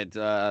mentioned, I did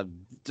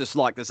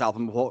dislike this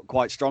album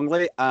quite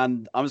strongly,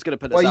 and I'm just going to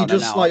put Well,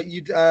 this out there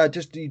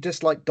now. you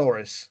disliked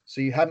Doris,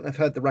 so you hadn't have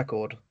heard the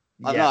record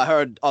I've yet. not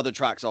heard other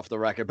tracks off the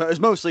record, but it's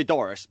mostly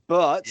Doris. Yeah.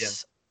 But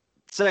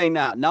saying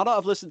that, now that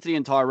I've listened to the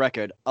entire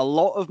record, a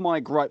lot of my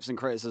gripes and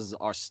criticisms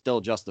are still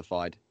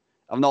justified.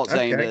 I'm not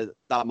saying Okay.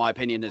 that my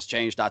opinion has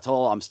changed at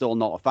all. I'm still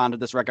not a fan of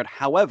this record.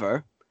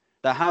 However,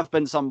 there have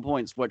been some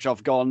points which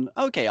I've gone,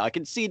 okay, I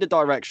can see the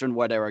direction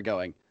where they were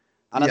going.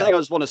 And I Yeah. think I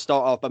just want to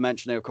start off by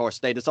mentioning, of course,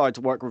 they decided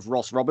to work with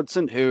Ross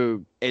Robinson,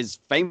 who is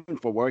famous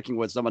for working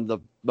with some of the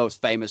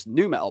most famous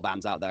nu metal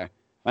bands out there.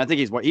 I think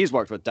he's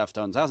worked with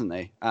Deftones, hasn't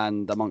he?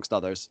 And amongst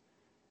others.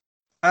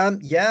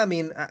 Yeah, I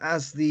mean,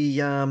 as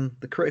the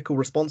critical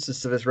responses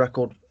to this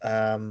record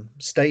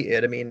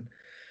stated, I mean,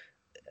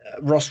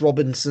 Ross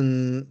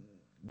Robinson,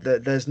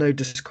 there's no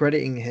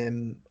discrediting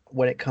him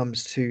when it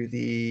comes to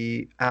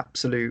the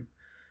absolute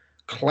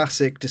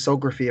classic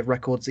discography of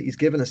records that he's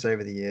given us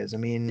over the years. I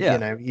mean,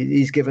 Yeah.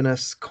 he's given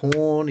us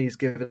Korn, he's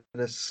given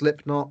us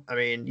Slipknot. I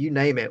mean, you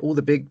name it, all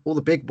the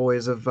big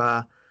boys of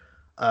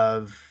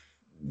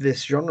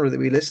this genre that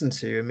we listen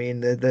to. I mean,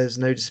 there's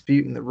no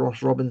disputing that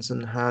Ross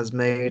Robinson has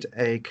made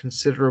a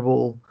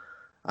considerable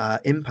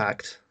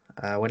impact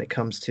when it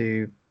comes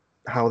to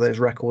how those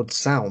records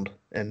sound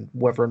and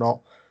whether or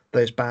not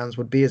those bands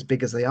would be as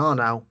big as they are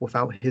now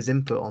without his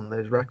input on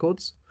those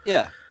records.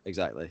 Yeah,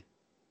 exactly.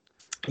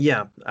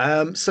 Yeah.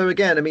 So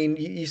again, I mean,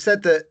 you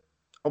said that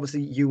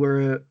obviously you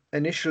were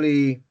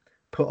initially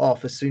put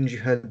off as soon as you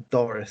heard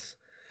Doris.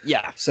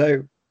 Yeah.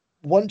 So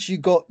once you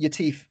got your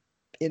teeth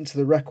into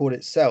the record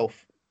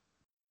itself,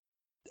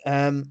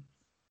 um,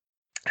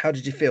 how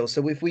did you feel?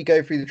 So if we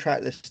go through the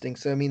track listing,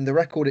 so I mean, the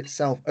record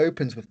itself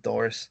opens with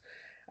Doris,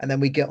 and then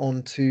we get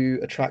on to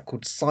a track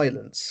called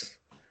Silence.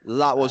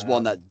 That was one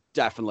Um, that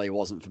definitely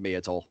wasn't for me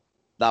at all.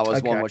 That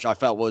was one okay. which I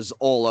felt was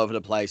all over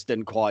the place,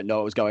 didn't quite know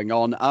what was going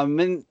on. I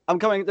mean,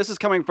 this is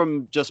coming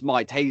from just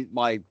my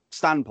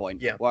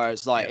standpoint, Yeah. where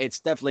it's like, Yeah.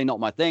 it's definitely not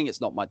my thing, it's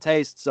not my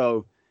taste.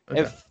 So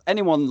Okay. if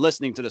anyone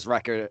listening to this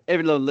record,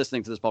 everyone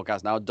listening to this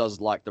podcast now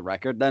does like the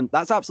record, then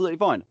that's absolutely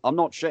fine. I'm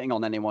not shitting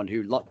on anyone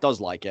who does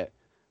like it.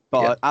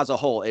 But Yeah. as a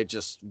whole, it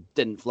just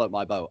didn't float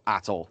my boat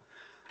at all.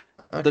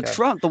 Okay.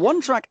 The one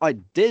track I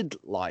did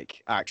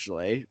like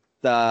actually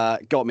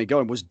that got me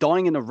going was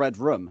 "Dying in a Red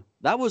Room."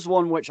 That was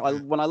one which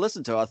when I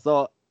listened to, I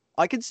thought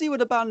I could see where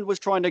the band was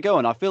trying to go,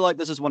 and I feel like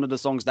this is one of the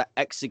songs that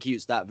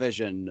executes that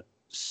vision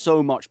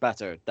so much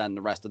better than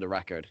the rest of the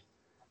record.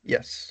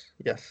 Yes.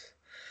 Yes.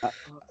 All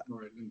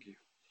right, thank you.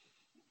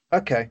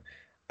 Okay.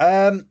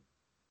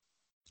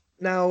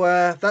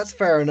 Now that's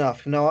fair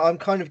enough. Now I'm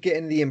kind of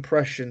getting the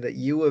impression that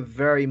you were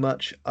very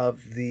much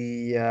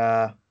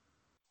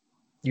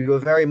you were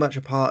very much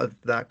a part of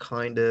that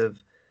kind of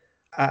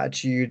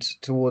attitude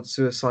towards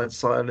Suicide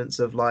Silence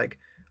of like,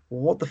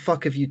 what the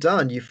fuck have you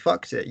done? You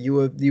fucked it. You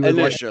were like,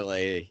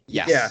 Initially,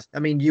 yeah. yes. I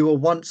mean, you were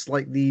once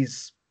like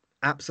these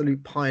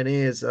absolute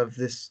pioneers of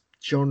this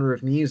genre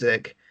of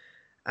music,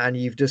 and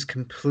you've just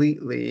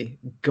completely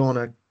gone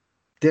a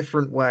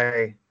different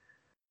way,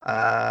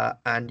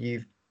 and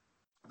you've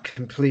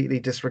completely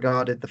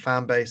disregarded the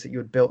fan base that you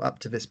had built up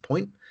to this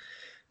point.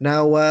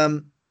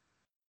 Now,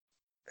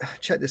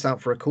 check this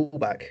out for a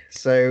callback.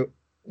 So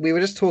we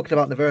were just talking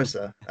about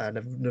Nervosa,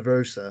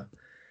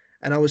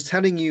 and I was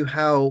telling you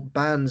how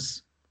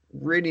bands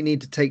really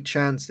need to take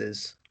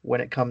chances when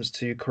it comes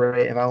to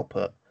creative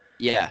output.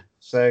 Yeah.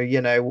 So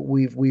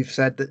we've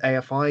said that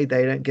AFI,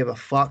 they don't give a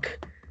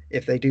fuck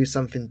if they do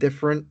something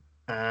different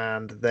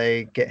and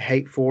they get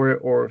hate for it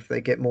or if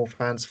they get more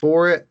fans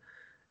for it.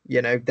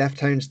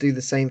 Deftones do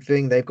the same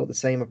thing. They've got the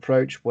same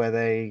approach where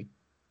they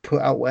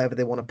put out whatever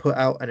they want to put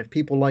out, and if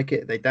people like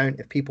it, they don't.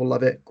 If people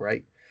love it,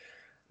 great.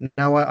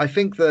 Now, I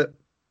think that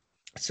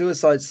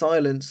Suicide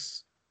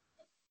Silence,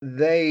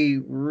 they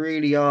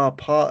really are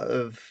part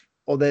of,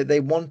 or they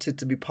wanted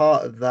to be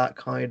part of that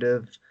kind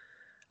of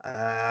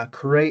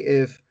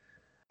creative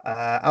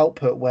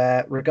output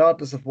where,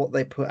 regardless of what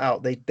they put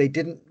out, they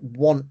didn't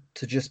want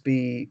to just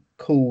be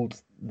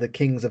called the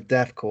Kings of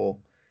Deathcore.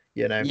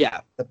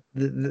 Yeah.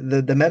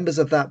 The members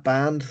of that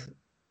band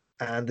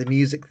and the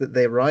music that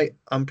they write,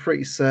 I'm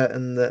pretty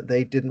certain that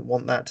they didn't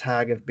want that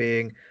tag of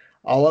being,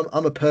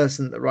 I'm a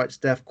person that writes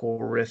deathcore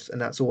riffs, and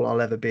that's all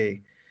I'll ever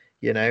be.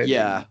 You know,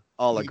 Yeah,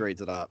 I'll you agree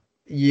to that.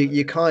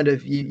 you kind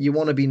of you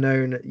want to be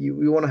known.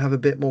 You want to have a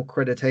bit more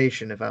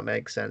creditation, if that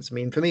makes sense. I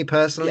mean, for me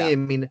personally, Yeah. I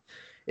mean,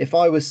 if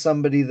I was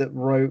somebody that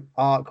wrote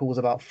articles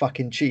about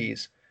fucking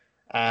cheese,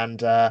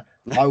 and I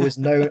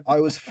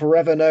was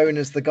forever known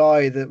as the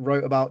guy that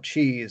wrote about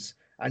cheese,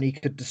 and he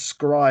could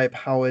describe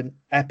how an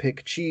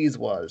epic cheese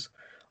was.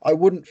 I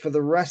wouldn't, for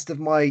the rest of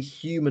my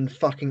human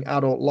fucking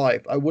adult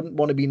life, I wouldn't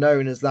want to be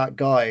known as that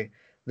guy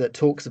that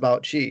talks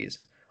about cheese.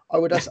 I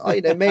would,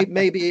 you know,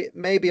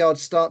 maybe I'd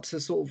start to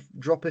sort of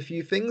drop a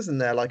few things in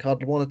there, like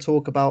I'd want to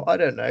talk about, I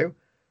don't know,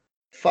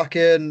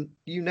 fucking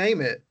you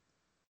name it,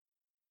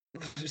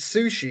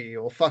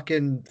 sushi or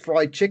fucking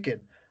fried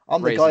chicken.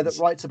 I'm the guy that Raisins.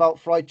 writes about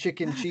fried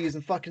chicken, cheese,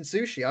 and fucking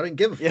sushi. I don't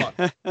give a Yeah.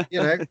 fuck.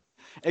 You know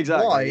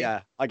Exactly. why?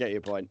 Yeah, I get your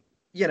point.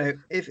 You know,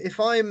 if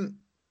I'm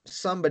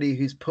somebody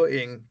who's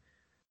putting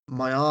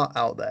my art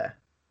out there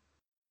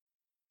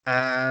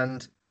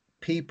and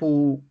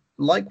people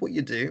like what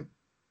you do,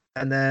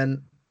 and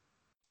then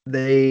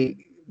they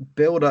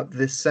build up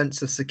this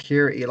sense of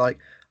security, like,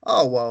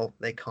 oh well,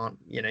 they can't,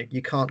 you know,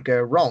 you can't go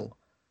wrong.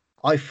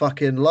 I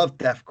fucking love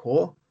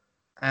deathcore,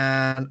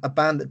 and a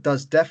band that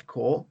does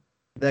deathcore,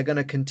 they're going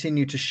to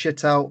continue to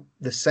shit out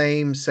the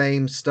same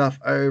stuff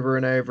over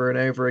and over and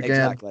over again.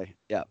 Exactly.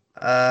 Yeah.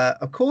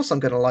 Of course, I'm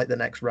going to like the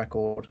next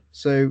record.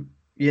 So,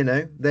 you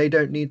know, they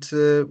don't need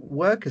to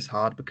work as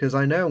hard because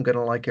I know I'm going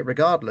to like it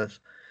regardless.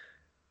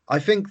 I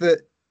think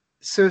that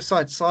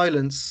Suicide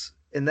Silence,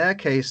 in their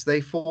case,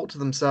 they thought to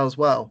themselves,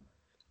 well,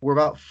 we're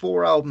about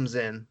 4 albums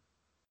in,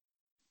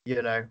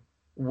 you know,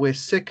 we're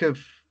sick of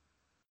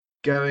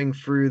going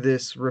through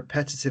this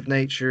repetitive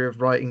nature of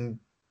writing,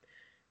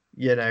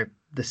 you know,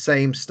 the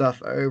same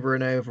stuff over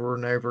and over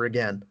and over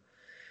again.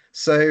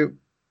 So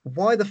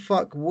why the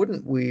fuck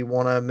wouldn't we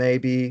want to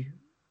maybe,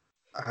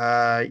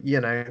 you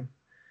know,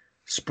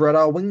 spread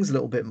our wings a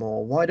little bit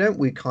more? Why don't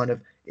we kind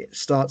of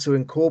start to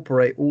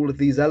incorporate all of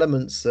these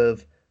elements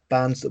of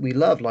bands that we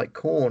love, like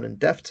Korn and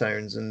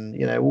Deftones, and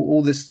you know,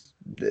 all this,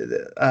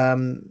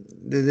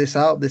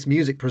 this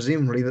music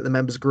presumably that the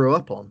members grew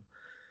up on.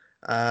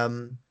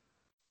 Um,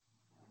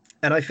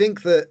 and I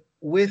think that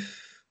with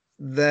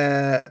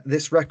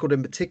this record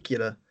in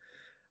particular,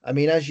 I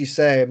mean, as you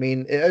say, I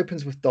mean, it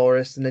opens with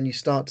Doris, and then you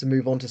start to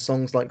move on to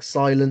songs like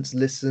Silence,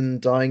 Listen,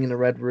 Dying in a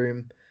Red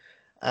Room.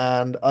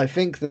 And I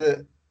think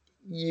that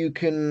you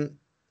can,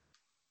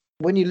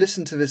 when you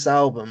listen to this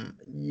album,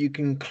 you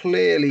can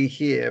clearly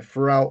hear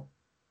throughout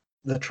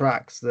the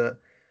tracks that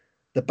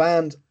the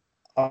band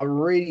are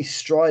really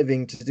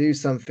striving to do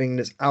something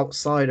that's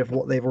outside of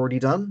what they've already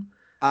done.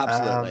 Um,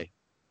 Absolutely.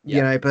 you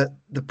Yeah. know, but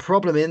the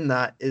problem in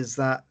that is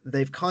that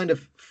they've kind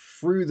of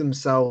threw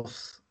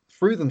themselves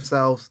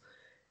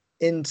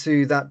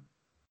into that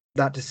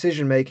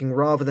decision making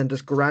rather than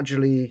just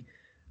gradually,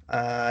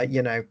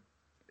 you know,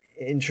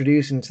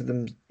 introducing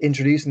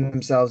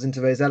themselves into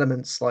those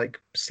elements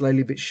like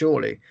slowly but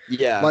surely.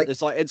 Yeah. Like,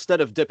 It's like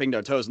instead of dipping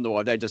their toes in the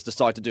water, they just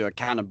decide to do a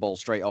cannonball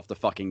straight off the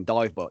fucking yeah,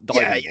 diving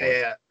yeah, board.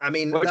 yeah. I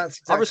mean, Which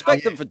that's I exactly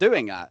respect them for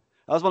doing that.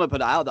 I just want to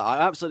put it out there. I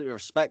absolutely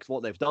respect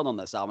what they've done on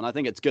this album. I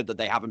think it's good that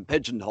they haven't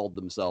pigeonholed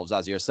themselves,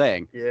 as you're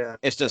saying. yeah,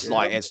 It's just yeah,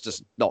 like it's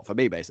just not for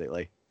me,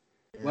 basically.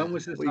 yeah. When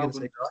was this What are you gonna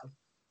album say, done?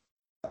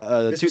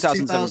 Kristen? This was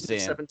 2017.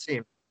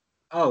 2017.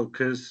 Oh,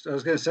 because I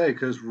was going to say,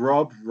 because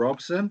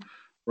Robinson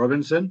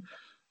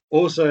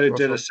also Ross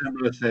did a Rob.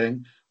 similar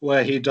thing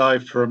where he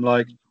dived from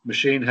like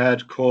Machine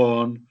Head,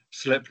 Korn,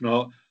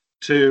 Slipknot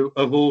to,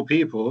 of all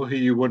people who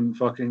you wouldn't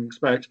fucking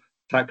expect,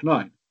 Tech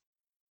Nine.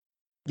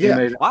 He Yeah,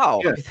 made,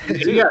 Wow, yeah,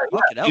 dude, yeah.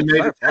 fucking He hell, made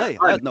a fair Tech play.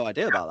 I Nine. had no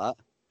idea about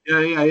that.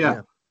 Yeah.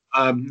 yeah,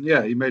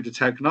 Yeah, he made a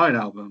Tech Nine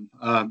album.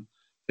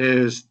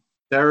 His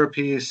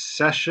therapy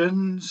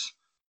sessions,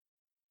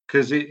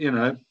 because you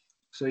know,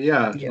 so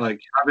yeah, yeah. like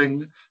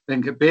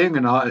think being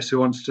an artist who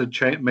wants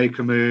to make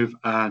a move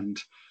and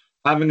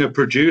having a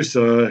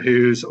producer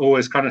who's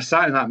always kind of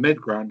sat in that mid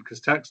ground because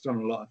Tech's done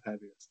a lot of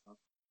heavier stuff.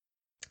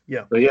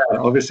 Yeah. But yeah,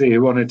 obviously he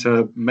wanted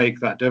to make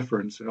that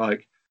difference,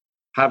 like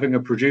having a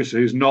producer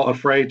who's not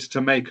afraid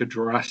to make a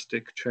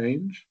drastic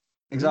change.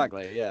 Mhm.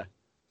 Exactly, yeah.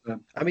 So,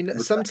 I mean,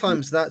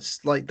 sometimes that's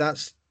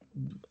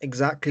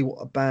exactly what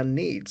a band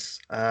needs.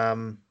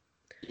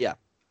 Yeah.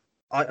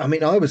 I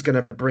mean, I was going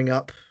to bring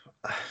up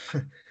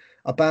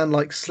a band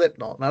like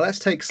Slipknot. Now, let's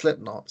take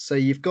Slipknot. So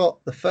you've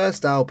got the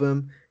first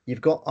album,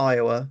 you've got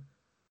Iowa,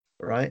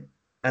 right?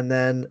 And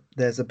then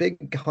there's a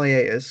big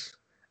hiatus,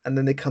 and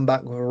then they come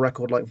back with a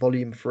record like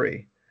Volume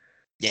 3.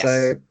 Yes.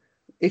 So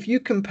if you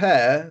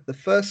compare the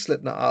first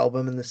Slipknot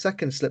album and the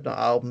second Slipknot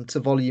album to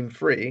Volume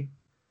 3,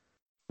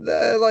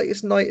 they're like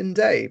it's night and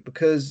day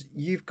because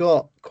you've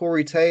got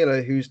Corey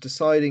Taylor who's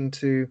deciding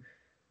to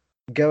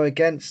go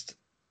against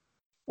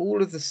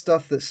all of the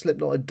stuff that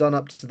Slipknot had done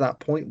up to that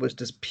point was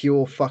just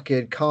pure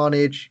fucking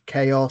carnage,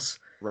 chaos,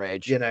 you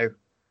Rage. know,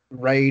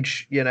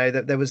 rage. You know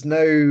that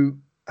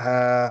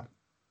uh,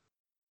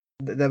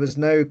 there was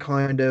no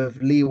kind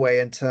of leeway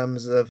in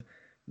terms of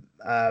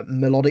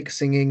melodic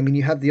singing. I mean,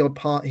 you had the odd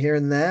part here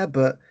and there,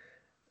 but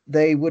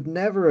they would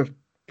never have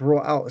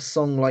brought out a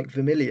song like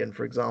Vermilion,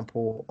 for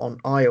example, on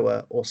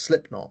Iowa or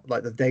Slipknot,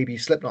 like the debut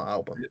Slipknot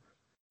album.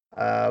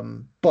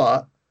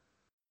 But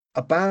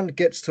a band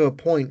gets to a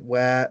point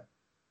where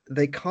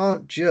they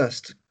can't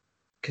just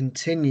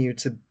continue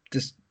to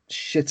just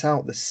shit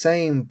out the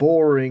same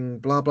boring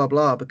blah blah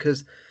blah,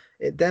 because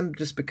it then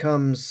just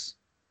becomes,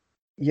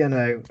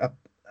 I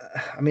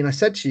mean, I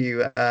said to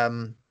you,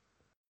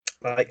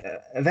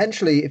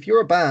 eventually, if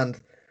you're a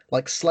band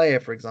like Slayer,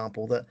 for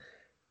example, that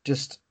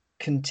just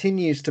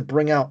continues to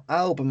bring out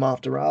album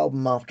after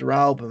album after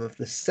album of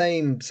the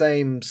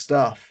same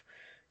stuff,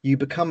 you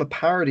become a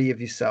parody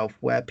of yourself,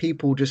 where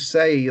people just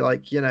say,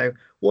 like,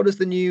 what does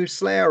the new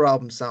Slayer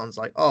album sounds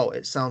like? Oh,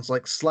 it sounds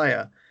like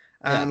Slayer.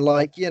 Yeah. And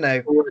like,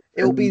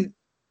 it'll be,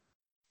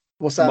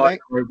 what's that, mate?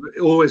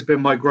 Always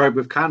been my gripe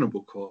with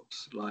Cannibal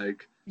Corpse.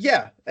 Like,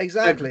 yeah,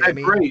 exactly. they're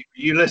great.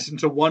 You listen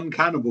to one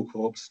Cannibal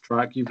Corpse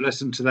track, you've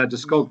listened to their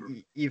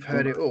discography. You've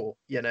heard it all,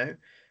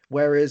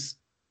 Whereas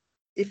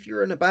if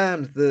you're in a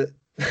band that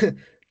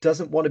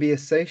doesn't want to be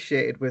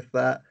associated with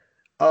that,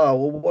 oh,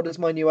 well, what does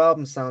my new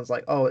album sounds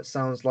like? Oh, it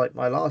sounds like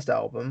my last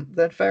album.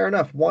 Then fair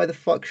enough. Why the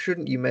fuck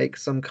shouldn't you make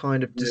some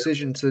kind of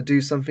decision to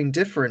do something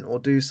different or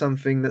do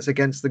something that's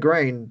against the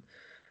grain?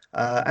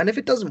 And if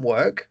it doesn't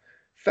work,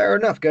 fair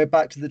enough. Go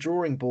back to the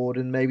drawing board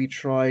and maybe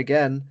try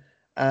again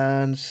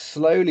and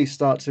slowly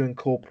start to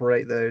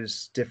incorporate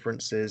those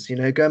differences.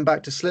 Going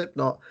back to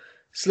Slipknot,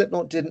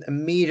 Slipknot didn't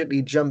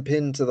immediately jump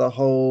into the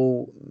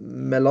whole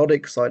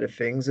melodic side of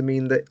things. I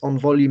mean, that on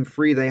Volume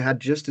 3, they had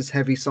just as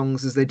heavy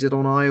songs as they did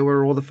on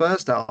Iowa or the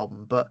first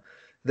album, but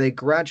they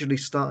gradually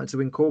started to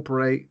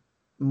incorporate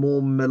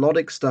more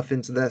melodic stuff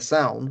into their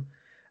sound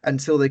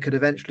until they could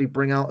eventually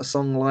bring out a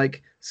song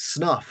like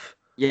Snuff.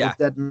 Yeah, with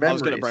Dead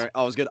Memories.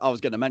 I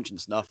was gonna mention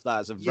Snuff.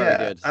 That is a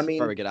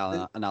very good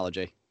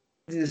analogy.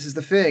 This is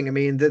the thing. I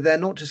mean, they're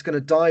not just going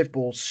to dive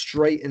ball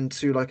straight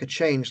into like a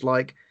change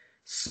like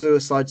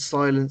Suicide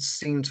Silence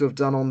seem to have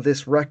done on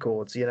this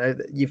records.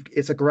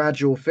 It's a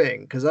gradual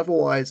thing, because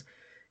otherwise,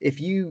 if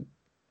you,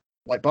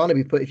 like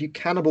Barnaby put, if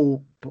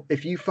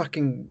you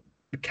fucking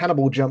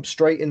cannibal jump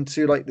straight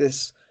into like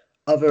this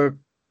other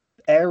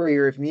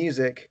area of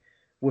music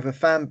with a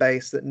fan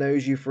base that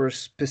knows you for a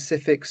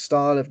specific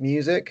style of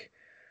music,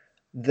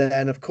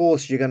 then of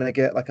course you're going to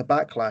get like a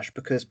backlash,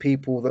 because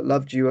people that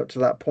loved you up to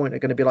that point are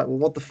going to be like, well,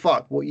 what the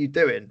fuck? What are you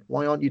doing?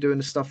 Why aren't you doing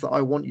the stuff that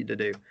I want you to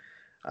do?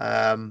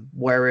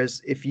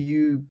 Whereas if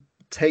you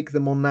take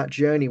them on that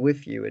journey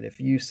with you, and if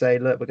you say,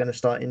 look, we're going to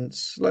start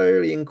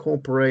slowly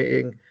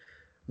incorporating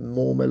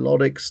more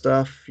melodic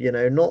stuff,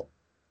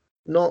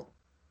 not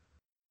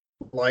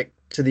like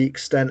to the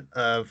extent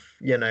of,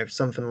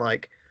 something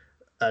like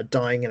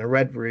Dying in a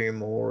Red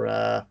Room,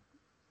 or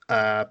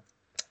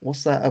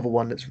what's that other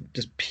one that's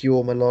just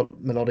pure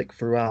melodic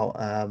throughout?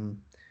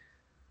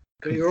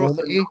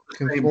 Conformity.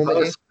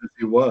 As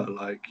you were,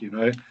 like,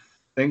 I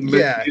think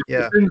yeah.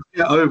 things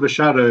get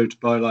overshadowed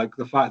by like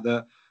the fact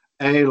that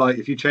like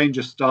if you change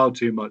your style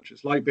too much,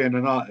 it's like being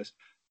an artist.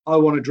 I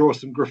want to draw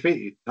some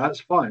graffiti, that's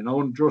fine. I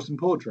want to draw some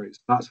portraits,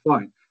 that's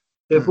fine.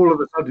 If all of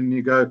a sudden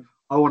you go,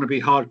 I want to be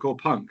hardcore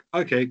punk,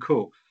 okay,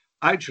 cool.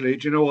 Actually,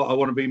 do you know what? I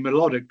want to be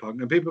melodic punk,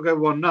 and people go,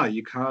 well, no,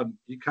 you can't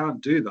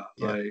do that.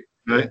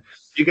 Like,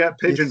 you get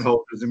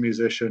pigeonholed as a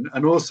musician,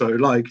 and also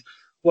like,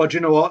 well, do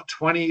you know what?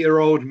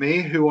 20-year-old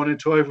me who wanted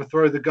to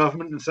overthrow the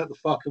government and set the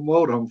fucking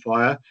world on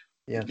fire.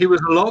 Yeah. He was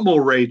a lot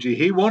more ragey.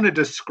 He wanted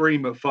to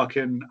scream at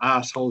fucking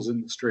assholes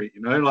in the street,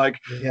 like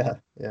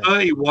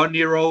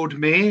 31-year-old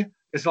me.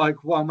 It's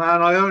like, well,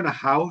 man, I own a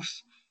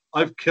house.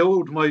 I've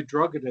killed my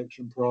drug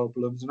addiction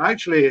problems. And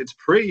actually, it's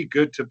pretty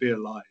good to be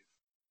alive.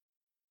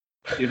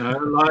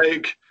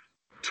 Like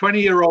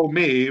 20-year-old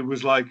me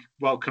was like,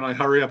 well, can I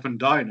hurry up and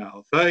die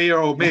now?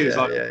 30-year-old me is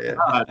like,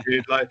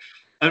 dude. Like,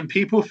 and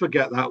people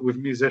forget that with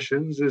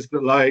musicians, is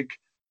that like,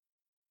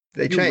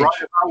 they you change.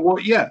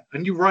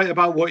 You write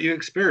about what you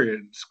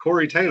experience.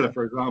 Corey Taylor,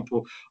 for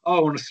example, I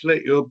want to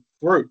slit your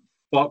throat,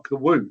 fuck the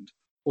wound.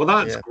 Well,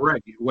 that's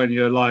great when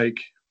you're like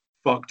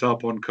fucked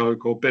up on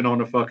coke or been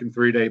on a fucking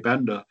 3-day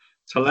bender.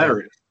 It's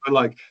hilarious. But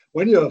like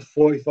when you're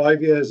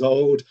 45 years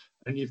old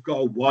and you've got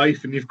a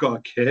wife and you've got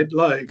a kid,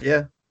 like all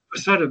of a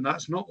sudden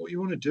that's not what you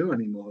want to do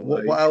anymore.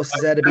 What else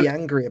is there to be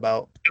angry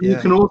about? You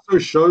can also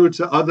show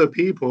to other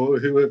people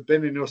who have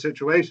been in your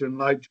situation,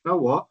 like, you know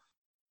what?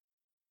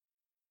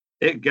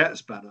 It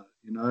gets better,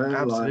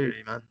 Absolutely,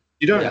 like, man.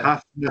 You don't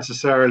have to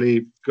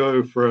necessarily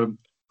go from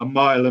a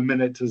mile a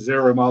minute to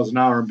 0 miles an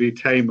hour and be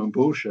tame and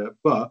bullshit,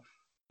 but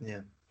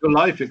your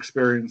life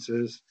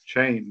experiences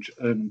change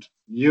and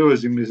you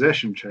as a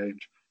musician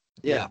change.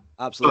 Yeah,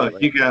 absolutely.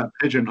 But you get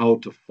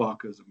pigeonholed to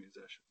fuck as a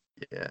musician.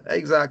 Yeah,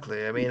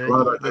 exactly. I mean,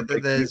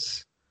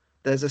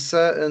 there's a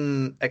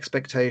certain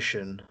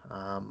expectation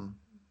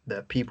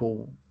that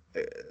people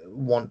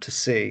want to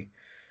see.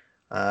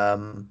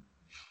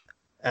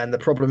 And the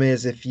problem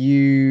is, if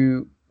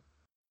you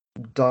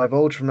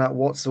divulge from that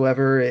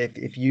whatsoever,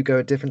 if you go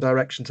a different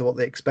direction to what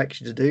they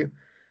expect you to do,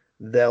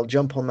 they'll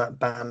jump on that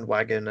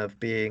bandwagon of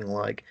being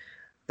like,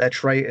 they're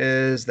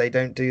traitors. They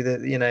don't do the,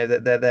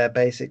 that they're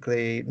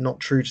basically not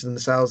true to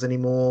themselves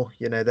anymore.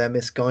 They're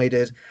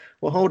misguided.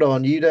 Well, hold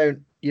on, you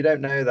don't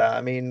know that.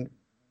 I mean,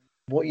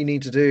 what you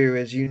need to do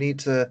is you need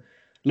to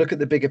look at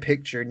the bigger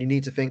picture and you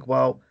need to think,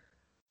 well,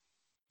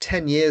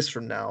 10 years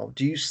from now,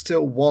 do you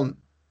still want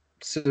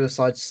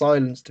Suicide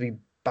Silence to be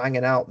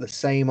banging out the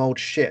same old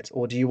shit,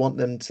 or do you want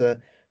them to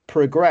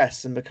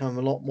progress and become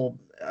a lot more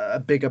a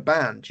bigger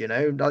band?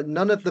 Like,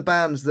 none of the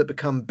bands that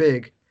become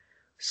big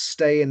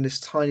stay in this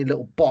tiny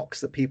little box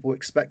that people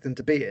expect them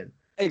to be in.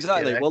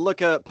 Exactly. Well,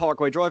 look at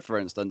Parkway Drive, for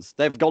instance.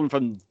 They've gone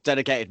from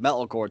dedicated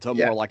metalcore to a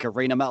Yeah, more like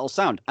arena metal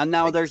sound, and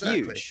now they're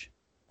exactly. huge.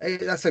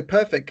 That's a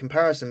perfect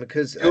comparison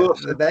because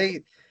Awesome.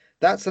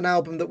 that's an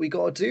album that we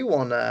got to do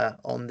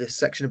on this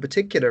section in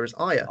particular is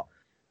Aya,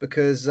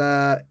 because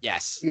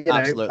Yes, a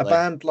absolutely.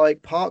 band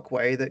like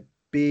Parkway, that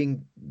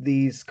being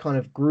these kind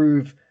of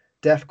groove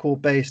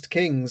deathcore based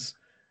kings,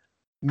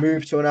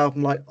 move to an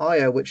album like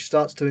Aya, which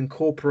starts to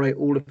incorporate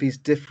all of these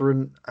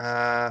different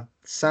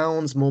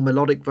sounds, more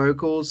melodic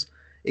vocals.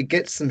 It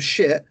gets some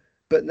shit,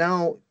 but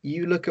now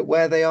you look at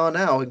where they are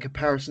now in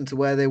comparison to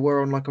where they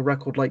were on like a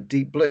record like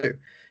Deep Blue.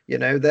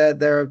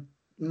 They're a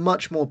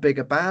much more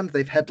bigger band.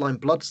 They've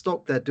headlined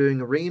Bloodstock. They're doing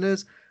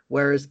arenas.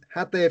 Whereas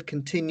had they have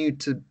continued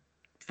to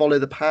follow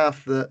the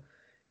path that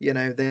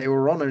they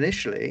were on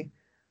initially,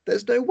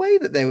 there's no way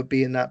that they would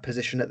be in that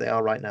position that they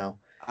are right now.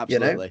 You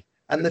know, Absolutely.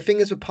 and the thing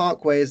is with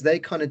Parkway is they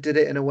kind of did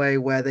it in a way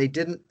where they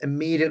didn't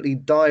immediately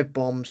dive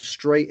bomb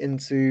straight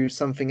into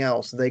something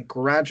else. They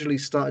gradually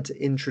started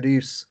to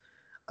introduce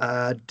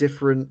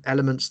different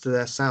elements to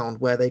their sound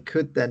where they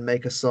could then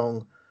make a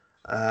song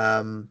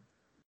um,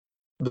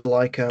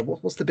 like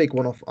what's the big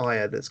one off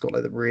Aya that's got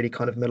like the really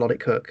kind of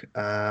melodic hook?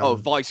 Oh,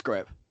 Vice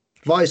Grip.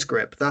 Vice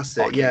Grip, that's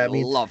it. Fucking Yeah, I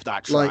mean, love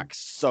that like track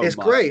so it's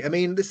much. great. I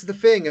mean, this is the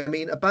thing. I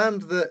mean, a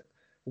band that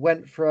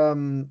went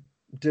from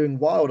doing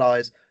Wild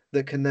Eyes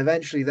that can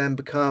eventually then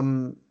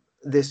become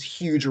this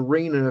huge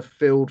arena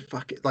filled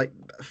fuck it, like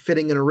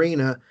fitting an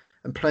arena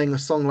and playing a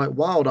song like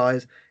Wild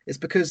Eyes, it's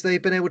because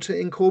they've been able to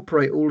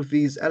incorporate all of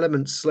these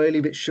elements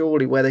slowly but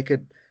surely where they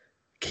could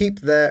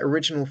keep their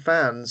original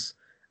fans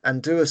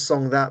and do a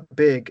song that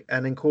big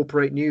and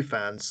incorporate new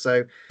fans.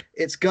 So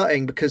it's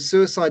gutting because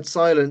Suicide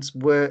Silence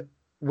were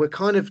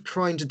kind of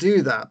trying to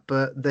do that,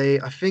 but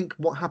I think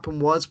what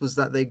happened was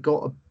that they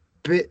got a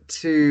bit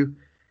too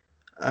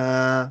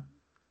uh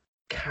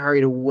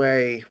carried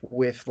away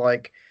with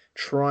like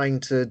trying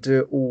to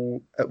do it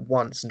all at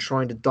once and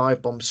trying to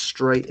dive bomb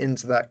straight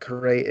into that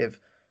creative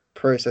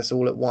process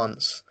all at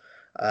once.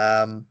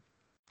 Um,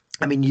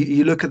 I mean,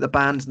 you look at the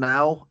band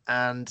now,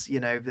 and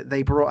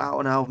they brought out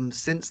an album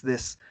since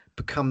this,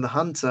 Become the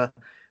Hunter,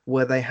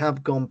 where they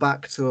have gone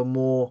back to a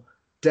more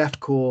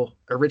deathcore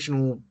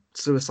original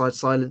Suicide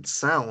Silence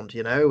sound,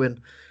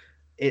 and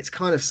it's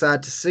kind of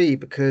sad to see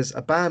because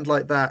a band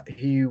like that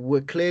who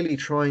were clearly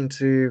trying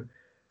to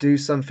do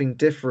something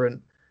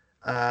different,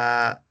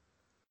 uh,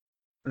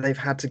 they've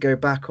had to go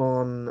back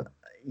on,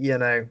 you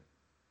know,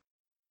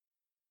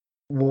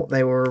 what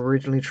they were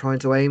originally trying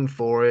to aim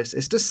for.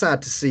 It's just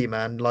sad to see,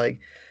 man. Like,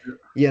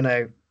 you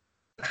know,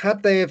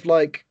 had they have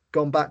like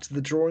gone back to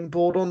the drawing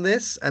board on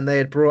this and they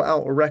had brought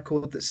out a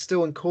record that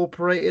still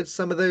incorporated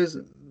some of those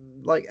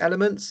like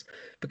elements,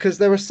 because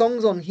there are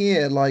songs on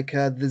here like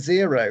The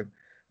Zero,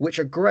 which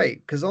are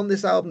great because on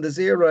this album The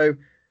Zero,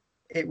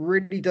 it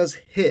really does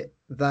hit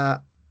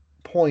that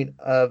point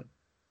of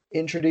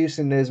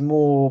introducing those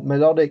more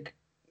melodic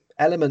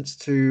elements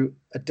to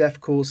a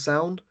deathcore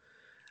sound.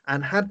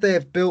 And had they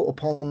have built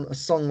upon a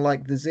song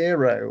like The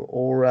Zero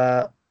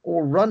or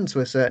Run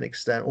to a certain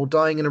extent, or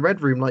Dying in a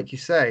Red Room, like you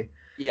say,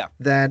 Yeah.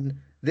 then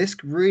this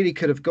really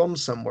could have gone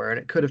somewhere and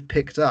it could have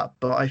picked up.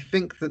 But I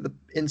think that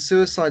in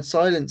Suicide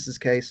Silence's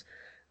case,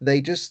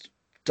 they just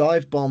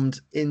dive bombed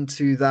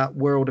into that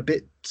world a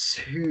bit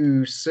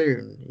too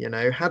soon.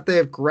 Had they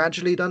have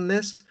gradually done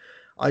this,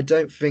 I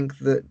don't think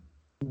that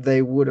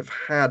they would have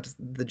had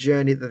the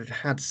journey that they've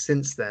had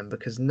since then,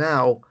 because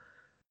now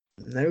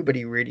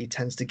nobody really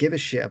tends to give a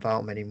shit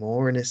about them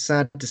anymore. And it's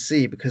sad to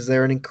see because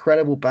they're an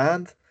incredible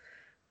band,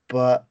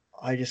 but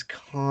I just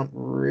can't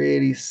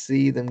really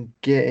see them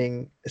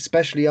getting,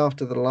 especially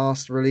after the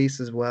last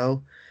release as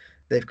well.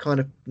 They've kind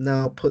of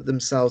now put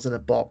themselves in a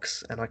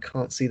box, and I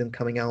can't see them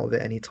coming out of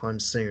it anytime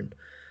soon.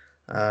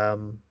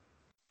 Um,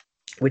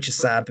 which is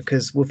sad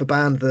because with a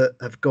band that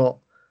have got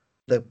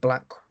the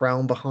Black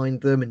Crown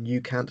behind them and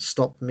You Can't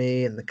Stop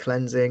Me and The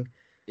Cleansing,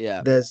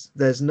 Yeah.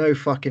 there's no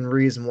fucking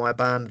reason why a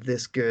band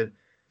this good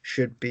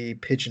should be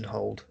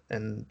pigeonholed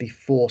and be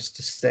forced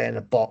to stay in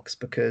a box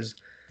because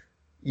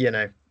you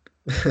know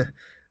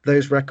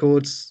those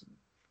records,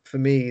 for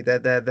me,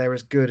 they're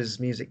as good as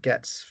music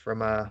gets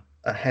from a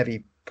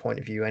heavy point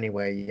of view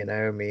anyway.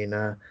 I mean,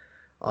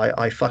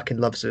 I fucking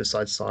love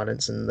Suicide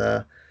Silence, and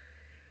it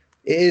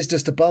is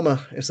just a bummer.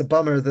 It's a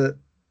bummer that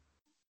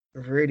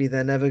really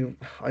they're never,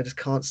 I just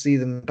can't see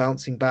them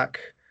bouncing back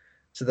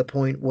to the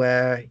point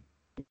where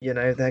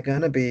they're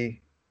gonna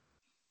be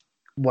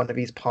one of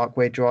these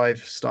Parkway Drive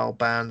style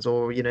bands,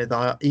 or even the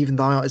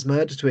Art is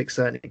Murder to a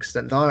certain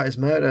extent. The Art is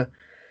Murder,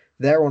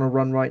 they're on a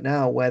run right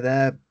now where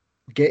they're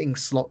getting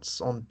slots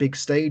on big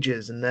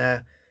stages and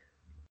they're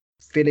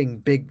filling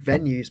big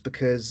venues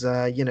because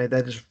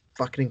they're just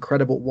fucking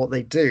incredible at what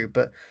they do.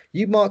 But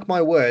you mark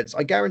my words,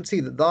 I guarantee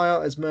that Thy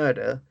Art Is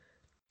Murder,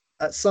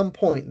 at some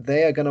point,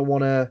 they are going to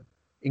want to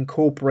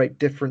incorporate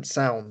different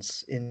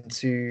sounds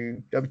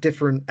into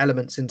different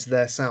elements into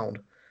their sound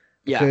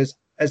Yeah, because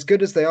as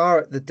good as they are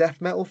at the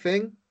death metal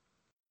thing,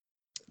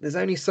 there's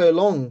only so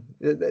long.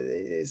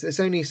 It's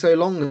only so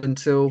long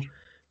until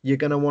you're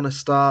going to want to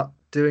start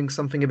doing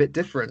something a bit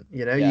different.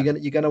 yeah.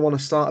 You're gonna want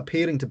to start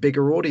appealing to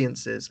bigger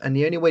audiences, and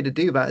the only way to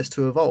do that is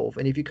to evolve.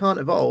 And if you can't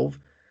evolve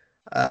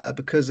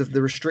because of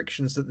the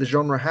restrictions that the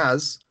genre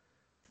has,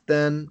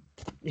 then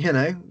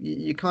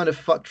you kind of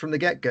fucked from the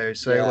get go.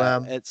 So Yeah,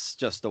 it's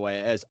just the way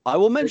it is. I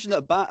will mention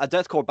that a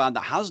deathcore band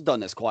that has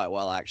done this quite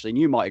well, actually, and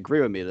you might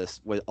agree with me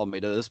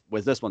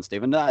with this one,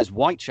 Stephen. That is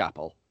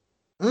Whitechapel.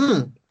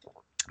 mm,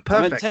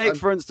 I mean, perfect. take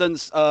for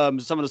instance some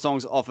of the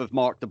songs off of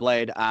Mark the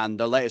Blade and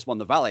the latest one,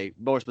 The Valley,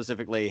 more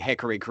specifically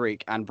Hickory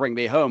Creek and Bring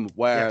Me Home,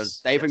 where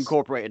Yes, they've yes,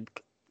 incorporated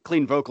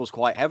clean vocals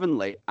quite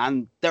heavily,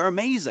 and they're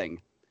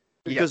amazing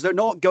yeah, because they're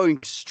not going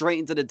straight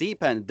into the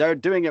deep end. They're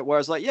doing it where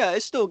it's like, yeah,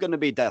 it's still going to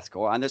be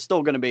deathcore, and it's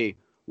still going to be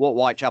what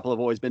Whitechapel have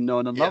always been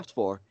known and yeah, loved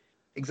for,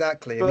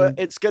 exactly. I but mean,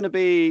 it's going to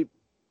be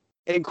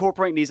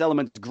incorporating these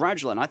elements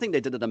gradually, and I think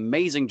they did an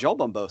amazing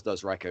job on both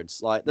those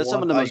records. Like, they're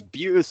some one, of the most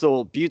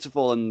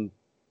beautiful and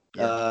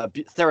yeah,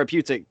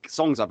 therapeutic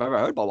songs I've ever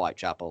heard by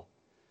Whitechapel.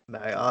 no,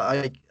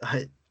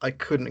 I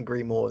couldn't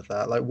agree more with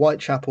that. Like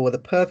Whitechapel were the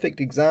perfect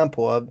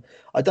example of.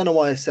 I don't know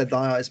why I said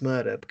Thy Art Is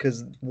Murder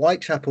because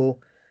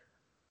Whitechapel,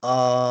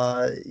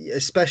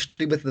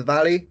 especially with the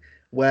Valley,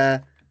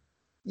 where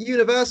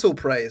universal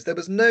praise. There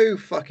was no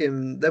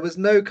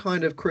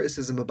kind of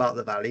criticism about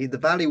the Valley. The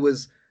Valley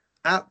was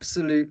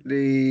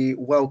absolutely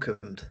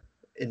welcomed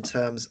in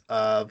terms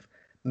of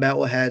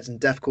metalheads and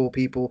deathcore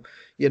people.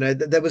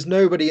 There was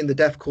nobody in the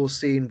deathcore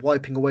scene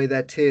wiping away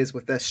their tears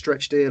with their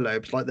stretched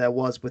earlobes like there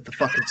was with the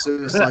fucking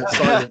Suicide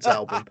Silence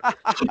album.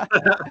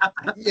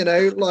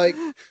 Like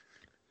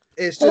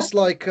it's just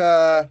like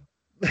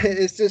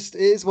it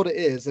is what it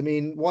is. I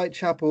mean,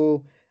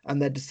 Whitechapel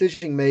and their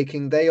decision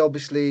making, they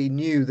obviously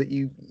knew that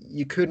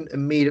you couldn't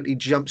immediately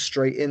jump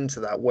straight into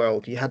that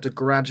world. You had to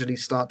gradually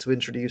start to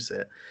introduce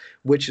it,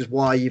 which is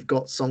why you've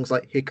got songs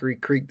like Hickory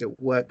Creek that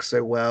work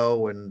so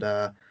well. And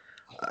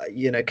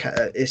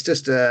it's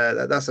just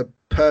that's a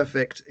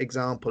perfect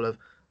example of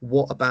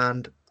what a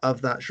band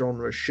of that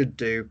genre should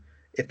do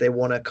if they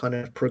want to kind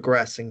of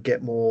progress and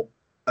get more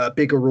a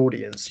bigger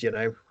audience.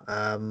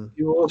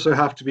 You also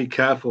have to be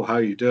careful how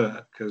you do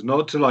it because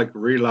not to like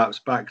relapse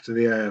back to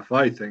the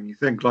AFI thing. You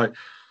think like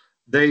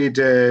they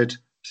did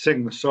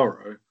Sing the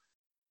Sorrow,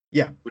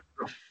 Yeah, which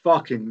is a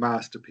fucking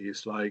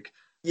masterpiece. Like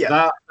yeah,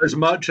 that, as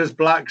much as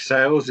Black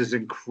Sails is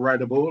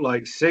incredible,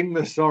 like Sing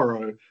the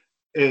Sorrow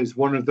is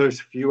one of those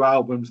few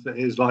albums that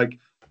is like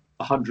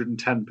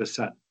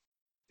 110%.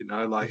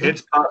 Like hmm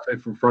it's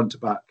perfect from front to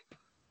back.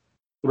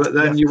 But yeah,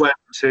 then you went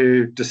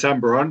to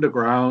December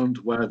Underground,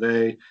 where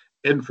they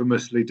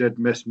infamously did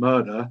Miss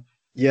Murder,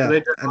 but yeah, they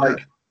did and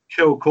like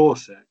Kill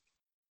Corsic.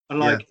 And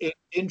yeah, like it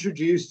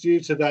introduced you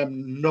to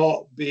them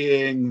not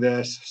being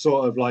this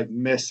sort of like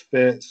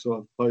misfit, sort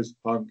of post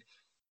punk.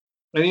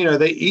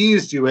 And they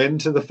eased you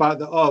into the fact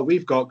that, oh,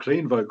 we've got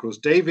clean vocals.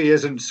 Davey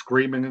isn't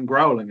screaming and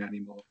growling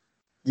anymore.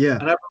 yeah,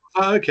 And everyone's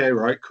like, okay,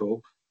 right,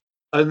 cool.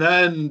 And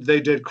then they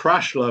did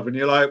Crash Love, and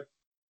you're like,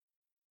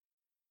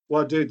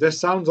 well, dude, this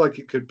sounds like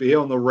it could be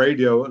on the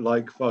radio at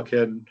like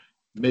fucking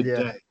yeah,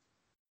 midday.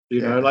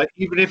 yeah, Like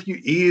even if you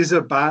ease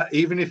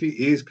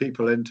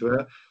people into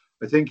it,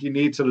 I think you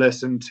need to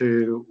listen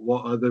to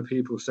what other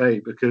people say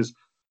because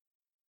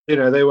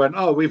they went,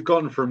 oh, we've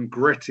gone from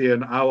gritty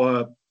and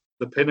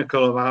the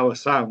pinnacle of our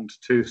sound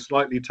to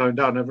slightly toned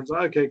down. Everyone's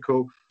like, okay,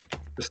 cool.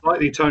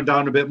 Slightly toned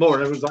down a bit more,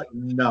 and everyone's like,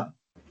 no,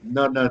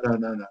 no, no, no,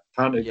 no, no,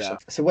 can't Yeah.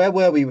 accept. So where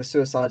were we with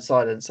Suicide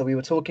Silence? So we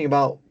were talking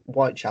about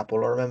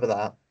Whitechapel. I remember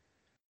that.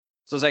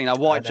 So saying that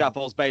And then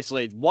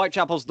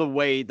Whitechapel's the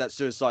way that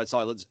Suicide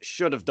Silence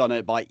should have done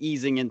it by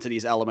easing into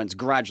these elements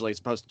gradually, as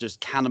opposed to just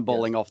yeah,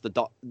 cannonballing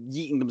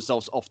yeeting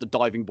themselves off the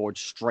diving board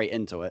straight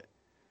into it.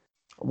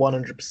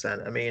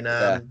 100%. I mean,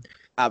 Yeah,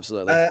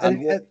 absolutely. I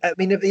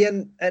mean, at the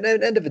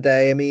end of the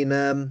day, I mean,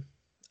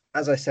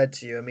 as I said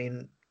to you, I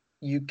mean,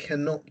 you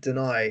cannot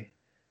deny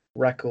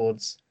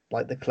records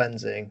like The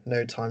Cleansing,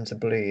 No Time to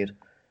Bleed,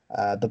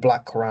 The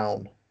Black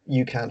Crown,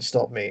 You Can't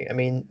Stop Me. I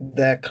mean,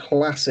 they're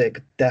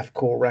classic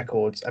deathcore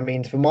records. I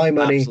mean, for my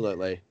money,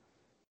 Absolutely.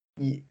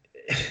 y-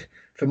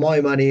 for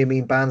my money, I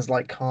mean, bands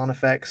like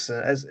Carnifex,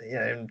 as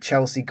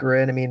Chelsea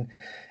Grin. I mean,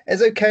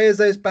 as okay as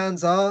those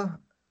bands are,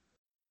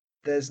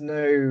 there's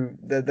no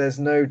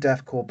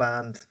deathcore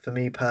band for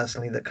me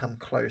personally that come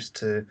close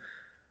to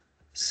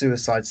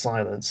Suicide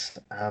Silence,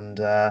 and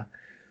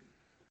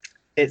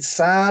it's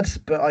sad,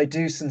 but I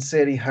do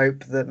sincerely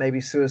hope that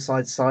maybe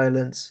Suicide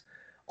Silence,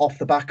 off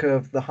the back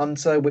of The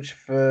Hunter, which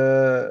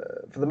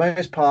for the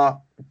most part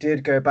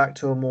did go back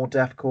to a more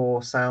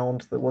deathcore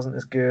sound that wasn't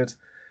as good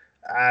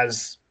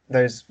as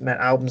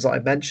albums that I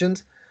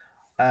mentioned.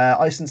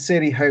 I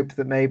sincerely hope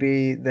that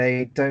maybe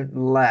they don't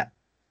let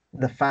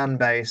the fan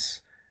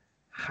base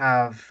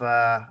have,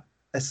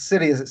 as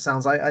silly as it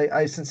sounds,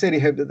 I sincerely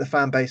hope that the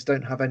fan base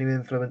don't have any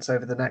influence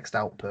over the next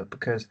output,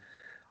 because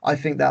I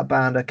think that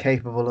band are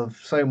capable of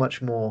so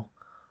much more.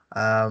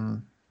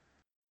 Um,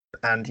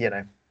 and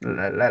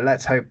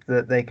let's hope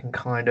that they can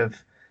kind of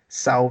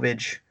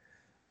salvage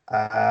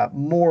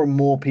more and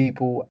more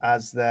people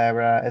as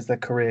their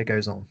career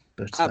goes on.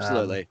 But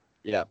Absolutely.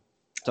 Yeah.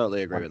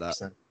 Totally agree with that.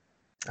 100%.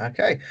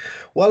 Okay,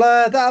 well,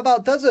 that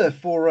about does it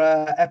for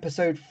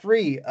episode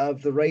 3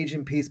 of the Rage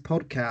in Peace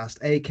podcast,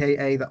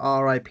 aka the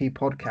RIP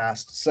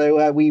podcast.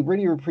 So we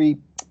really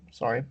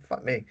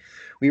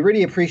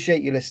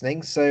appreciate you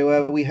listening.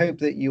 So we hope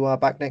that you are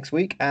back next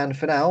week. And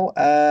for now,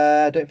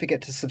 don't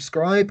forget to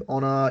subscribe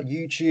on our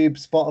YouTube,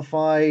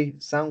 Spotify,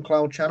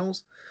 SoundCloud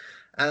channels.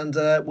 And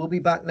we'll be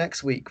back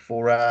next week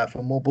for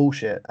more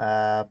bullshit.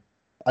 I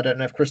don't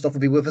know if Christoph will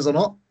be with us or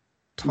not.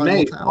 Time will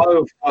Mate, tell.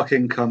 I'll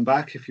fucking come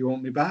back if you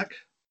want me back.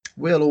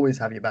 We'll always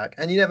have you back,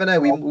 and you never know.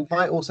 We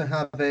might also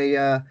have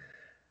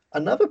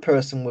another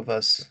person with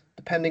us,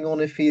 depending on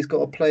if he's got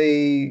to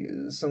play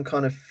some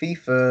kind of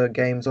FIFA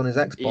games on his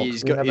Xbox.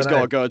 He's got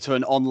to go to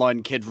an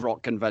online Kid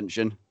Rock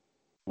convention.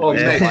 Oh,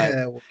 He's mate.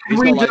 got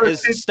like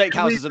his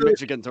steakhouses in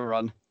Michigan to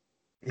run.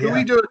 Can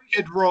we do a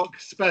Kid Rock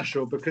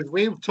special? Because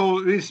we've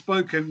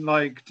spoken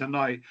like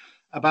tonight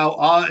about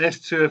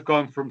artists who have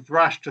gone from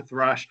thrash to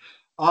thrash,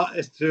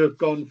 artists who have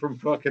gone from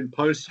fucking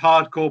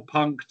post-hardcore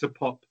punk to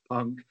pop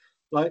punk.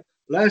 Like,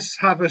 let's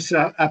have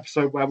a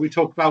episode where we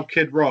talk about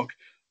Kid Rock,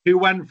 who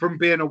went from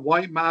being a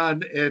white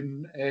man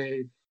in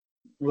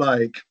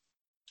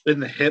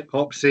the hip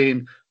hop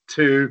scene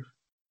to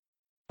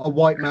a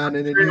white man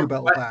in a new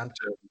metal band.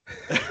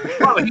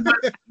 Well, he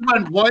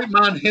went white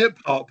man hip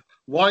hop,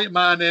 white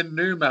man in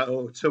new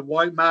metal, to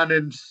white man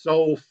in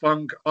soul,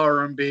 funk,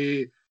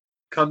 R&B,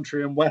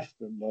 country, and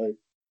western. Like,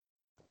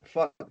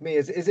 fuck me,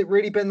 is it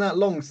really been that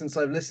long since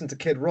I've listened to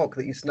Kid Rock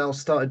that he's now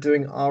started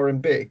doing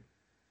R&B?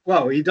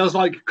 Well, he does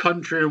like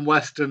country and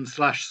western /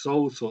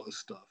 soul sort of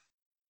stuff.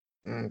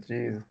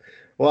 Jeez.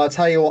 Well, I'll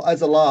tell you what,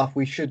 as a laugh,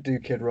 we should do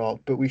Kid Rock,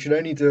 but we should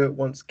only do it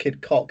once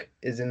Kid Cock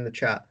is in the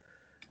chat.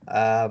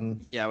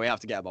 Yeah, we have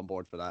to get him on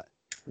board for that.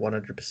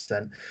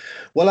 100%.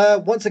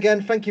 Well, once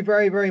again, thank you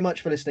very, very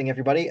much for listening,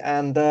 everybody,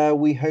 and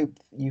we hope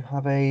you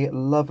have a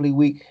lovely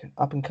week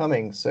up and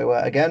coming. So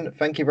again,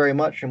 thank you very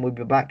much, and we'll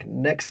be back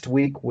next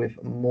week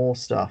with more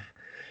stuff.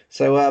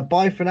 So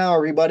bye for now,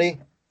 everybody.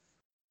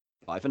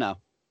 Bye for now.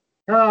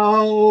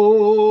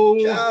 Ciao.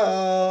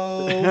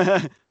 Ciao.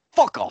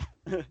 Fuck off.